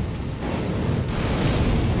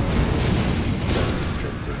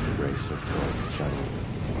 Stripped of the grace of gold, shadow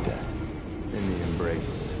death. In the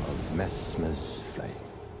embrace of Messmer's flame.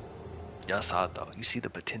 Y'all saw it though. You see the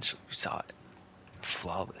potential. You saw it.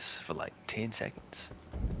 Flawless for like 10 seconds.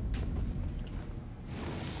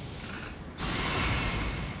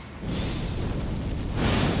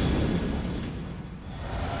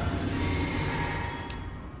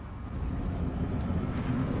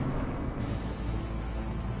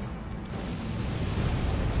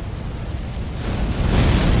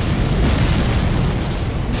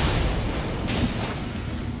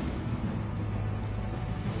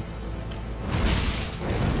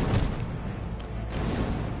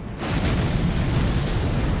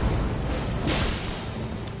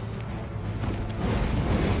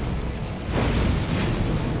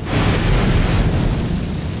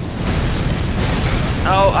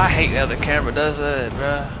 Oh, I hate how the camera does that,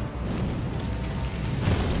 bruh.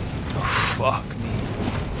 Oh, fuck me.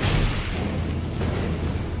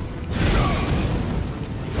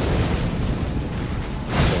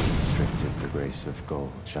 Stripped of the grace of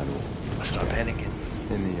gold, shadow I start panicking.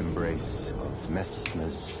 in the embrace of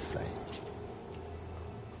Messmer's flame.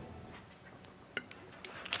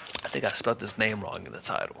 I think I spelled his name wrong in the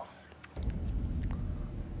title.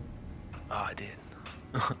 Oh, I did.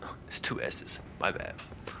 It's 2 S's. My bad.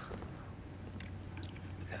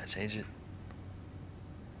 Can I change it?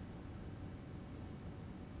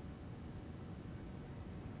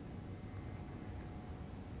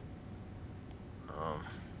 Um.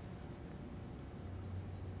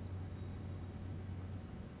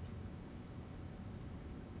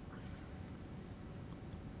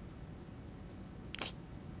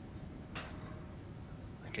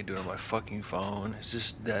 I can't do it on my fucking phone. It's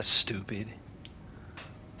just that stupid.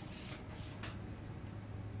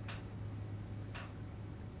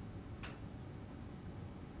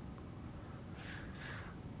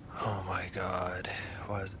 Oh my god.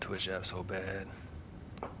 Why is the Twitch app so bad?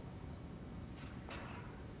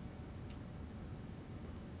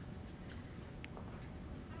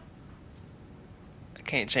 I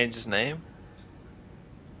can't change his name?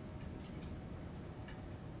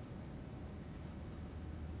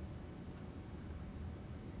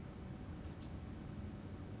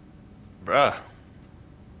 Bruh.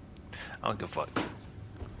 I don't give a fuck.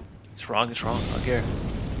 It's wrong, it's wrong. I don't care.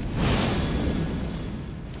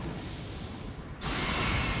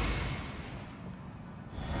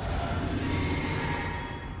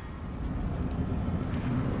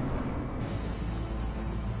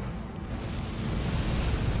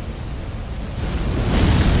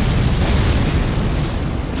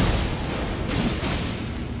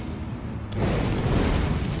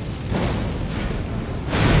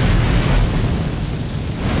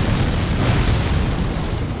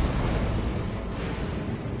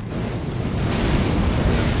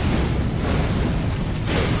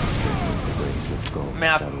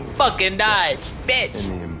 Man, I fucking died, bitch!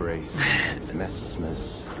 In the embrace of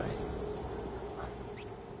Messmer's flame.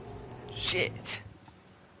 Shit.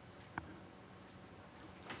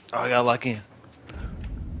 Oh, I gotta lock in.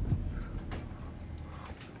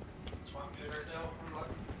 That's why I'm good right now. I'm not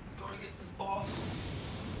going against his boss.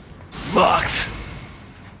 Locked!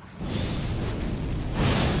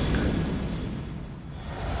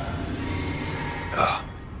 Oh,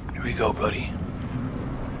 here we go, buddy. Here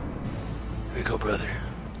we go, brother.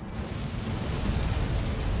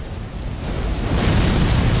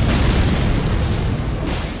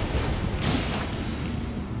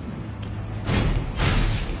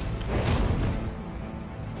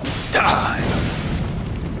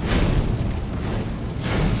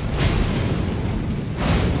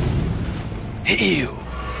 Ew.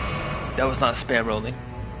 That was not spam rolling.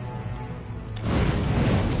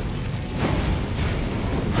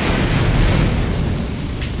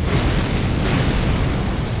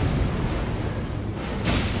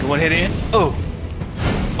 Good one hit in. Oh.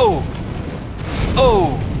 Oh.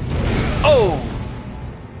 Oh. Oh.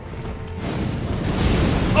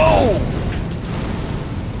 Oh.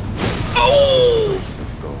 Oh. Embrace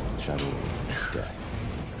of gold, shadow of death.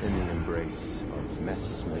 In the embrace of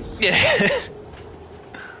Messmer's. Yeah.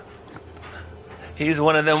 He's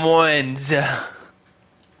one of them ones.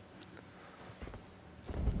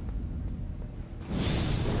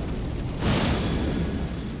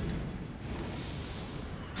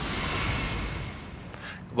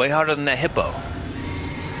 Way harder than that hippo.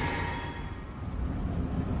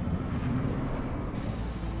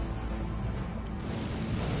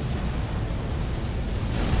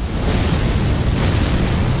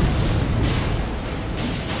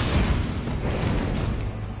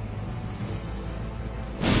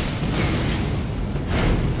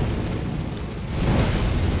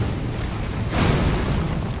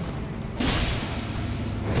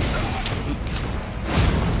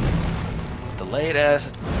 Delayed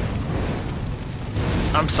ass.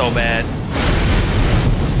 I'm so mad.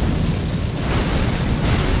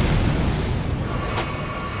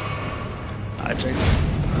 I drink.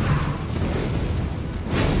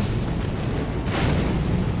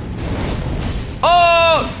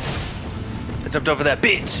 Oh! I jumped over that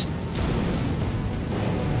bitch.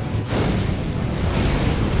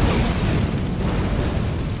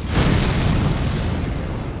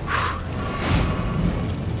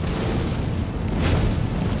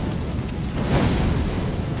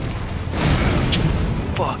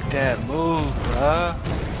 Fuck that move, bruh.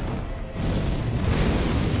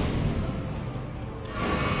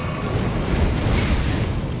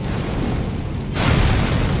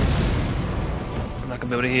 I'm not gonna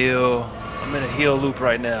be able to heal. I'm in a heal loop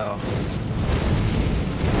right now.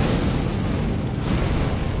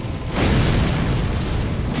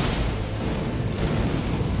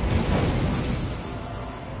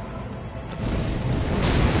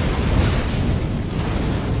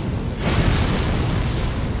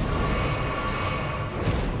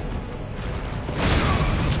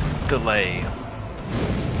 Delay.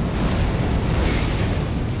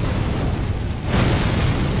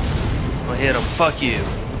 I'm gonna hit him. Fuck you.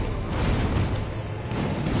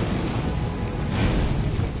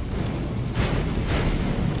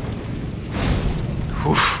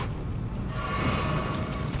 Oof.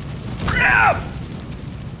 Grab!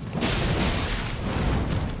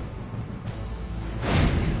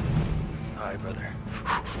 Alright, brother.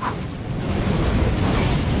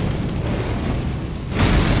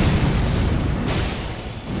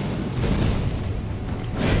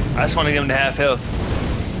 I just want to give him to half health.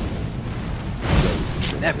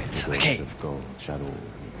 Damn it, I can't. Of gold, shadow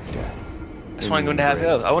of death. I just want to give him to half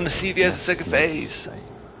health. I want to see if he has a second phase.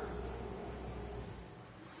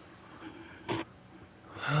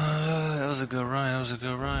 That was a good run. That was a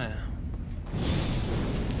good run.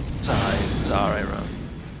 It's alright. It's an alright run.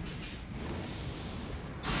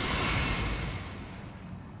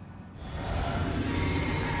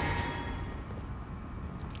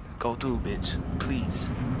 Go through, bitch. Please.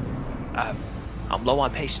 I'm low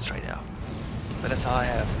on patience right now. But that's all I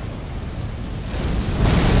have.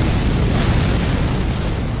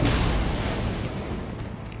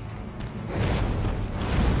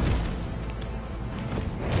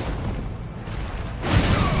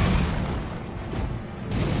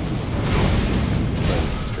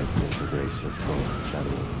 The grace of gold, shadow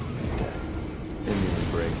of death. In the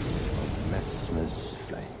embrace of Messmer's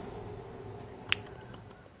flame.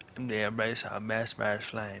 In the embrace of Messmer's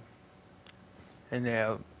flame. In the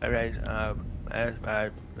embrace of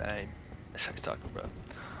Messmer's flame. That's how he's talking, bro.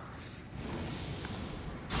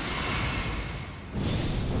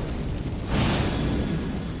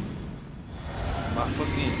 My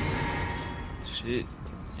fucking shit.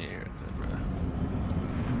 Yeah, good, bro.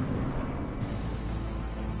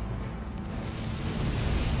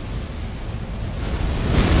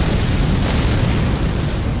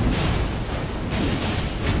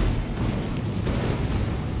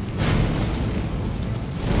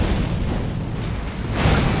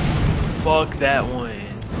 Fuck that one.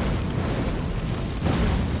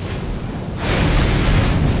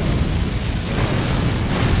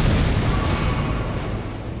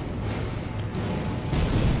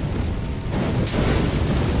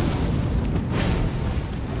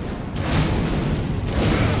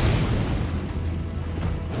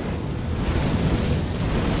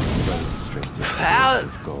 How?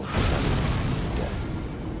 Of gold, shadow of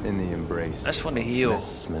death. In the embrace I just want to of heal.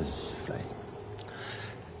 Messmer's flame.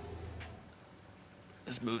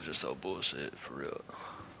 His moves are so bullshit, for real.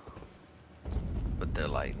 But they're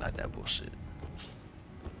like, not that bullshit.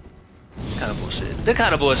 Kind of bullshit. They're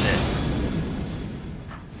kind of bullshit.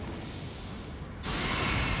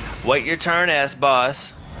 Wait your turn, ass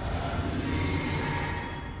boss.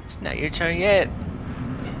 It's not your turn yet.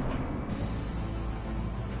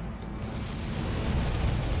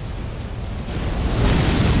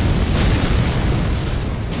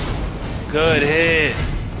 Good hit.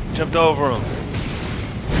 Jumped over him.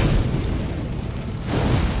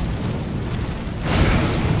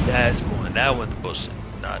 That's one. That one's bullshit.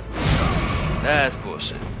 Not. That's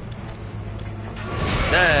bullshit.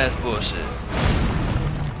 That's bullshit.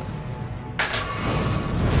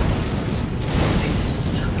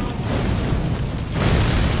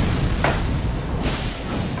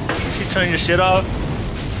 Did she turn your shit off?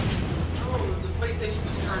 Oh, the PlayStation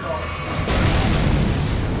was turned off.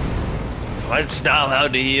 I'm just not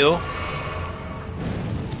allowed to heal.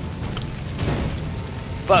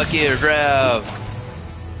 Fuck you, Rev.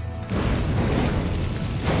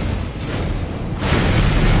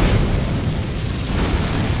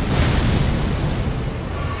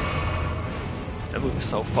 That move is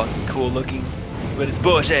so fucking cool looking, but it's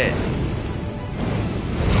bullshit.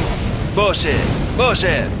 Bullshit.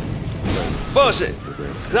 Bullshit. Bullshit.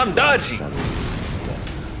 Cause I'm dodgy.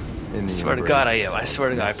 I swear to God I am. I swear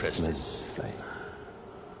to God I pressed it.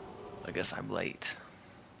 I guess I'm late.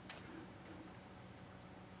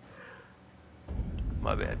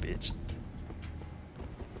 My bad, bitch.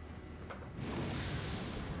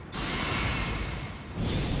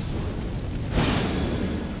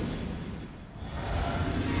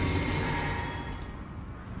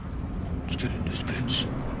 Let's get in this bitch.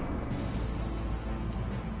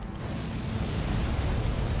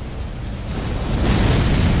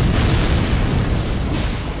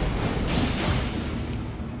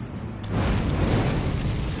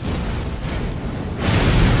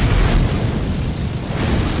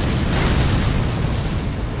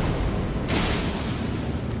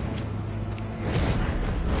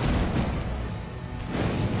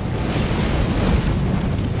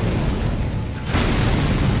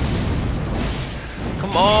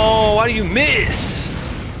 Come on, why do you miss?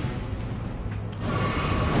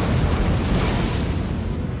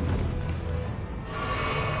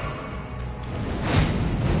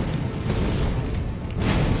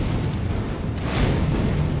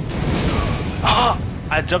 Ah,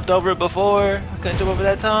 I jumped over it before. I couldn't jump over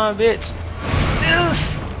that time, bitch. Ugh.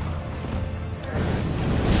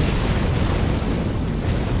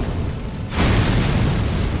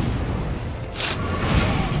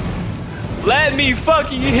 Let me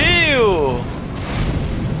fucking heal!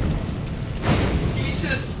 He's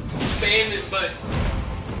just spamming buttons.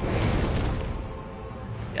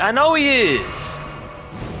 I know he is.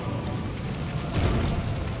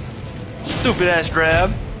 Stupid ass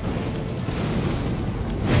drab.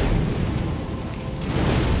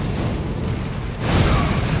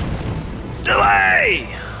 Delay!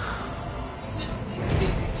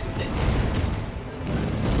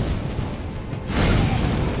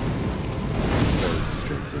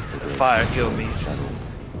 The fire killed me.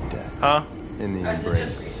 Huh? In the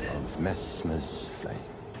embrace of Messmer's flame.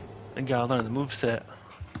 I gotta learn the moveset.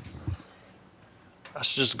 I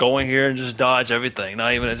should just go in here and just dodge everything,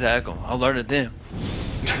 not even attack them. I'll learn it then.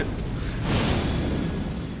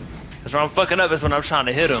 That's where I'm fucking up, is when I'm trying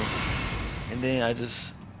to hit him. And then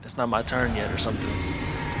it's not my turn yet or something.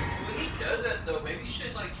 When he does that though, maybe you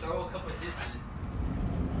should like throw a couple hits in.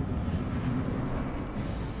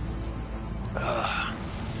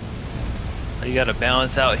 You gotta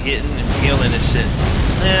balance out hitting and healing and shit.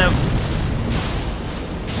 Yeah.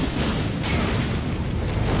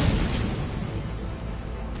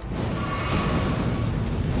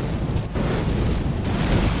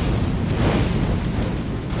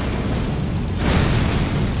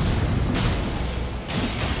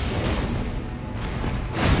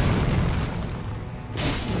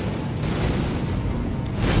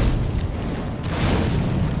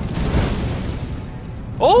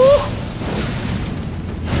 Oh!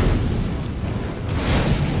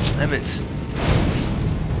 Damn it.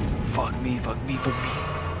 Fuck me, fuck me, fuck me.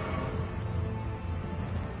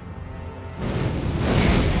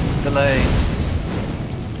 Delay.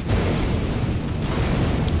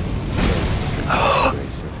 Oh!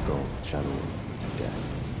 Embrace of gold channeling death.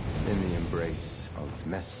 In the embrace of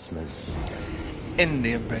Messmer's flame. In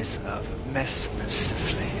the embrace of Messmer's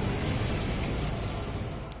flame.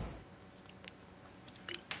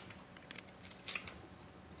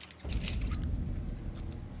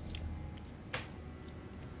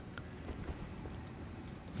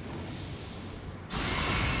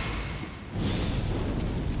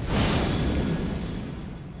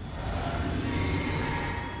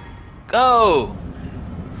 Go!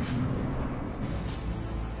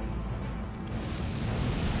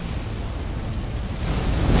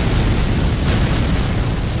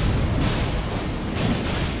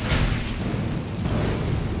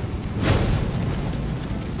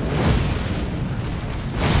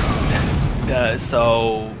 That's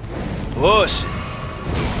so bullshit. The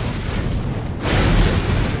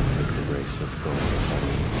race of gold.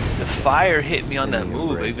 The fire hit me on In that the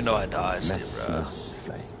move, embrace even though I of dodged it, bro. Messmer's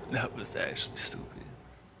flame. That was actually stupid.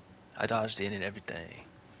 I dodged in and everything.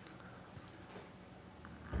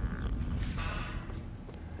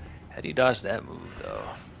 How do you dodge that move, though?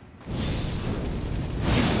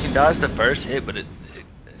 You can dodge the first hit, but it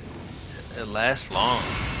lasts long.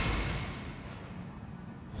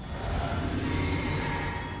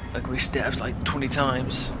 Like we stabs like 20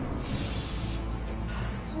 times.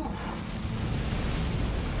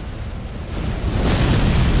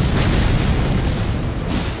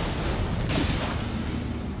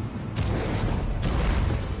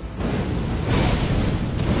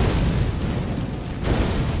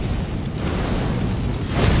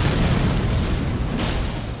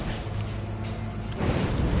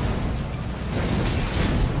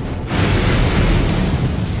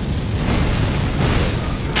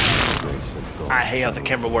 I hate how the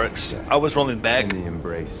camera works. I was rolling back. In the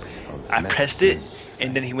embrace of I pressed it, Messmer's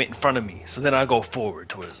and then he went in front of me. So then I go forward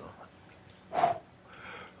towards him.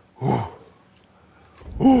 Ooh.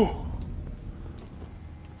 Ooh.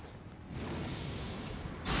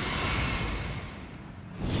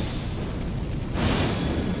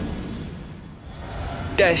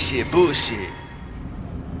 That shit bullshit.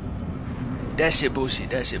 That shit bullshit.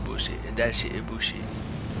 That shit bullshit. And that shit is bullshit.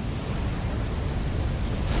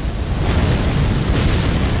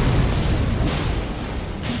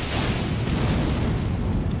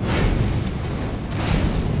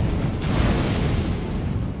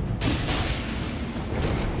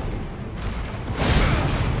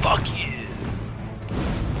 Fuck you.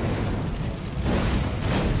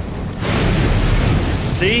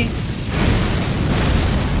 See?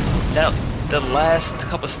 Now, the last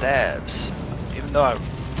couple stabs, even though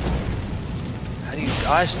how do you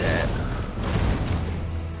dodge that?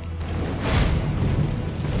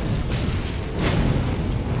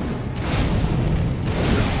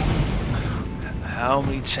 How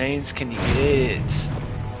many chains can you get?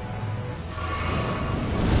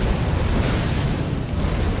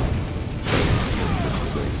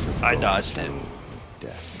 I dodged it.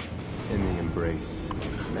 death. In the embrace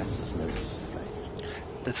of Messmer's flame.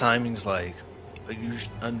 The timing's like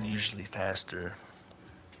unusually faster.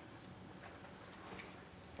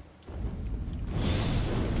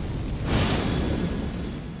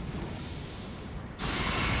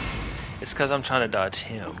 It's because I'm trying to dodge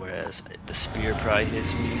him, whereas the spear probably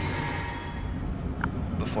hits me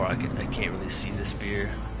before I can't really see the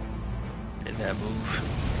spear in that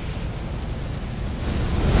move.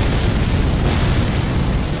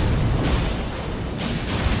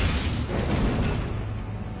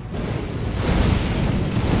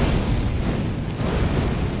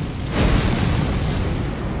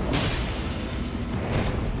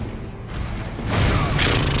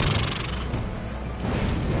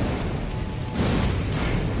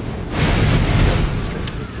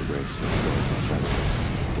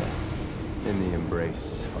 In the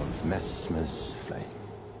embrace of Messmer's flame.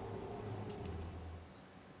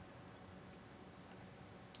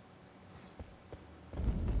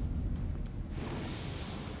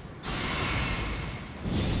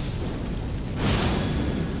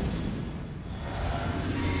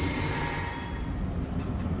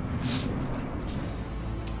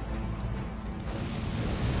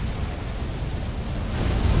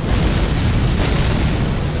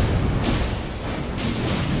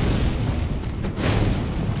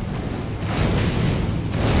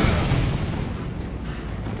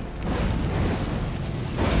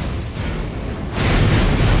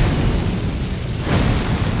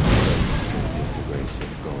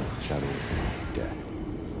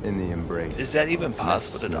 In the embrace. Is that even of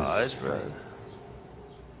possible to Messmer's dodge, bro? flame.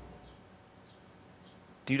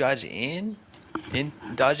 Do you dodge in?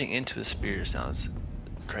 Dodging into a spear sounds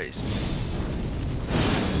crazy.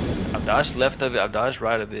 I've dodged left of it, I've dodged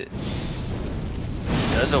right of it.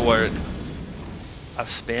 Doesn't work. I've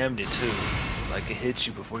spammed it too. Like it hits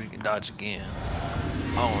you before you can dodge again.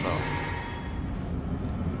 I don't know.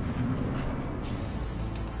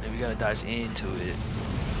 Maybe you gotta dodge into it.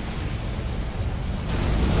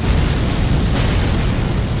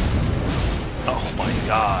 Oh my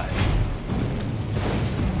god.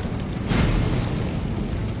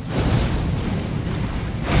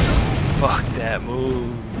 Fuck that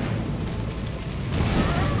move.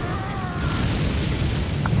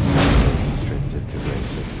 Restricted to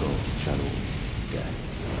race of gold channel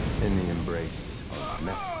death in the embrace of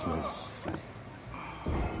Messmer's flame.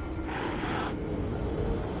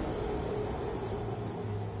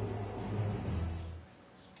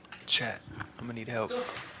 Chat, I'm gonna need help.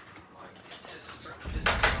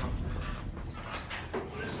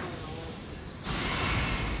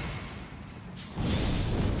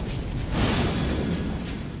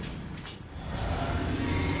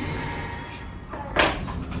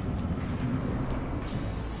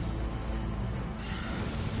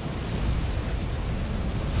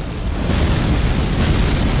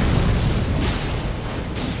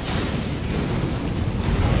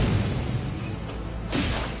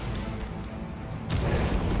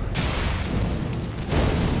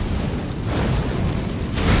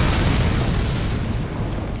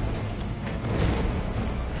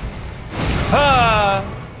 Ah!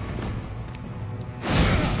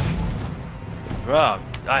 Bro,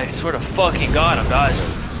 I swear to fucking God, I'm dodging.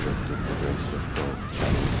 Restricted to race of gold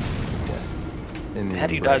channel death in the How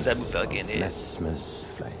do you dodge that embrace move again, of Ed? Messmer's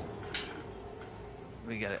flame.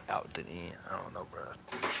 We got it out the end. I don't know, bro.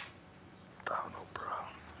 I don't know, bro.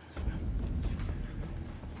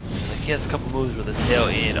 It's like he has a couple moves where the tail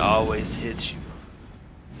end always hits you.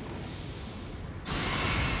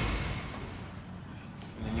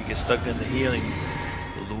 And then you get stuck in the healing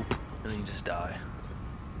loop, and then you just die.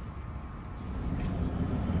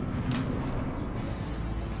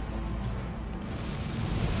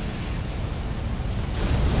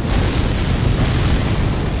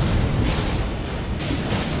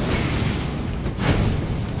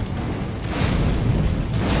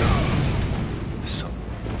 So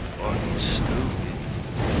fucking stupid.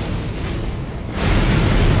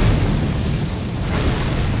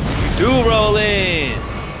 You do roll in!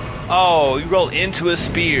 Oh, you roll into a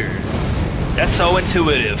spear. That's so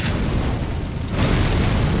intuitive.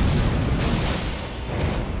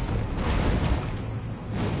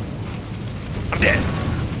 I'm dead.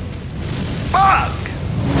 Fuck!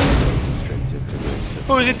 Restricted to race of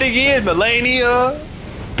Who does you think he is, Melania?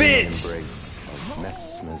 the Bitch! embrace of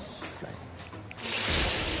Messmer's flame.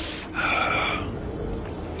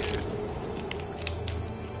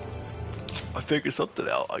 I figured something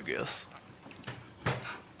out, I guess.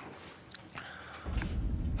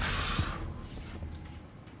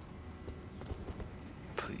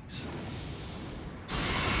 Please.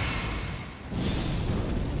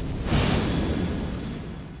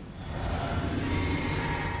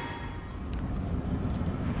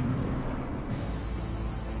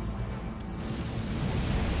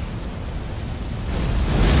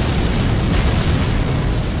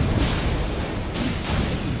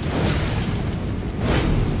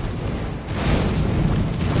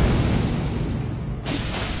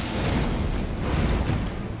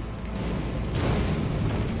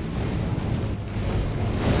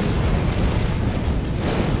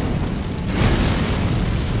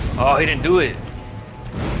 Oh, he didn't do it.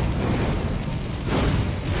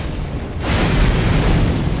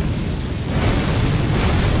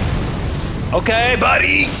 Okay,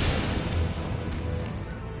 buddy.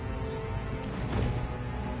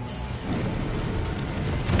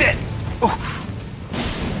 Dead. Oof.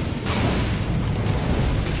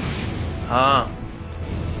 Huh.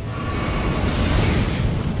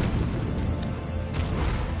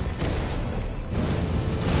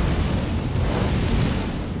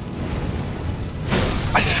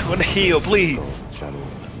 I just want to heal, please. Gold channel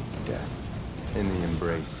death in the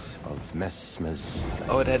embrace of Messmer's flame.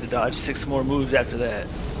 I would have had to dodge 6 more moves after that.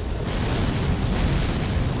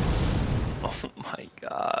 Oh my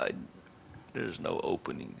God. There's no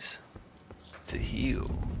openings to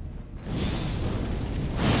heal.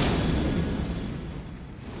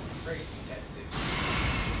 Crazy tattoo.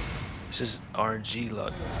 It's just RNG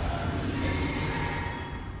luck.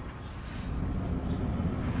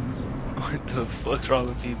 What the fuck's wrong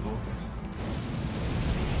with people?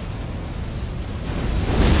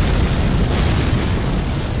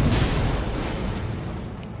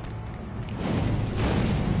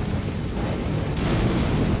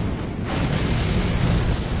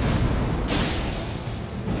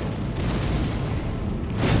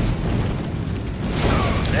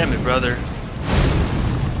 Damn it, brother.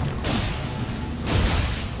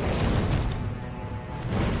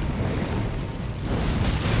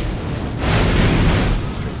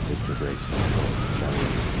 Restricted to race of gold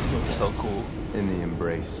channel So cool. in the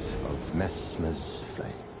embrace of Messmer's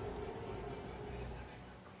flame.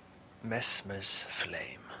 Messmer's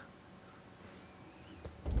flame.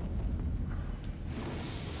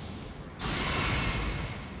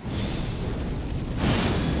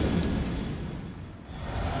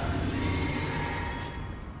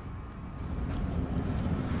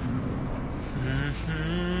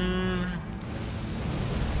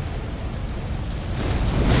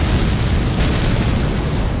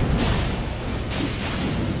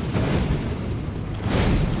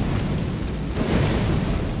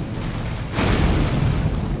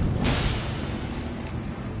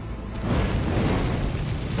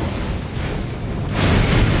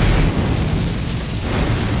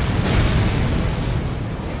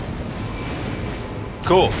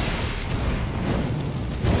 Cool.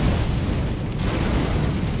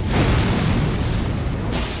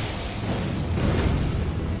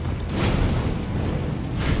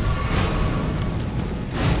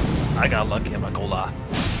 I got lucky, I'm not gonna lie.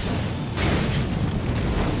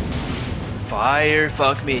 Fire,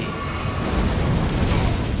 fuck me.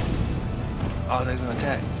 Oh, they're gonna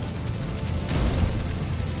attack.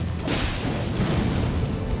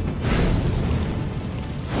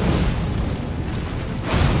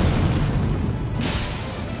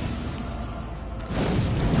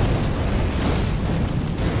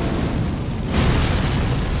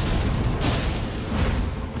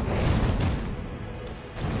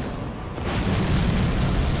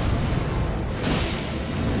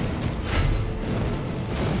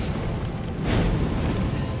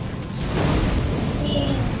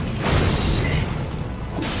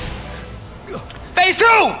 Phase 2!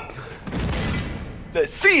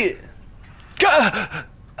 Let's see it! My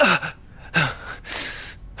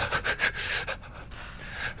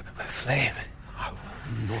flame I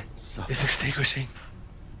will not suffer. is extinguishing.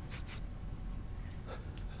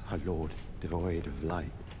 A lord devoid of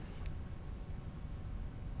light.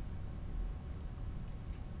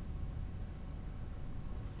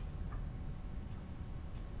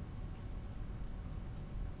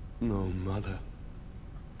 No, mother.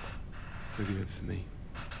 Forgive me.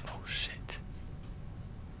 Oh shit.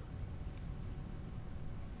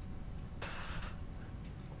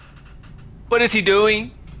 What is he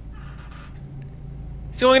doing?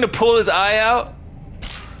 Is he going to pull his eye out?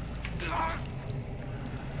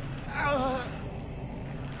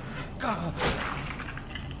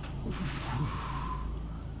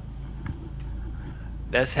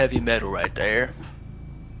 That's heavy metal right there.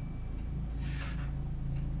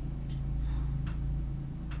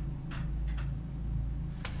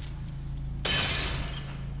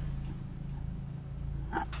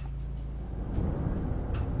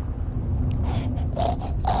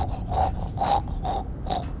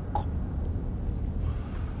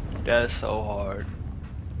 That's so hard.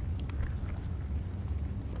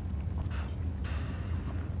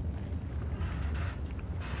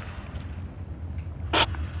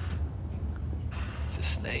 It's a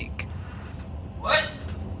snake. What?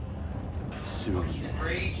 Soon.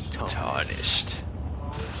 Raged. Tarnished.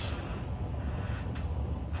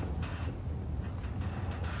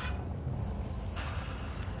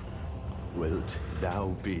 Wilt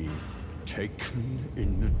thou be taken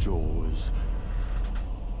in the jaws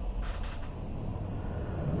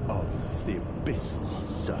of the abyssal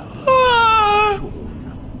surge,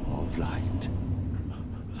 shorn of light?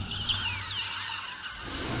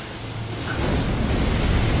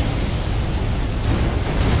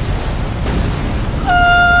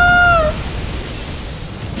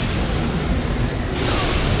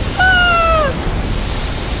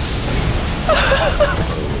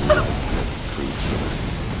 This creature,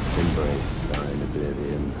 embrace thine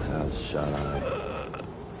oblivion, as shall I.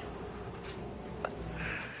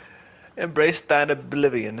 Embrace thine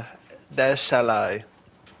oblivion, that shall I.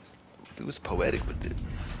 He was poetic with it.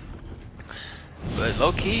 But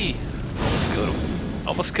low key, almost killed him.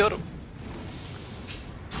 Almost killed him.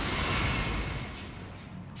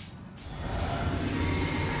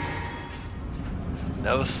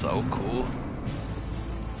 That was so cool.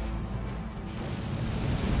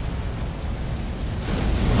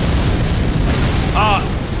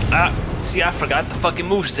 See, I forgot the fucking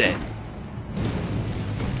moveset.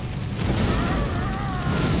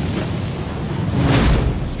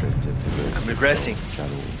 I'm regressing.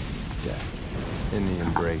 Death in the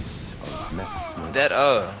embrace of Messmer. That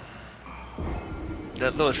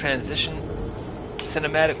little transition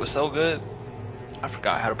cinematic was so good. I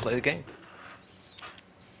forgot how to play the game.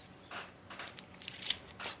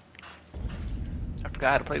 I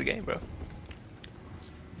forgot how to play the game, bro.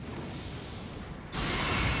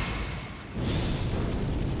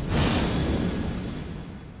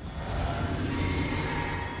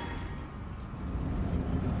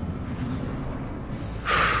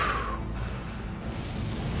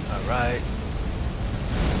 Alright.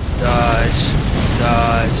 Dodge,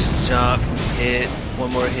 dodge, jump, hit,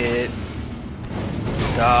 one more hit.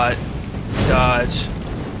 Dodge, dodge,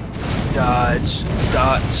 dodge,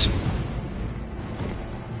 dodge.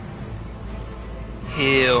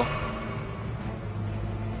 Heal.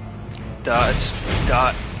 Dodge,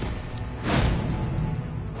 dodge.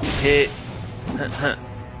 Hit.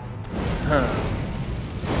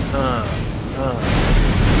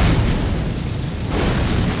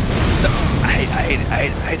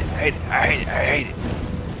 I hate it.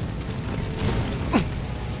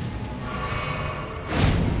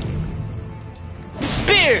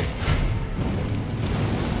 Spear!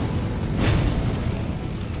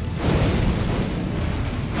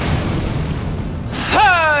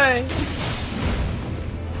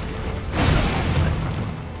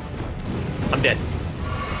 I'm dead.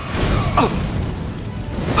 Oh!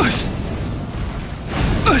 Us!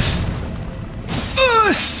 Us!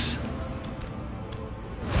 Us!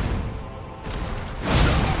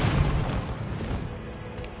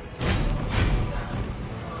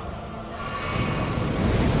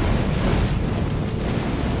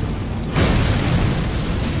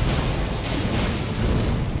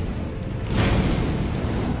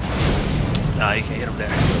 Nah, you can't get up there.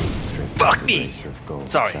 Fuck me!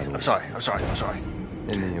 Sorry, I'm sorry, I'm sorry, I'm sorry.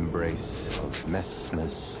 In the embrace of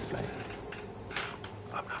Messmer's flame.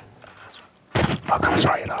 I'm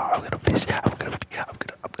sorry, no, I'm gonna piss. I'm gonna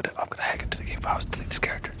hack into the game files, delete this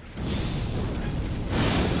character.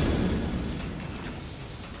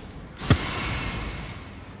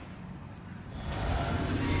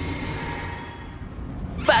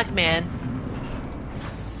 Fuck, man.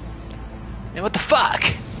 Man, what the fuck?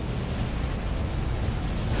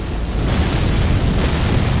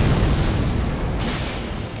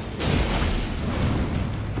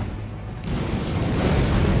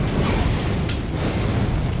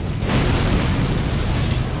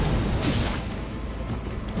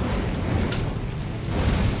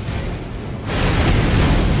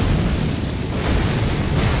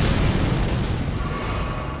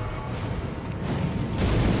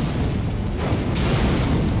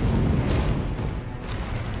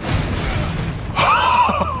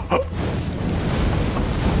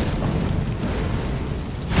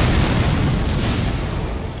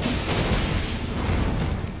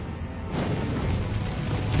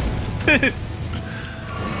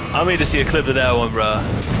 I need to see a clip of that one, bruh.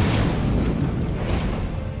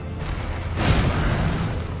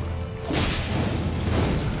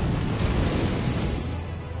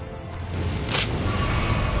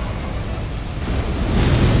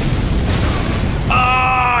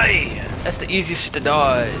 Aye! That's the easiest shit to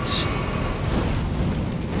dodge.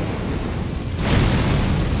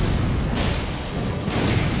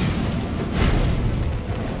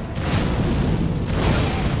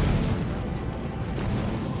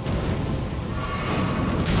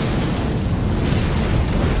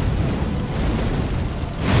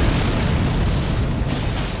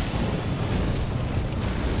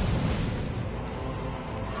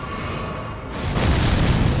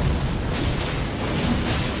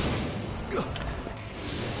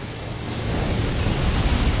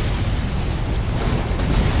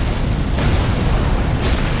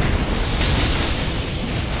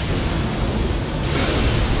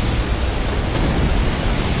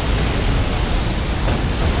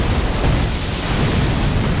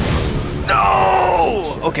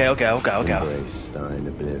 Okay. Embraced thine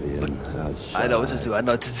oblivion as I know what to shall do. I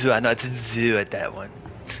know what to do. I know what to do at that one.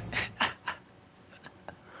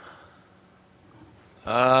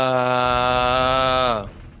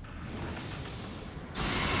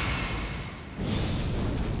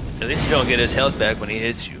 At least you don't get his health back when he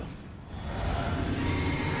hits you.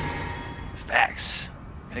 Facts.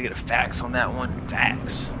 Can I get a facts on that one?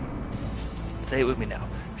 Facts. Say it with me now.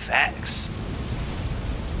 Facts.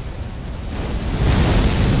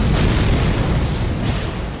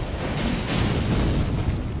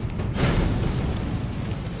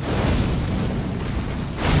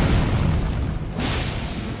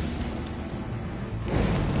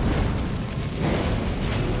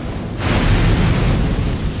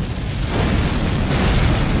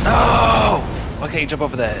 Oh! Why can't you jump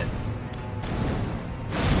over that?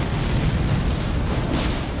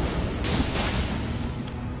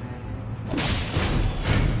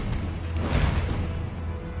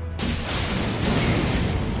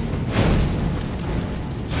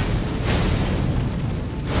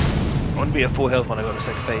 I want to be at full health when I go to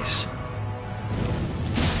second base.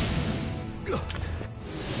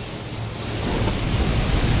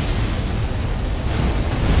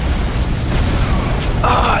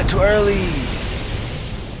 Ah, too early.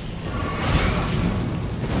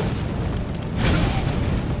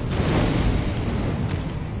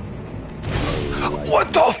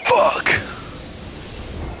 What the fuck?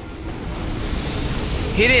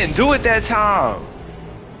 He didn't do it that time.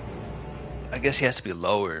 I guess he has to be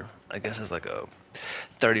lower. I guess it's like a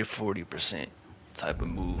 30-40% type of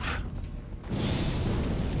move.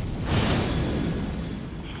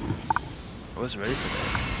 I wasn't ready for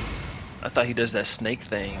that. I thought he does that snake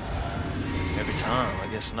thing every time. I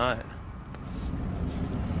guess not.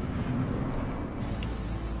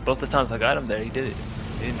 Both the times I got him there, he did it.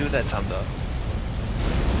 He didn't do it that time though.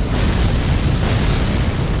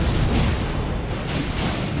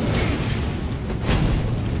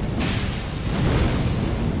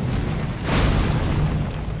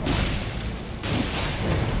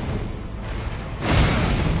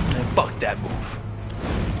 And fuck that move.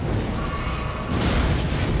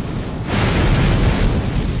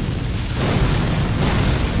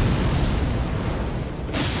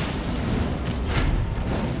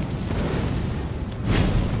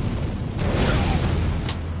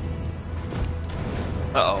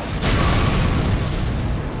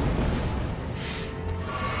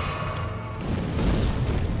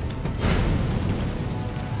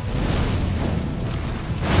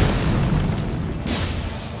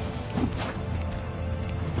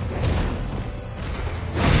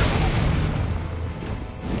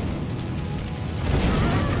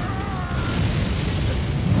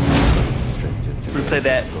 play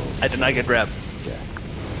that. I did not get grabbed.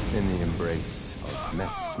 Death in the embrace of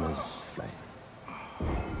Messmer's flame.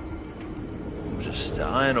 I'm just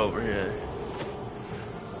dying over here.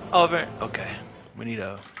 Over. Okay. We need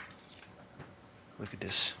a. Look at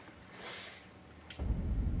this.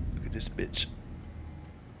 Look at this bitch.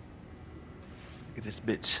 Look at this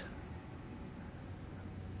bitch.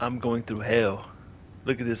 I'm going through hell.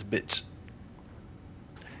 Look at this bitch.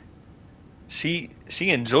 She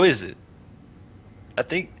enjoys it. I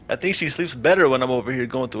think she sleeps better when I'm over here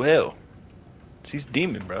going through hell. She's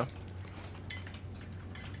demon, bro.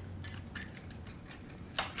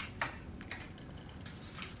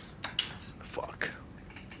 Fuck.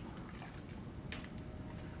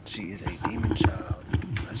 She is a demon child.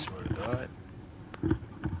 I swear to God.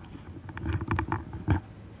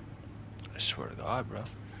 I swear to God, bro.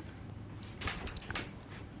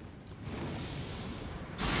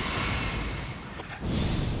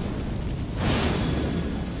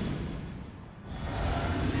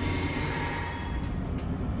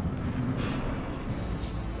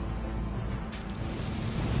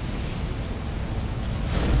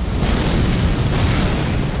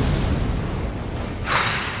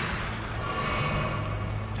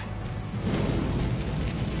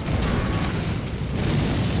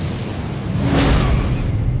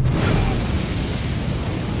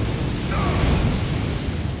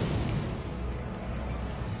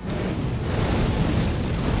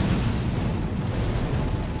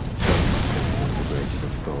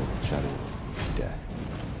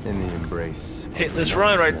 Hit this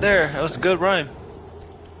rhyme right there. That was a good rhyme.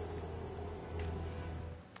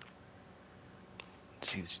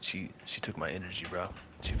 She took my energy, bro.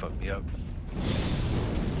 She fucked me up.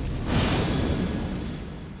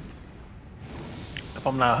 If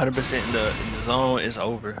I'm not 100% in the zone, it's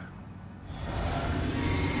over.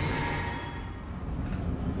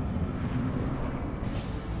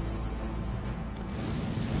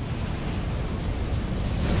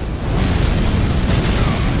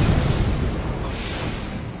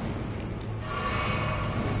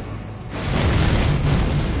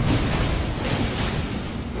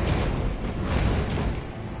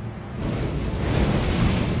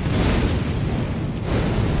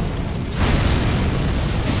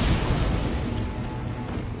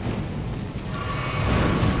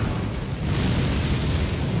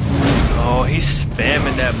 He's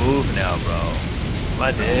spamming that move now, bro. Am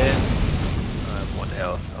I dead? I have 1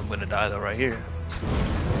 health. I'm gonna die though right here.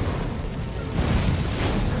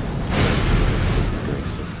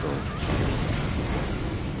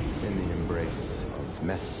 In the embrace of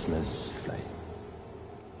Messmer's flame.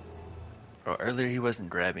 Bro, earlier he wasn't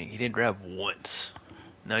grabbing. He didn't grab once.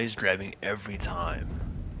 Now he's grabbing every time.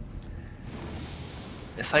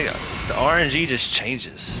 It's like the RNG just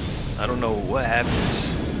changes. I don't know what happens.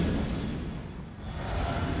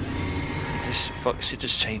 Shit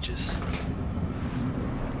just changes.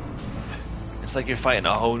 It's like you're fighting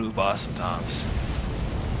a whole new boss sometimes.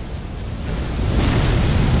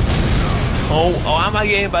 Oh, am I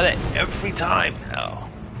getting by that every time now?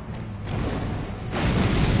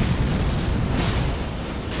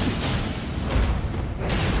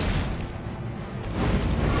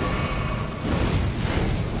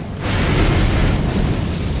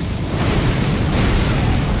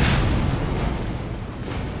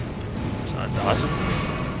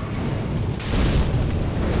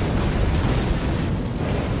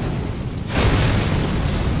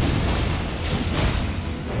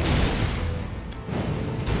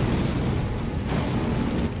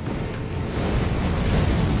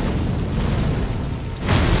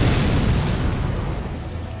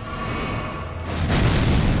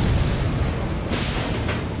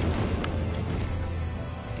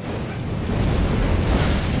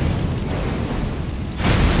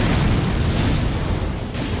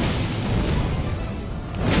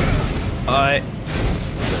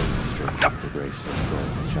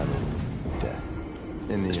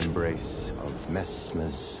 In the embrace of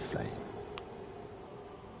Messmer's flame.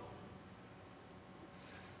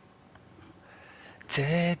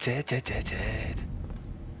 Dead.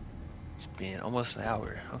 It's been almost an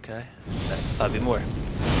hour. Okay. That'd be more.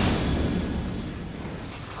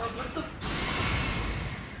 What the?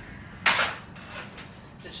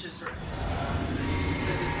 It's just right. I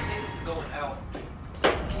think this is going out.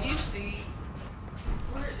 Can you see?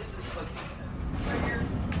 Where is this fucking? Right here.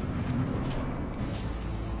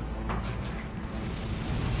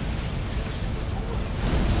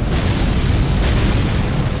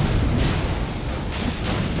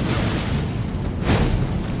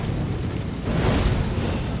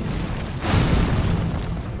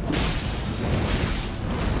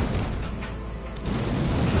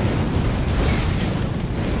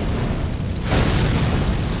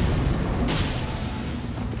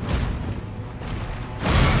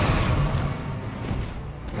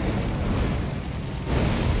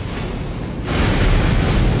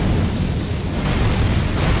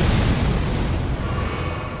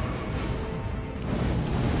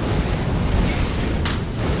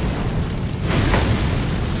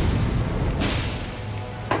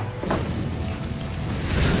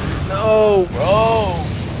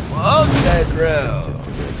 aggro.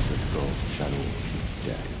 The race of gold channeled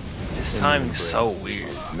death. This In the timing's so embrace weird.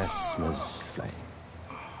 of Messmer's flame.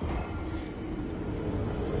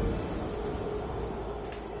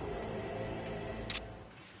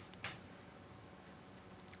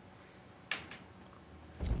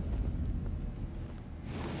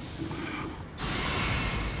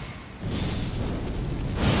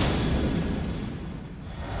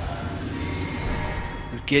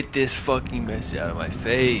 Get this fucking message out of my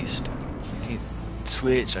face. I can't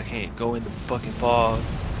switch. I can't go in the fucking fog.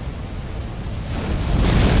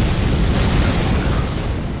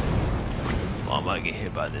 Oh, I might get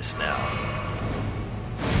hit by this now.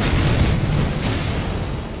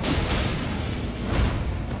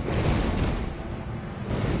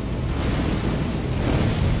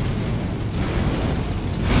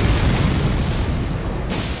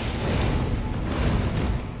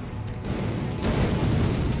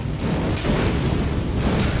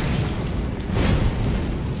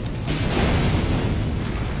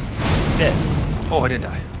 Dead. Oh, I didn't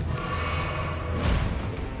die.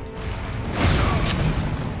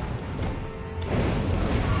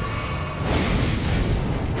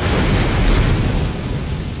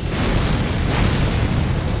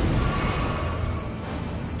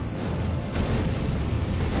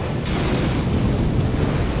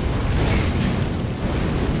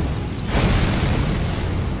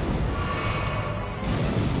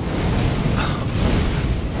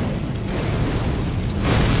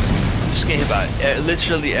 Just getting hit by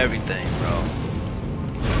literally everything, bro.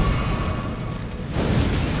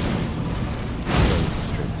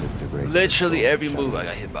 Stripped of the grace of Literally gold every move I channeled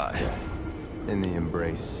got hit by. death. In the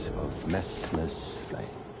embrace of Messmer's flame.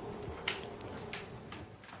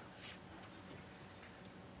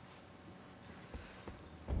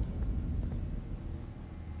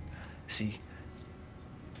 See?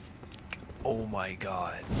 Oh my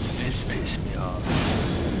god. This pissed me off.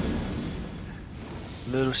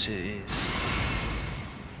 Little shit is.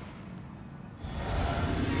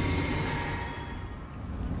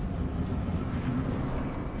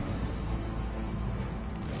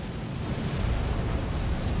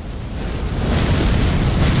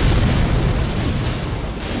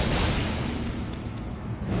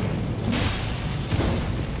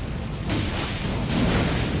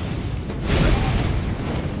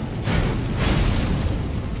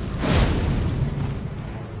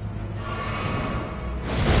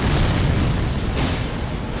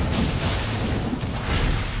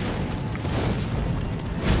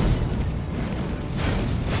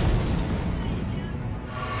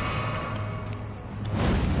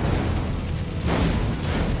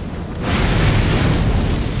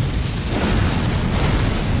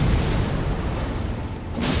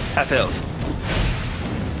 Half health.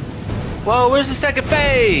 Whoa, where's the second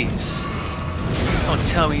phase? Don't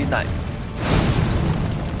tell me you're not.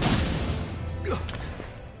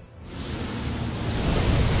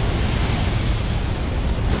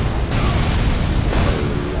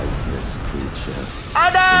 Lifeless creature.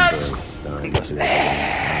 I Embrace thine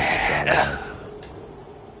oblivion.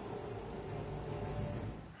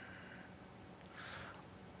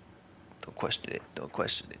 Don't question it. Don't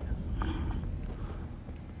question it.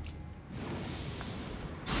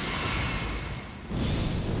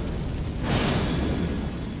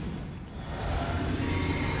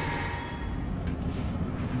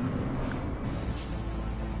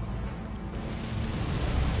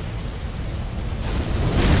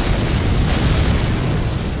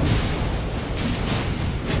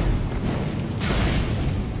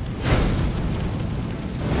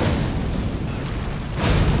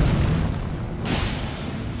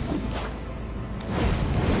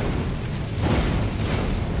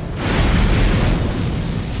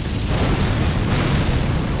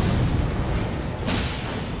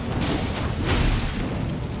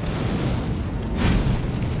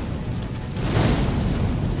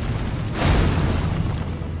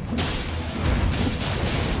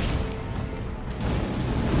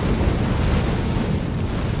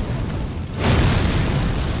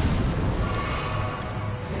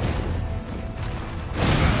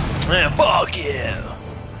 Man, fuck yeah!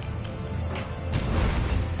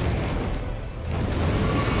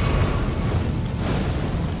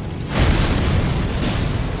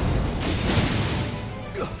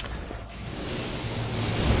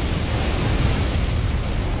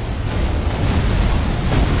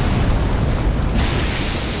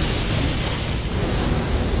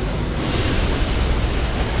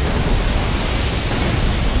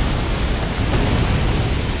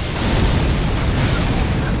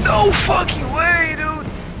 No fucking way, dude!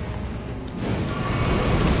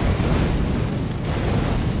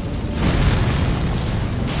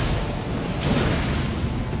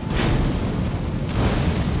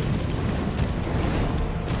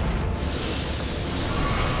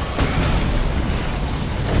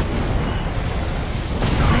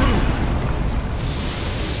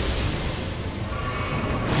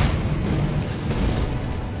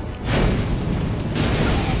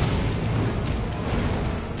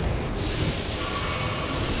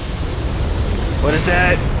 What is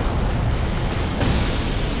that?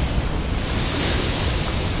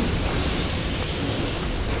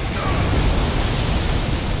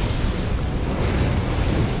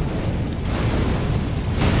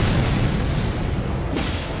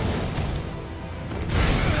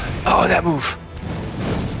 Oh, that move.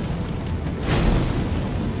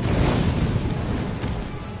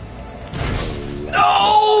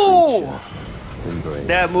 No! Embrace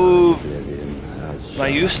That move. oblivion has I'm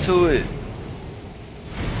not used to it.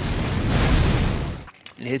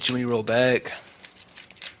 It hits you when you roll back.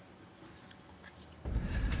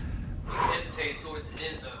 Hesitated towards the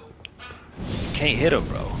end though. You can't hit him,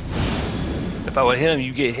 bro. If I would hit him,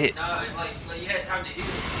 you get hit. Nah, like you had time to hit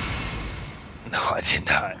him. No, I did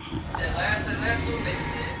not. That last little bit,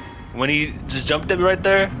 man. When he just jumped at me right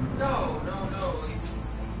there. No.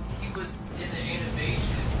 He was in the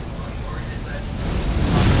animation, or in that.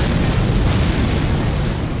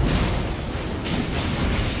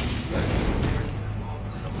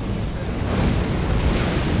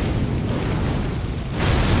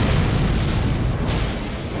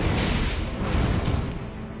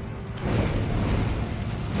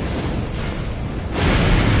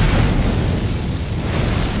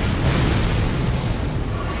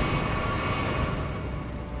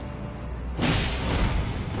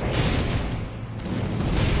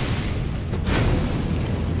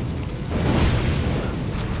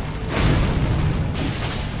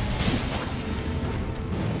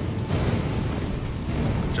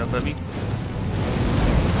 Jump at me.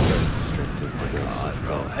 God,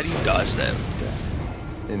 bro. How do you dodge that?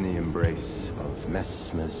 in the embrace of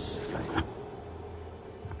Messmer's flame.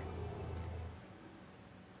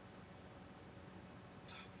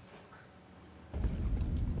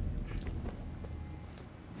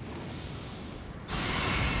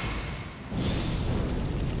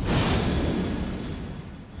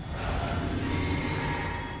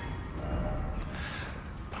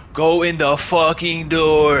 Go in the fucking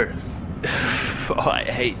door. Oh, I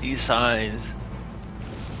hate these signs.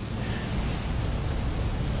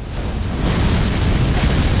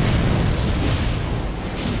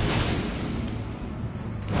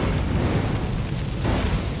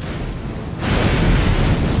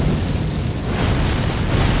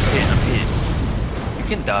 I'm hit. You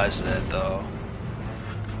can dodge that though.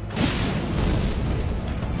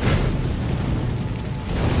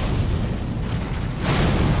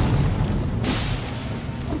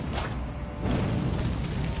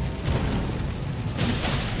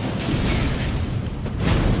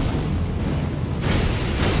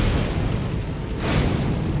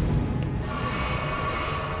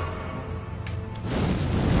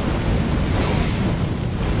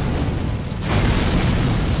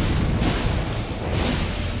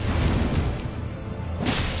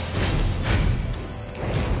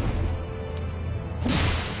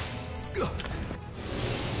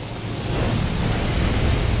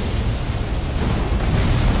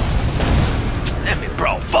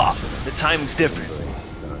 Timing's different.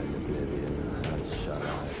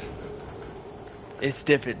 It's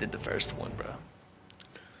different than the first one, bro.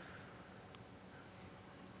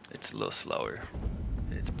 It's a little slower.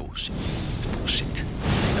 It's bullshit. It's bullshit.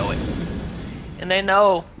 They know it. And they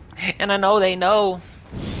know. And I know they know.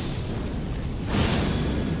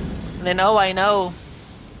 And they know I know.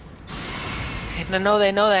 And I know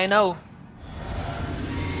they know they know.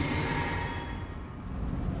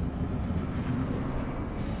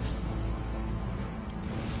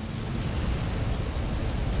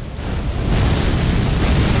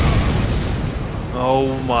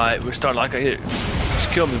 Oh my, we're starting like I hit.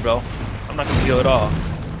 Just kill me, bro. I'm not gonna heal at all.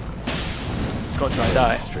 I'm going to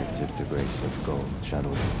die. Restricted the grace of gold,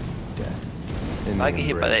 channel death. If I get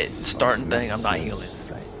hit by that starting thing, I'm not healing.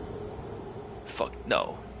 Fuck,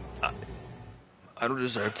 no. I don't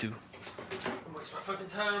deserve to. I'm wasting my fucking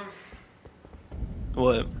time.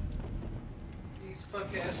 What? These fuck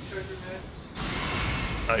ass treasure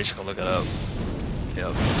maps. Oh, you're just gonna look it up.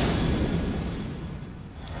 Yep.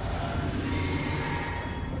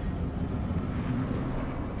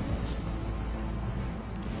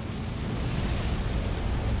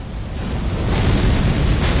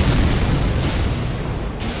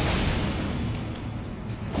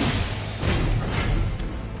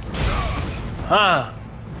 Huh?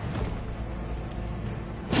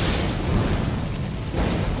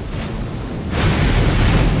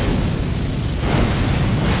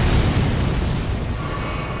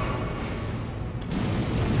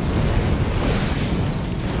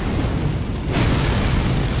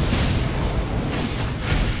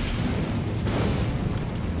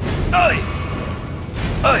 Oi!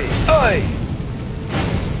 Oi! Oi!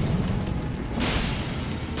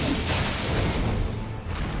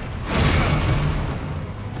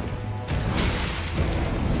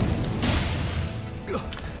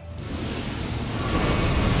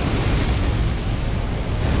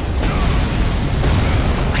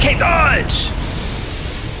 dodge.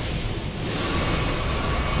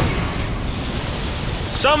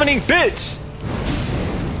 Summoning bitch.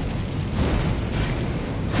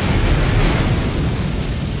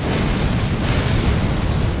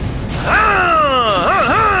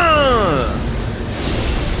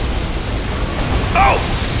 Oh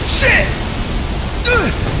shit!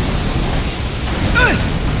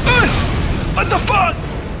 What the fuck?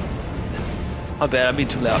 My bad, I'm being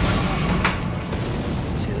too loud.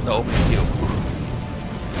 See, there's no open kill.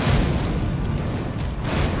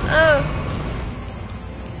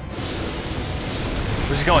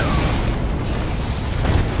 Where's he going?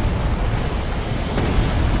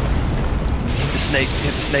 Hit the snake,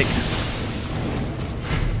 hit the snake.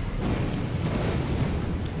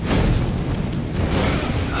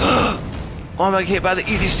 Oh, I'm gonna get hit by the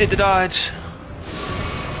easy shit to dodge.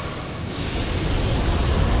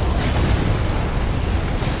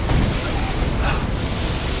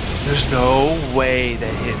 There's no way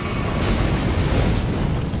that hit me.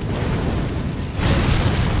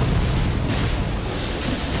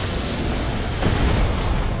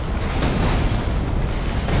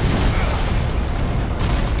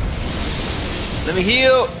 Let me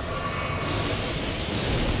heal.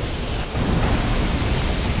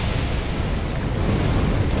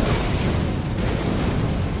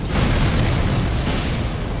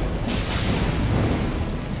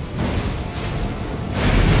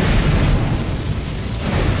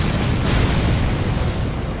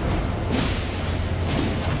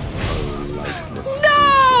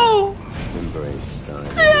 No! Embrace thy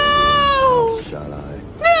No! how shall I?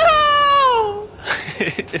 No!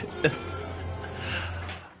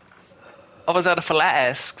 I was out of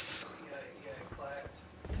flasks.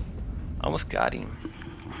 Almost got him.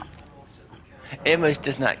 Image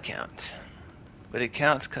does not count. But it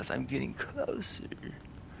counts because I'm getting closer.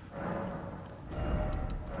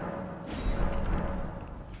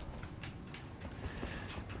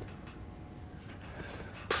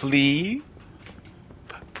 Please?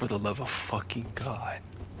 For the love of fucking God.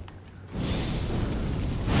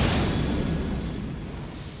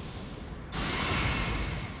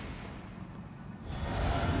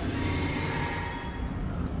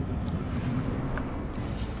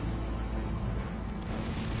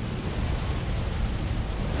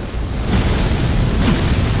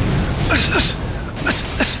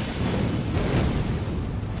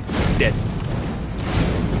 Dead.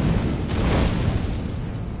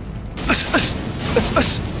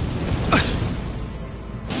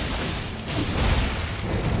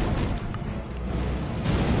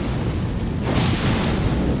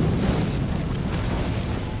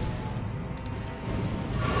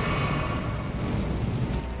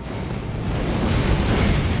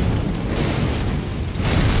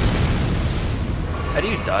 How do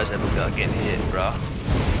you dodge that without getting hit, bro?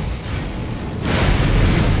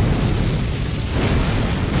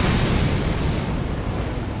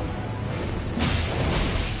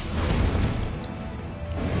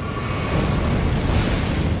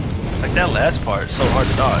 Like that last part is so hard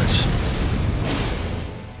to dodge.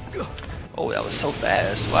 Oh, that was so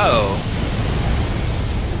fast. Whoa.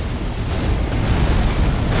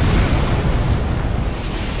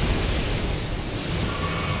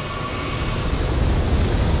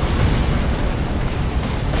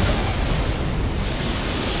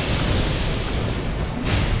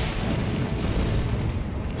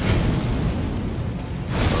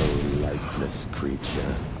 Lifeless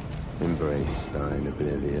creature, embrace thine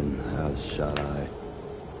oblivion, as shall I.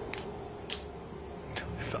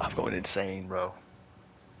 I'm going insane, bro.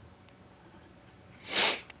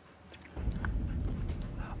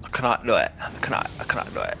 I cannot do it. I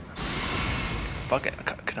cannot do it. Fuck it, I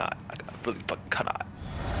cannot. I really fucking cannot.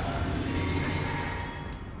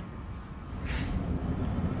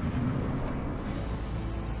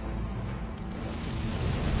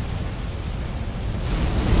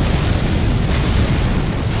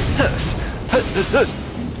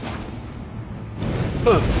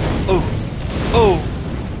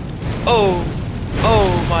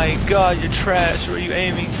 Oh my God, you're trash. Where are you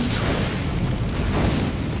aiming?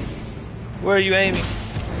 Where are you aiming?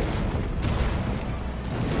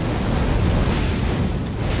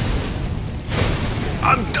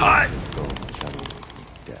 I'm done.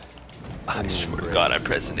 I swear to God, I'm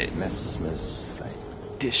pressing it. Messmer's flame.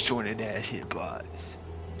 Disjointed ass hitbox.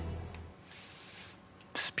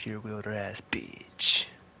 Spear wielder ass bitch.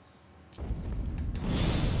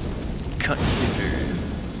 Cunt snicker.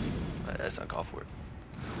 That's not called for it.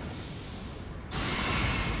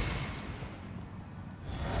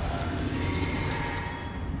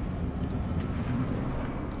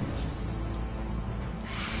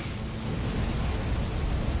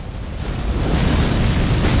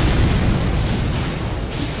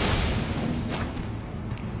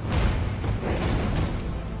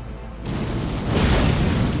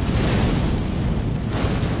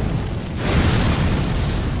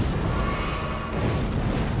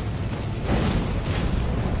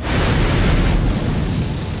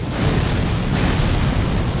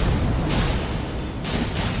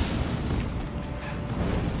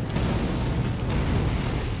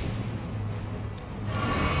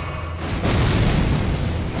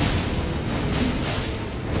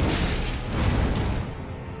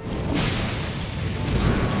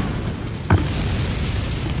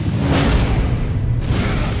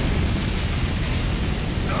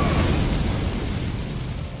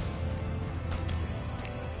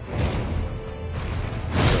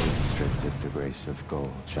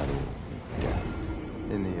 channeling death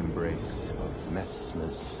in the embrace of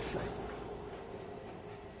Messmer's flame.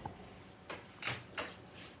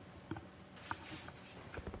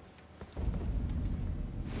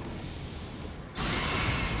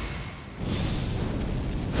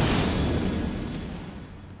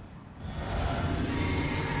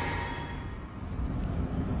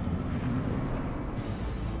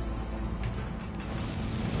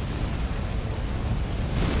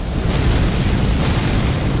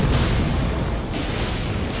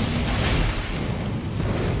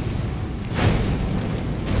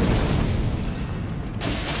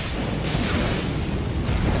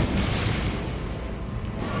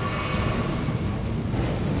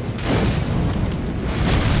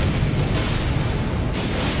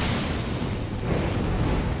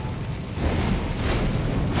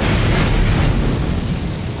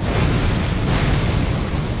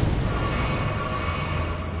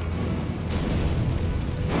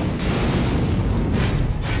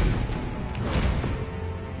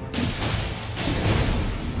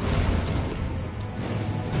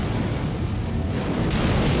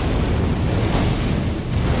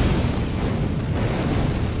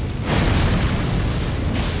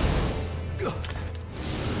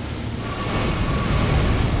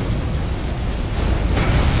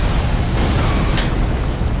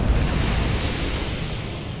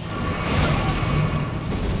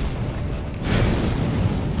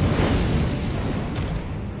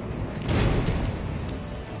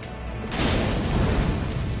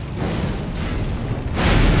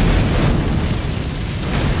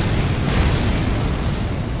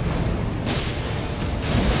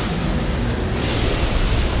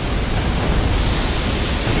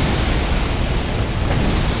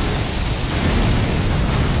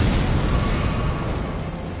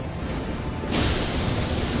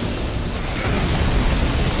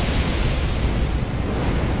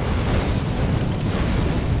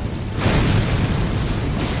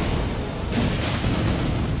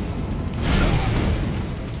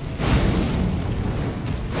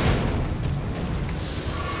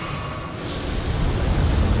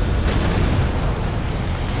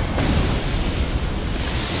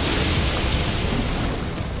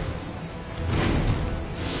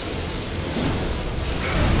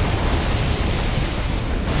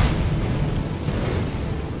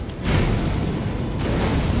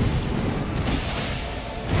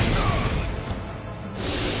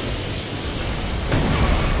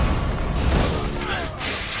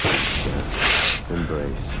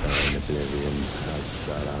 Embrace thine oblivion, as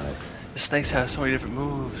shall I. The snakes have so many different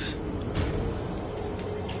moves.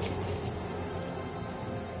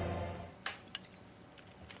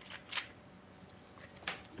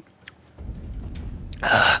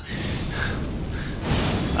 I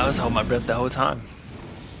was holding my breath the whole time.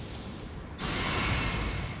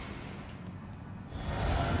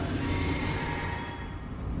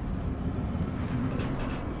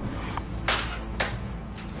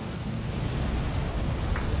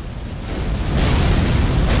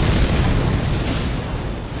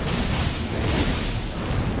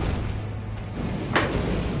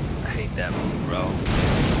 I hate that move, bro.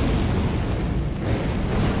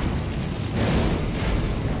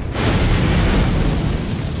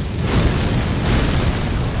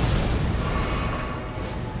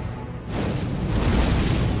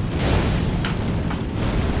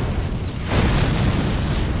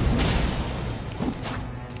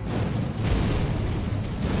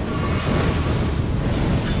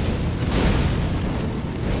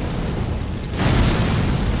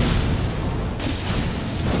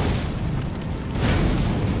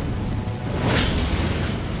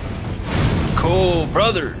 Cool,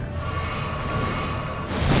 brother.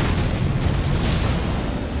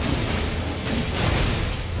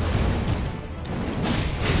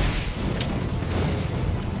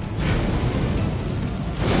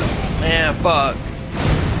 Man, fuck.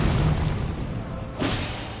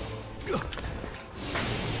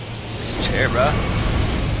 This chair, bro.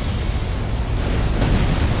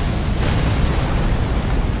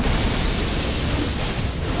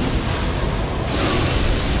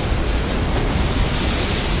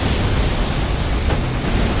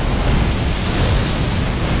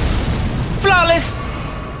 Flawless.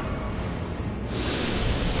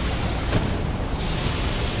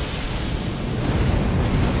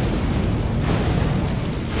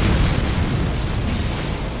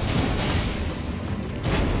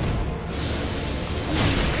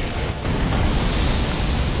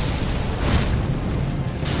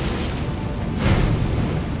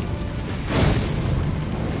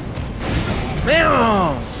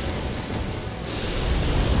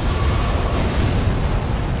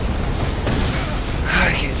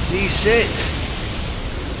 see shit.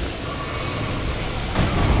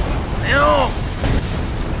 No.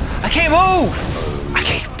 I can't move. I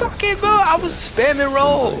can't fucking move. I was spamming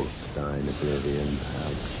roll.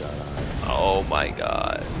 Oh my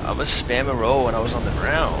god. I was spamming roll when I was on the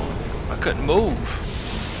ground. I couldn't move.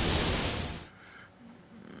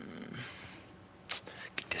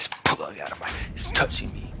 Get this plug out of my... It's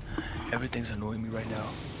touching me. Everything's annoying me right now.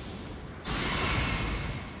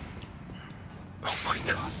 Oh my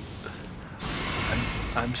god.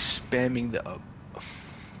 I'm spamming the up.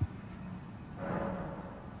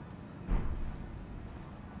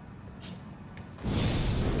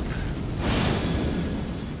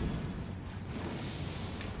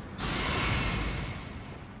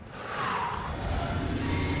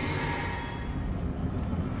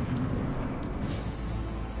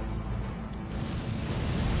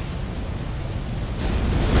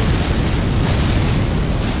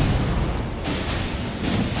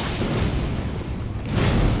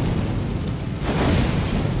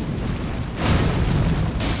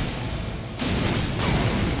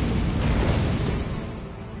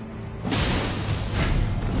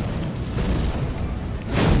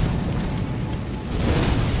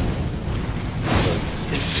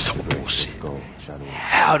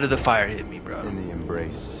 How did the fire hit me, bro? In the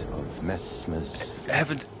embrace of Messmer's. It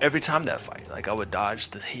happened every time that fight. Like, I would dodge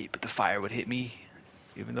the heat, but the fire would hit me.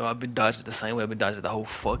 Even though I've been dodging it the same way I've been dodging it the whole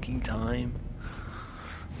fucking time.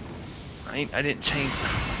 I didn't change.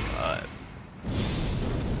 Oh my god.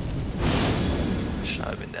 I should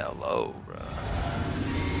have been that low, bro.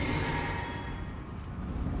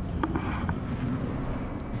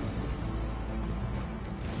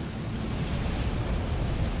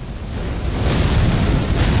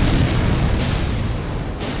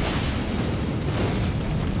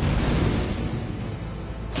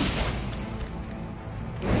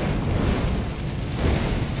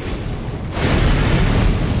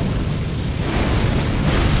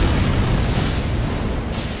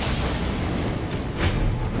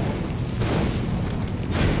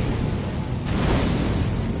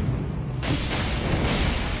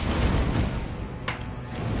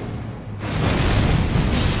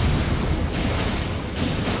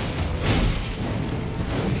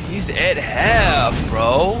 He's at half,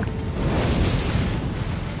 bro.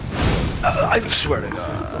 I swear to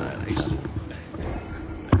God.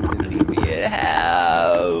 Leave me at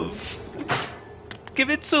half. Give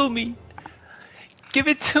it to me. Give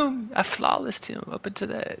it to me. I flawlessed him up into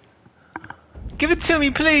that. Give it to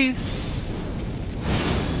me, please.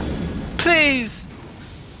 Please.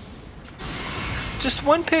 Just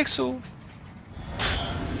one pixel.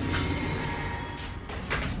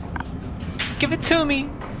 Give it to me.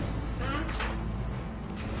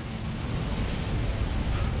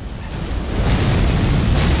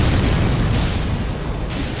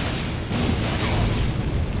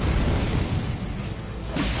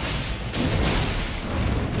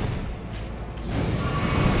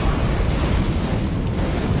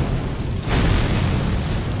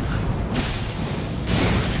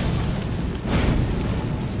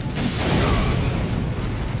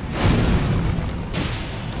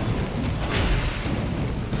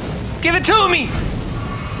 Give it to me!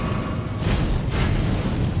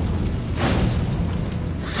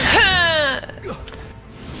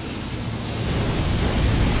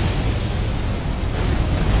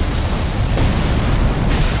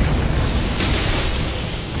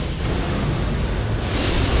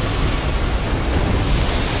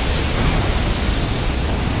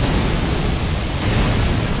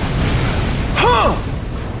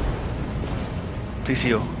 Please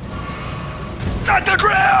heal. Not the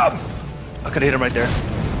grab! I could have hit him right there.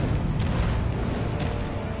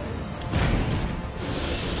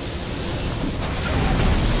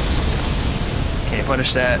 Can't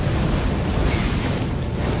punish that.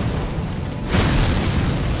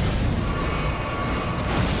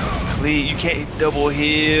 Please, you can't double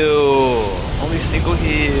heal. Only single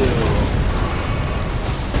heal.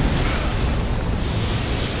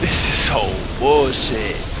 This is so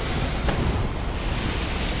bullshit.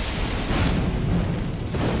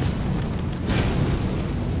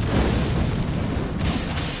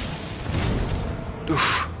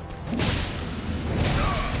 Oof.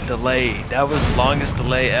 Delay. That was the longest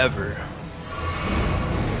delay ever.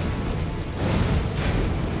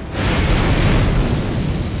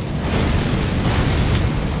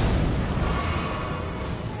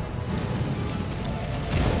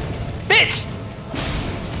 Bitch!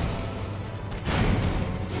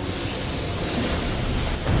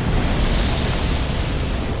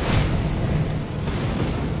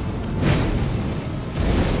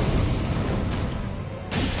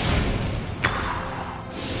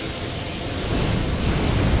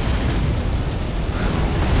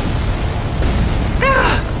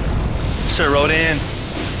 should have rode in.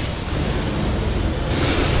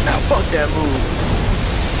 Now fuck that move.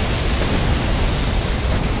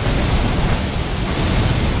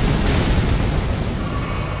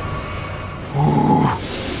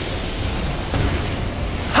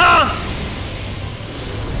 Huh?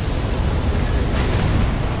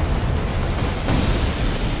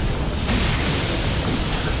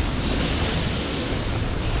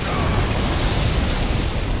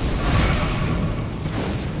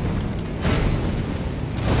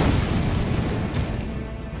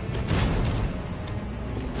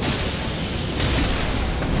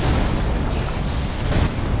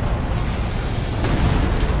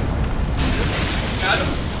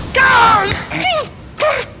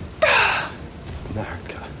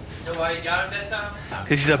 America. You know why you got him that time? Cause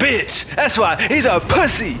he's a bitch. That's why he's a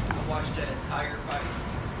pussy. I watched that entire fight.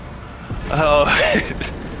 Oh,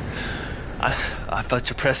 I felt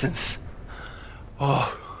your presence.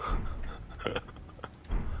 Oh,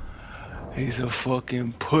 he's a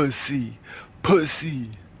fucking pussy, pussy.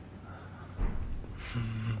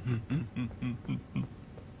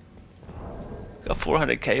 Got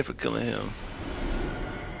 400K for killing him.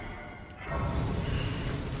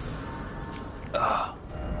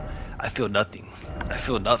 I feel nothing. I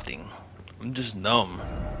feel nothing. I'm just numb.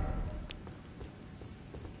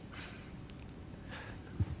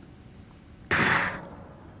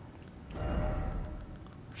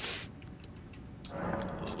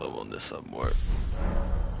 Let's level this up more.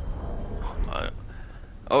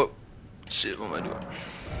 Oh, shit, what am I doing?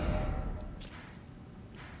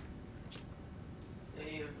 Damn.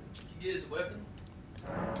 Can you get his weapon?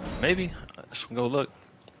 Maybe. Let's go look.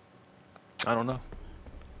 I don't know.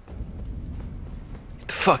 Get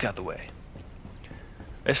the fuck out the way.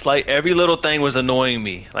 It's like every little thing was annoying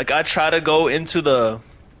me. Like I try to go into the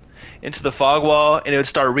fog wall and it would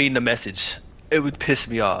start reading the message. It would piss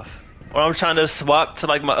me off. Or I'm trying to swap to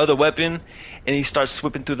like my other weapon and he starts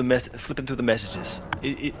flipping through the messages.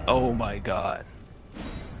 Oh my god.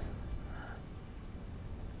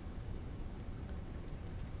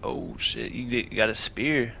 Oh shit, you got a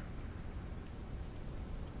spear.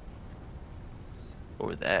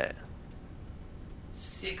 Or that.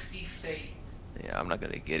 60 faith. Yeah, I'm not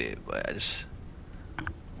gonna get it, but I just...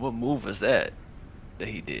 What move was that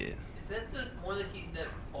he did? Is that the one that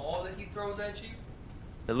ball that he throws at you?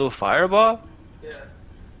 The little fireball? Yeah.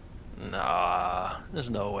 Nah, there's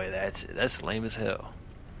no way that's it. That's lame as hell.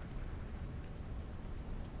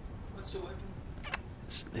 What's the weapon?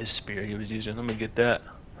 It's his spear he was using. Let me get that.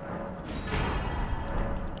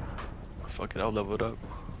 Fuck it, I'll level it up.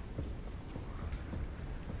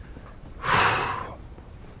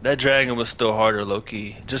 That dragon was still harder,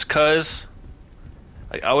 low-key. Just cause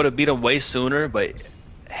like I would have beat him way sooner, but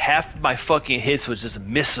half my fucking hits would just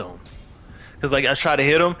miss him. Cause like I try to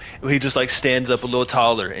hit him, and he just like stands up a little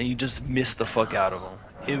taller, and you just miss the fuck out of him.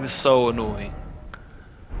 It was so annoying.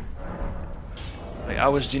 Like I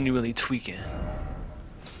was genuinely tweaking.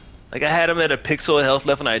 Like I had him at a pixel of health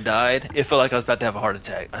left when I died. It felt like I was about to have a heart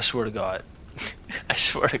attack. I swear to God. I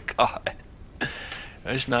swear to God.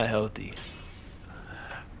 It's not healthy.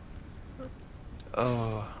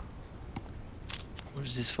 Oh.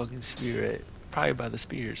 Where's this fucking spear at? Probably by the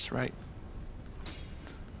spears, right?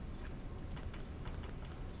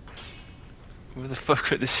 Where the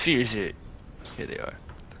fuck are the spears at? Here they are.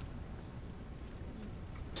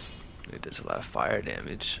 It does a lot of fire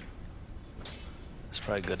damage. It's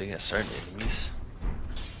probably good against certain enemies.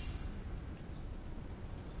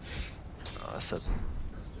 Oh, that's a...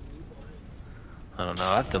 I don't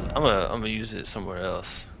know. I'm gonna use it somewhere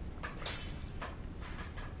else.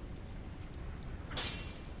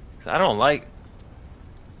 I don't like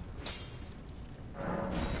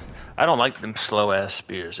them slow ass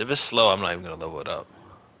spears. If it's slow, I'm not even gonna level it up.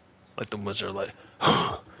 Like the ones that are like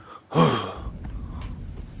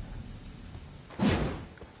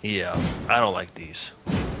yeah, I don't like these.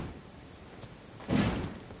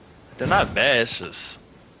 They're not bad, it's just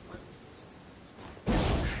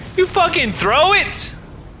you fucking throw it!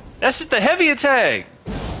 That's just the heavy attack.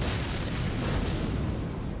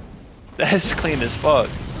 That's clean as fuck.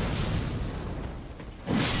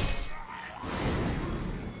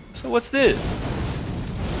 So what's this?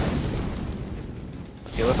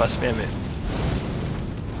 Okay, what if I spam it?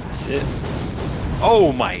 That's it.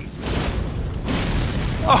 Oh my.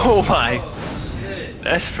 Oh my. Oh, shit.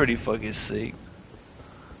 That's pretty fucking sick.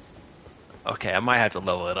 Okay, I might have to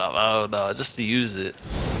level it up. Oh no, just to use it.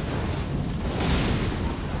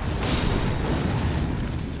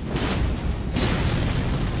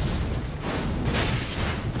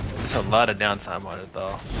 There's a lot of downtime on it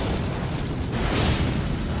though.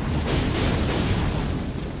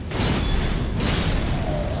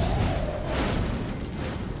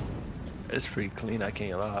 It's pretty clean, I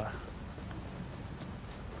can't lie.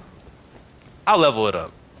 I'll level it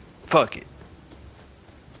up. Fuck it.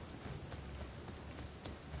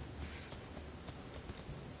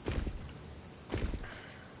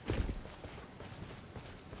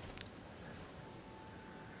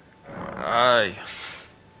 Aye.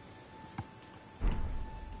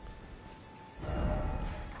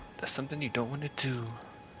 That's something you don't want to do.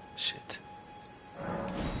 Shit.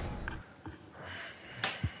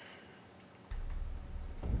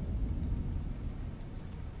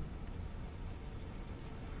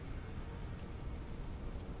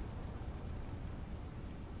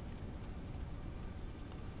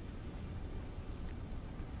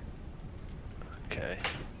 Okay.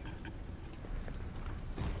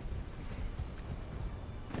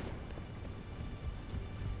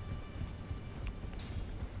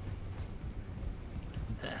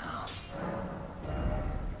 Now.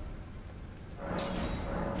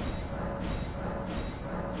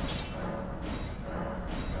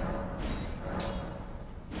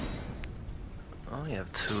 I only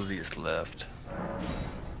have 2 of these left.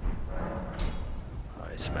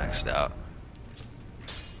 Alright, it's maxed out.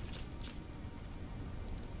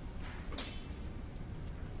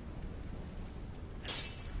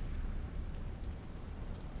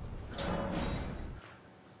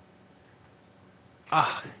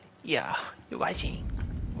 Ah, yeah, you're watching.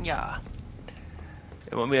 Yeah.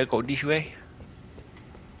 You want me to go this way?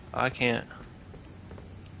 I can't.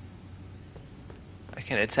 I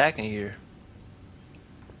can't attack in here.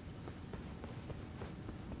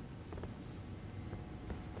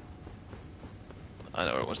 I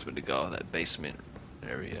know where it wants me to go, that basement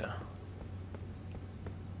area.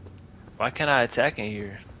 Why can't I attack in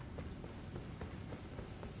here?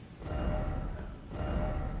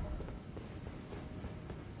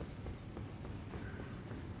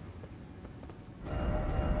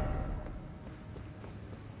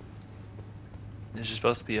 There's just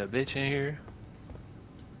supposed to be a bitch in here?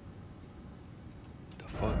 The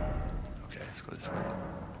fuck? Okay, let's go this way.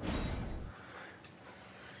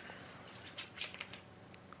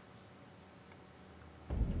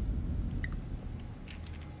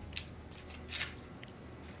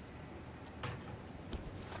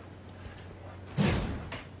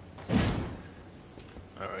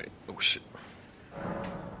 Alright, oh shit.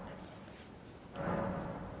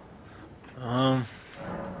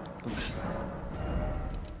 Oops.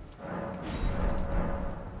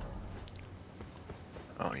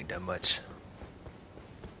 I don't need that much.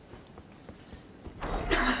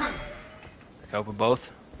 Can I open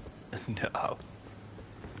both? No.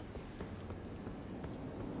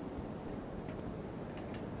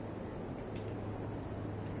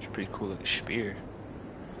 It's a pretty cool looking spear.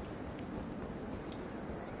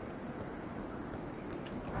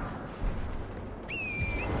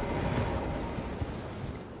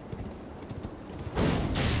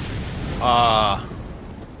 Ah.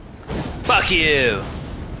 Fuck you!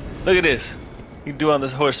 Look at this. You can do on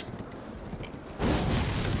this horse.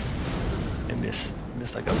 And miss.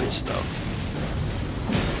 Miss like a bitch though.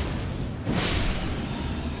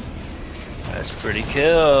 That's pretty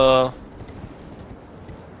cool.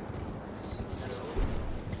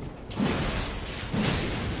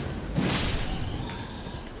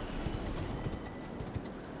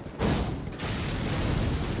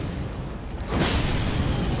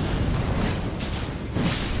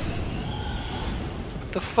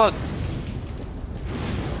 What the fuck?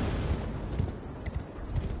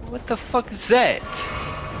 What the fuck is that?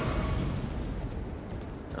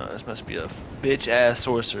 Oh, this must be a bitch ass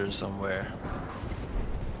sorcerer somewhere.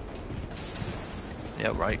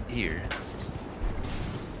 Yeah, right here.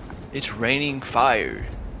 It's raining fire.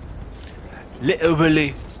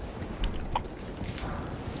 Literally.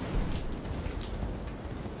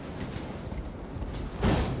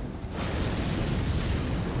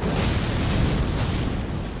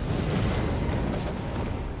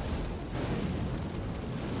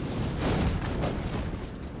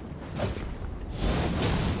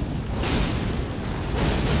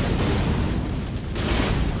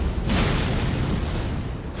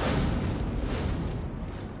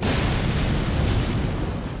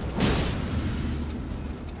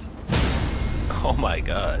 Oh my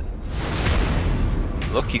god.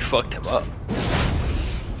 Look, he fucked him up.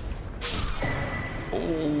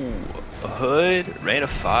 Oh, a hood, rain of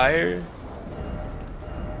fire.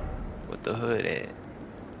 What the hood at?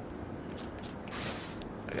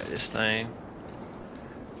 I got this thing.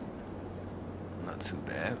 Not too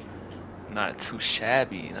bad. Not too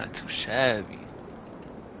shabby. Not too shabby.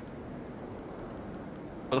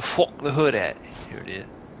 Where the fuck the hood at? Here it is.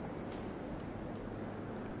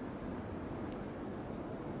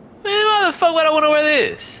 Man, fuck would I want to wear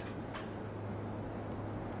this?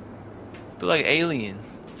 Feel like alien.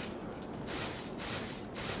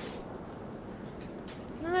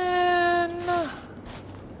 Man, nah.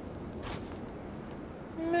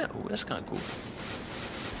 Man, ooh, that's kind of cool.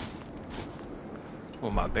 Well,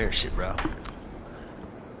 my bear shit, bro.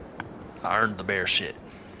 I earned the bear shit.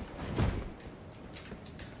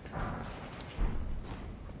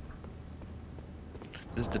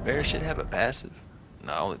 Does the bear shit have a passive?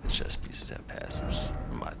 No, only the chest pieces have passives.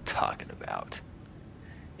 What am I talking about?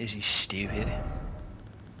 Is he stupid?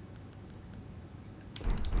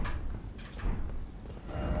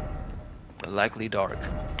 Likely dark.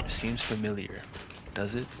 Seems familiar.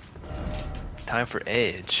 Does it? Time for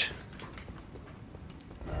edge.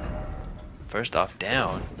 First off,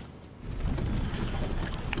 down.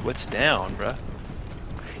 What's down, bruh?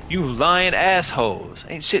 You lying assholes.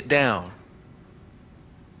 Ain't shit down.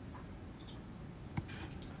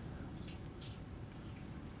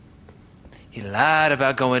 He lied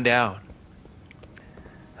about going down.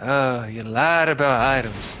 Oh, you lied about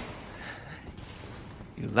items.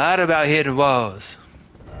 You lied about hidden walls.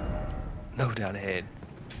 No down ahead.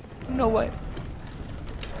 You know what?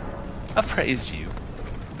 I praise you.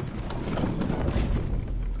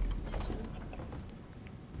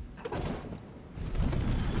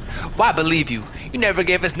 Why believe you? You never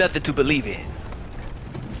gave us nothing to believe in.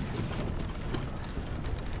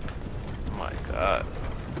 Oh my god.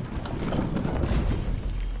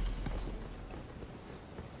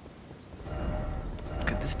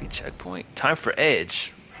 Could this be checkpoint? Time for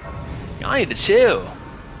edge. Y'all need to chill.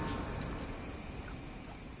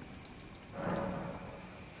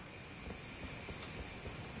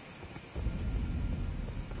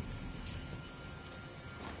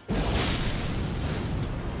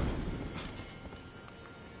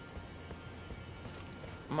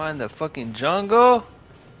 Am I in the fucking jungle?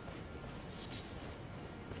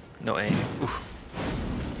 No aim. Oof.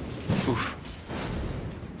 Oof.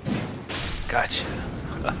 Gotcha.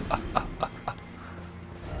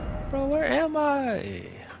 Bro, where am I?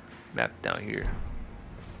 Map down here.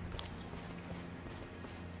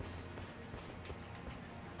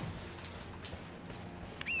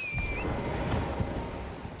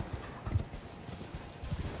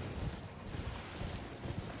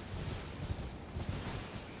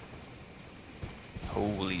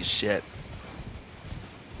 Holy shit.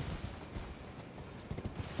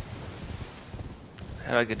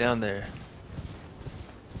 How do I get down there?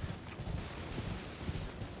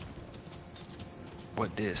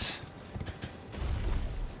 What this?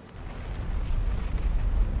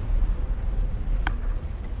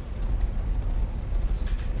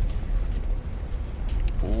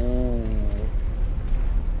 Ooh.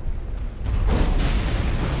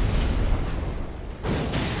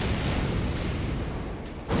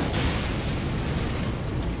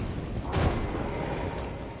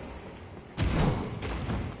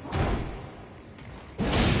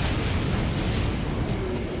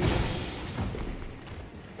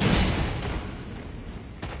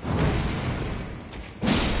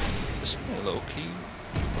 This thing low key.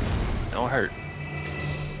 Don't hurt.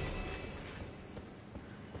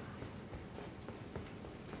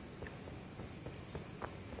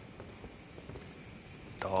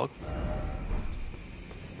 Dog.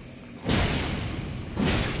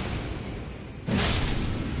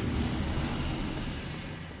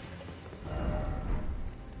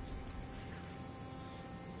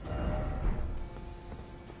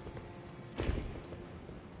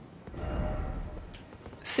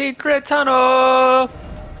 Secret tunnel!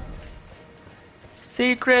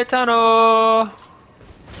 Secret tunnel!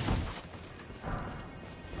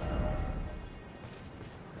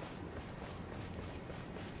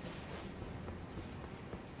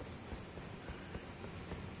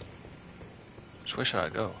 Which way should I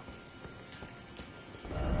go?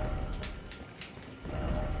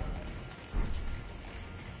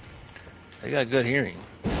 I got good hearing.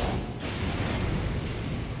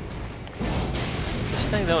 This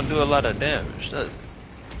thing don't do a lot of damage, does it?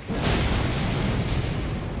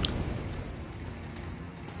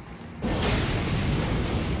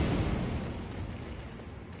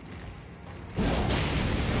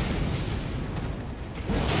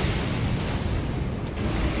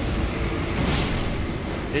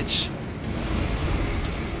 Bitch.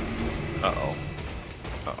 Uh-oh.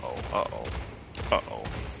 Uh-oh. Uh-oh. Uh-oh.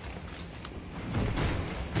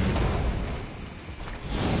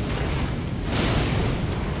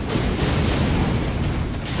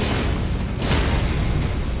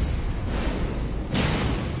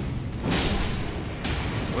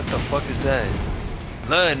 What the fuck is that?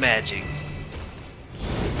 Blood magic.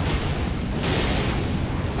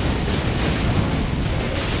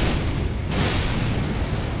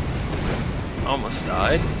 Almost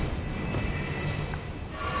died.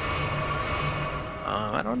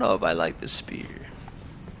 I don't know if I like the spear.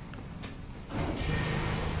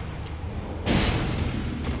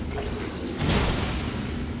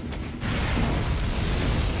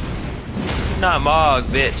 Not Mog,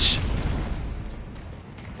 bitch.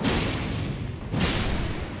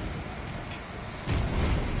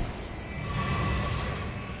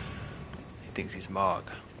 He thinks he's Mog.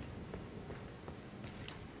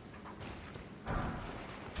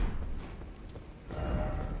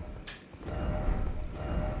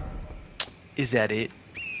 Is that it?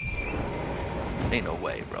 Ain't no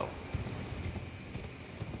way, bro.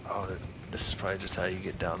 Oh, this is probably just how you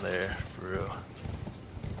get down there, for real.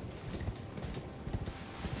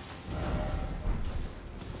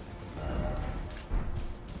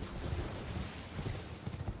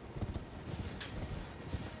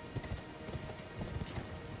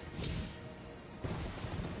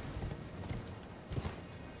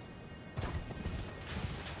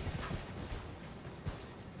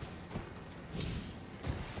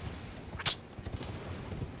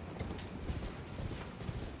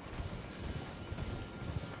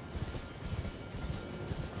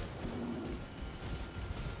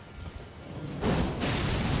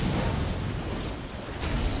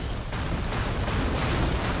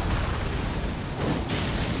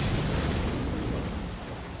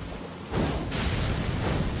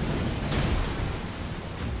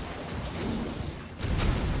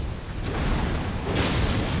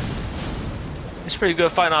 It's pretty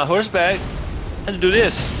good fighting on horseback. Had to do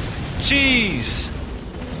this. Jeez.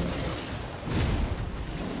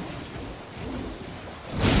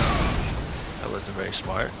 That wasn't very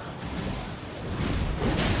smart.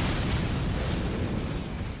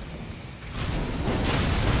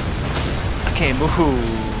 I can't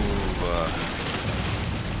move.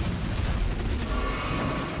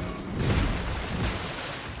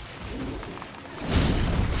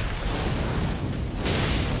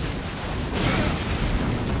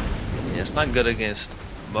 Yeah, it's not good against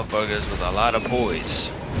motherfuckers with a lot of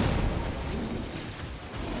poise.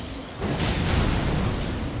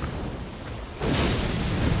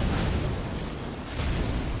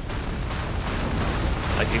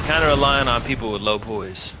 Like, you're kind of relying on people with low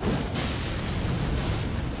poise.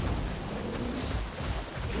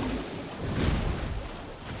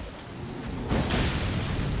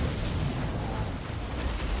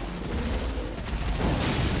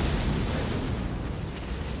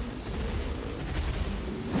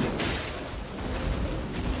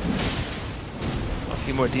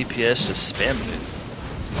 More DPS, just spamming it.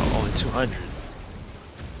 Oh, only 200.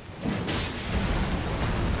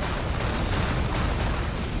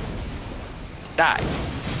 Die.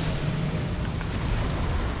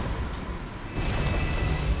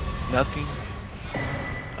 Nothing.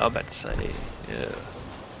 I was about to say, yeah.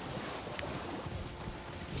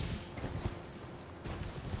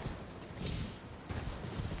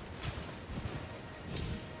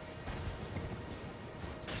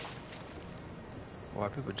 Why are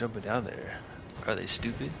people jumping down there? Are they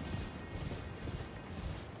stupid?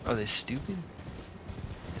 Are they stupid?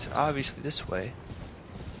 It's obviously this way.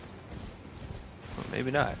 Well, maybe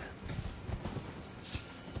not.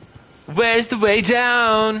 Where's the way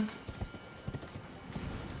down?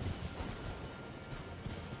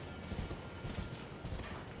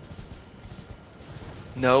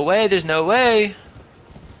 No way, there's no way.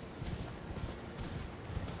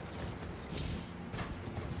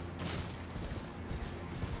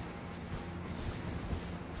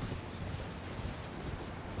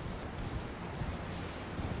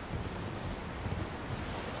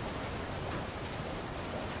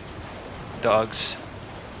 Dogs.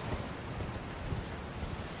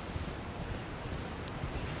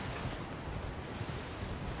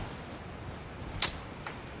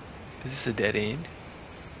 Is this a dead end?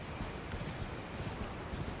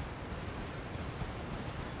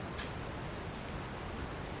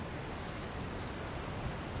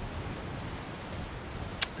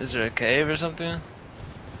 Is there a cave or something?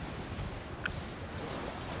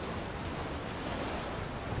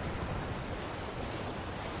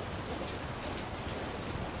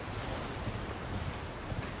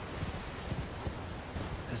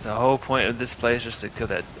 Is the whole point of this place just to kill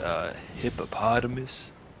that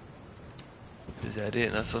hippopotamus? Is that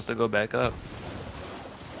it? Not supposed to go back up.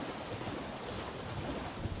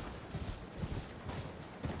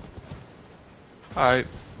 Alright,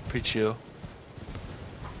 pretty chill.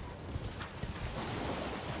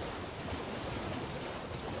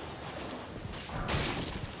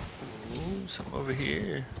 Ooh, something over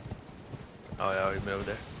here. Oh, yeah, I already been over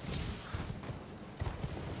there.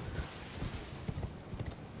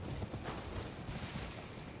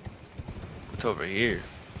 It's over here.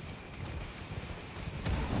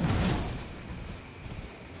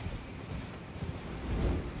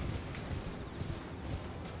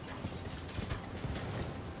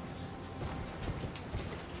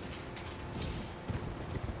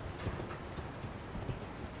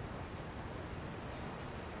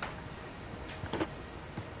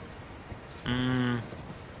 Mm.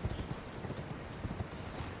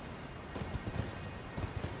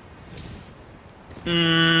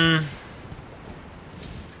 Mm.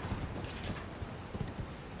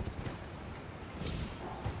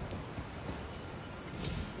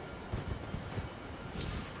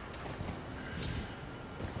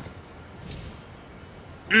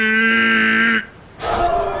 Mm.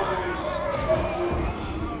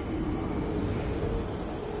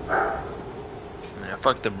 Yeah,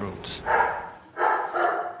 fuck them roots.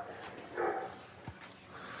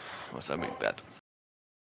 What's that mean bad?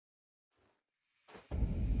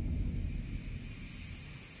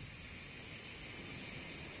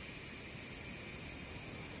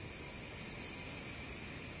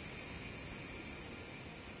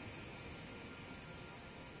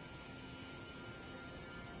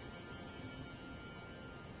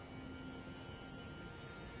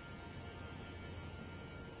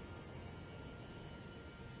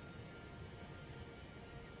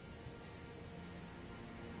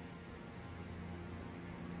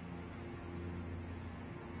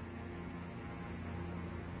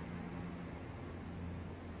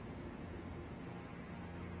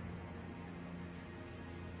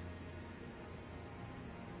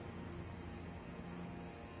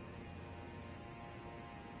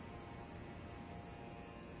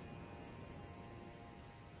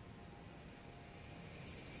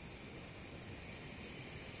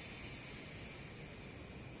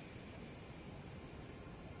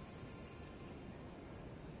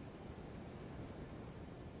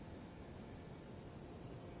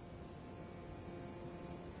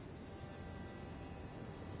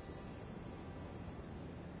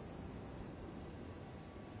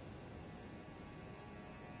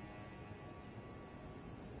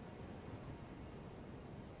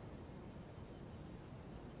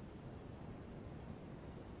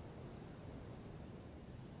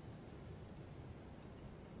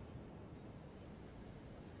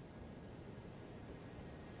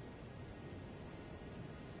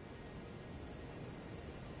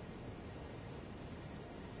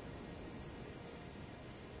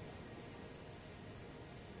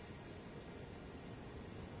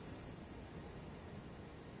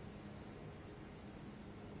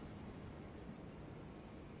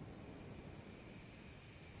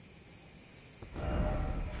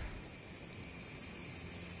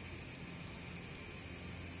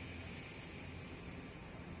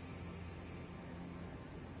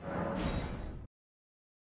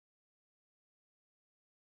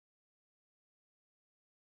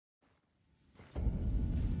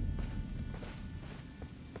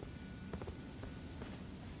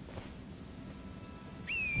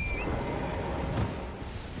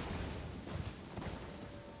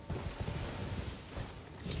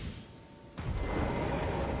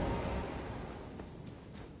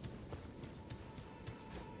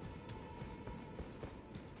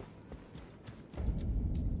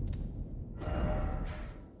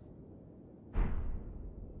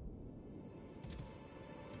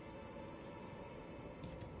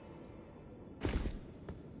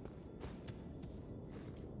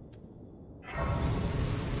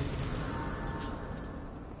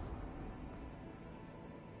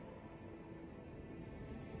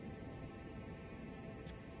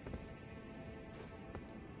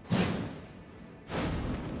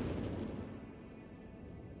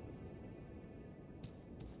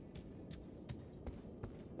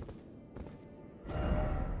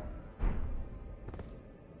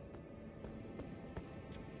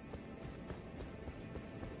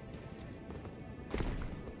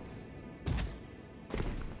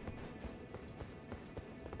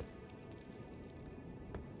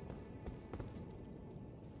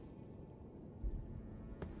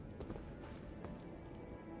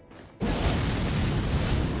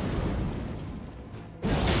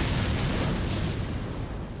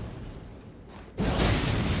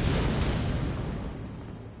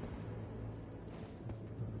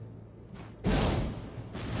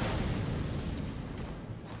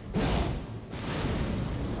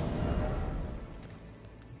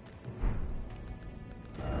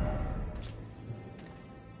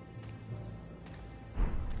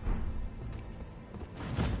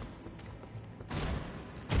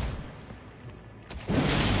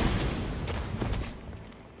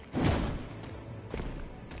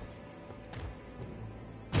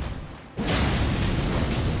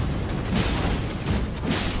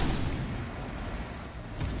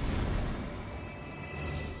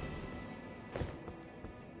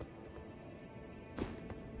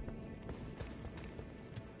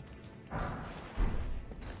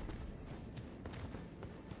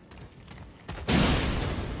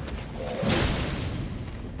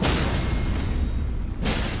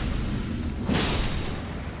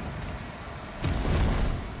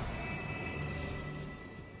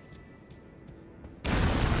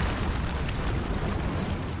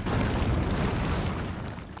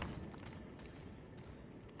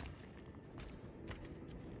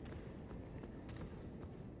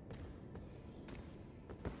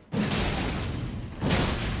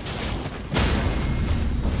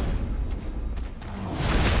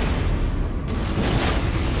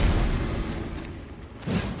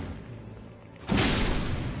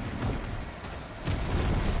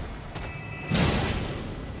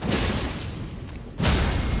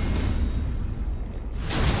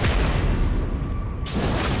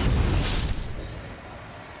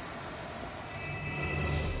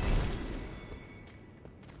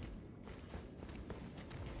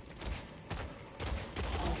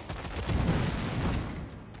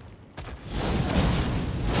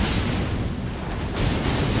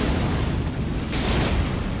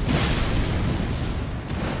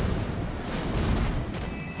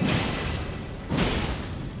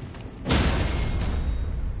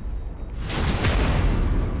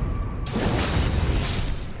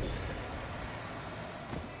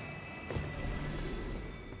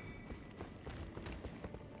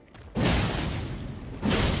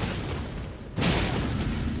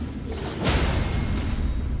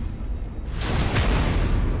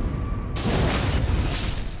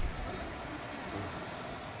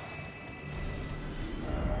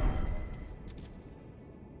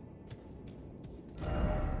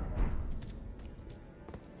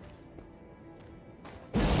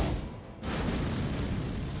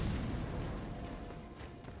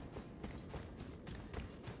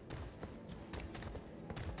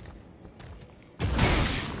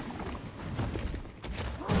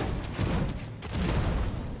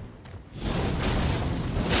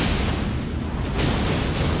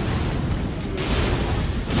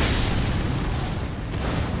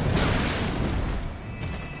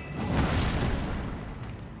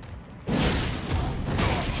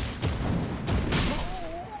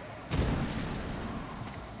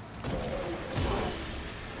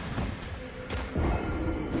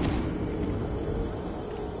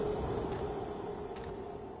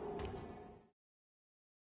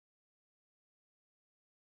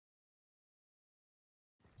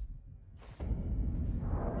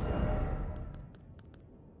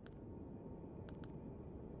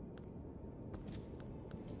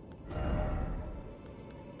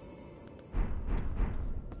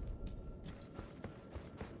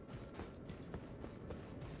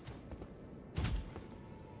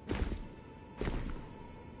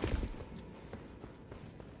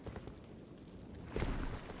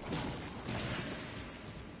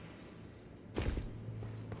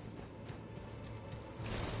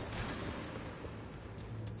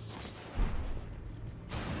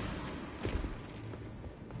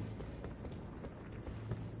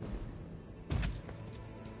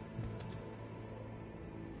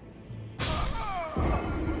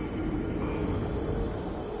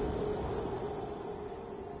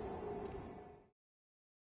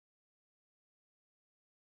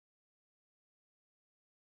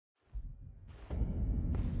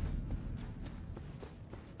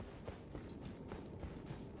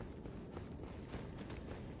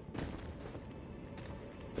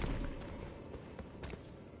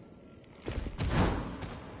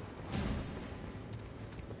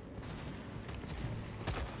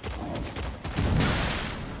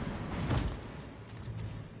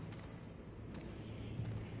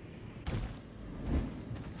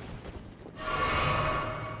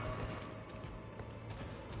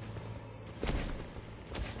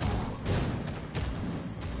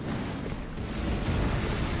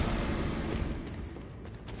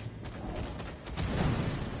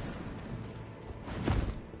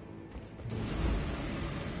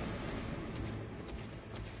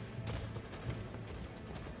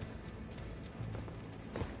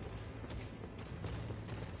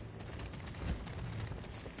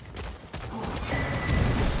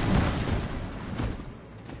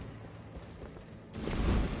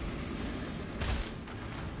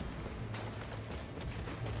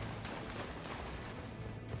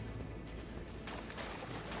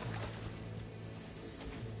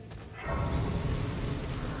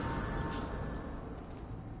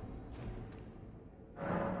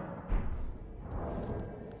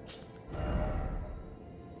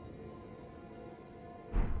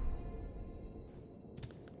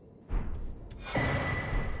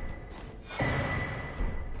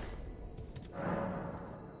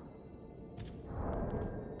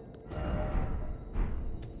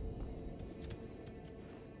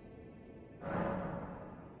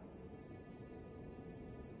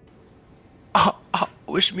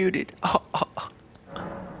 Wish muted.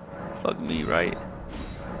 Fuck me, right?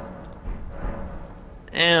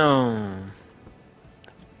 Damn.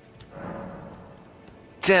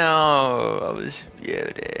 Damn. I was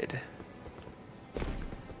muted.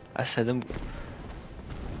 I said them.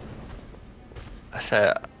 I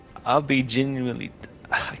said I'll be genuinely.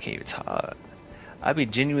 I can't even talk. I'll be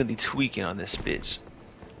genuinely tweaking on this bitch.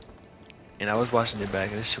 And I was watching it back,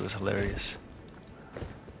 and this shit was hilarious.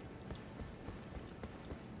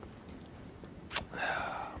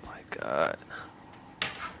 Oh my god.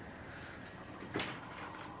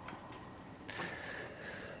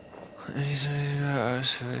 I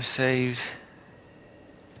was saved.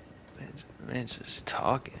 Man's just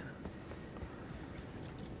talking.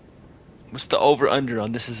 What's the over under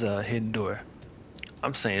on this is a hidden door?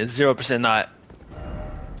 I'm saying it's 0% not.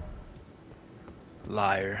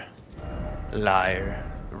 Liar. Liar.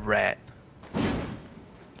 Rat.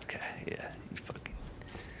 Okay, yeah, you fucking.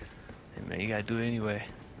 Hey man, you gotta do it anyway.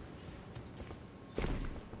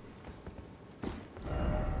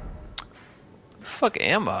 The fuck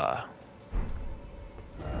am I?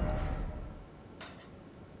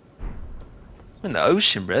 I'm in the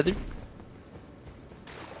ocean, brother.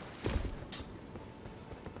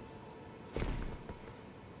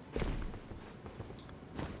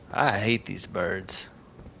 I hate these birds.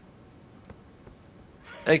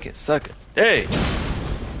 They can suck it. Hey!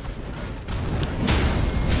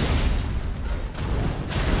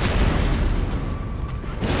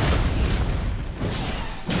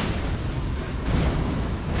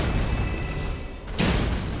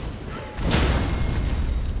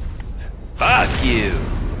 Fuck you!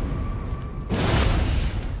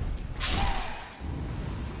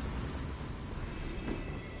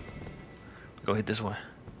 Go hit this one.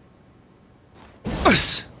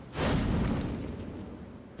 Us!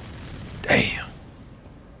 Damn.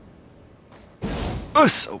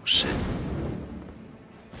 Us! Oh shit.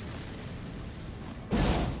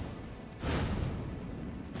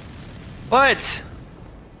 What?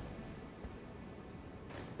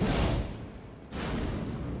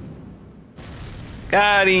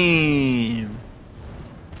 Got him!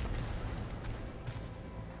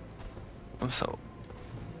 I'm so...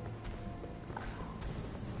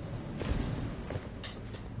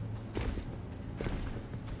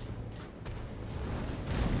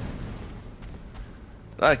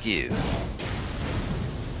 Fuck you.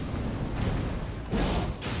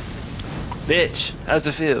 Bitch, how's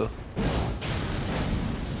it feel?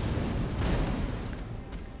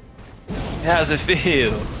 How's it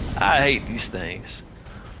feel? I hate these things.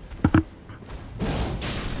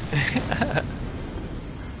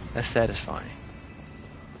 That's satisfying.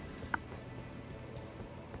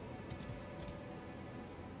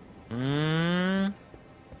 I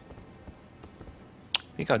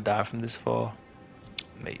think I'll die from this fall.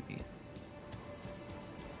 Maybe.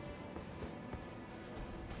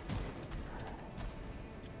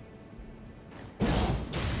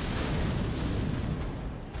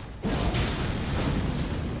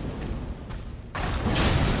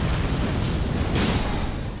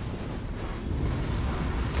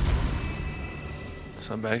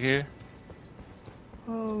 Something back here?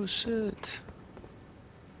 Oh shit.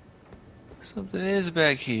 Something is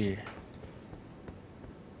back here.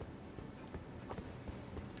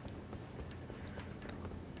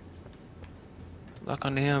 Lock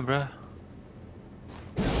onto him, bruh.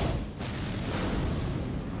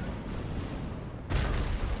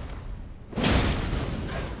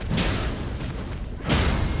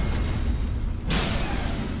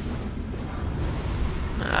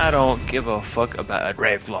 I don't give a fuck about a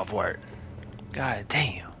red glove word. God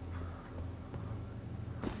damn.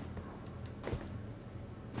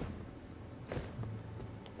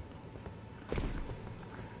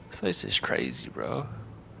 This place is crazy, bro.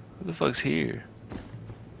 Who the fuck's here?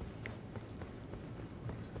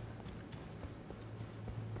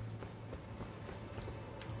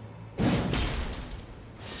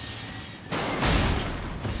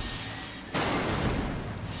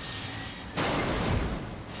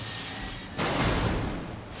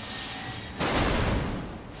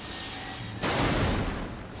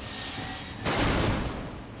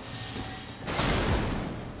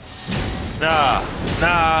 Nah,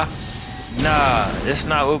 nah, nah. That's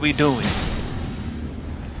not what we doing.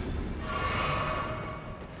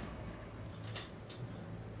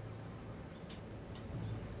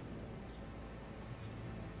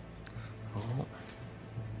 Oh.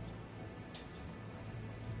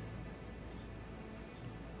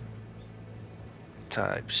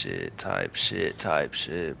 Type shit, type shit, type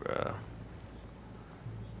shit, bro.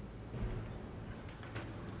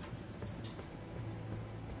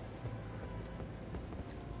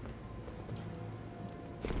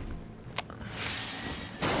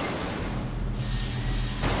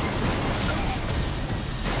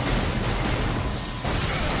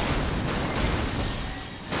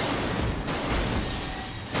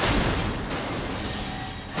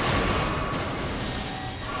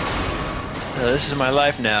 This is my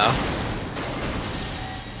life now.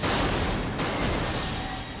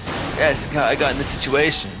 Yes, I got in this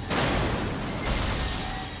situation.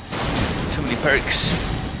 Too many perks.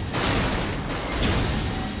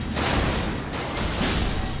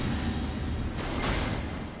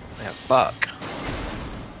 Yeah, fuck.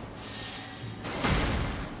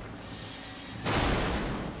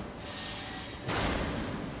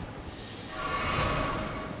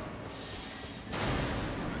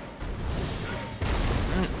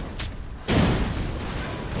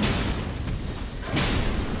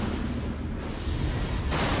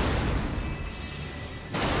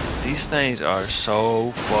 These things are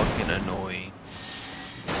so fucking annoying.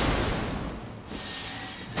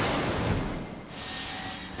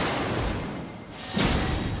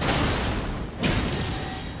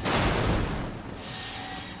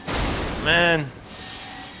 Man.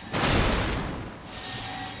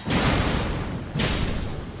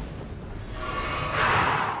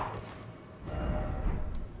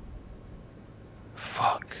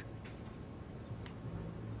 Fuck.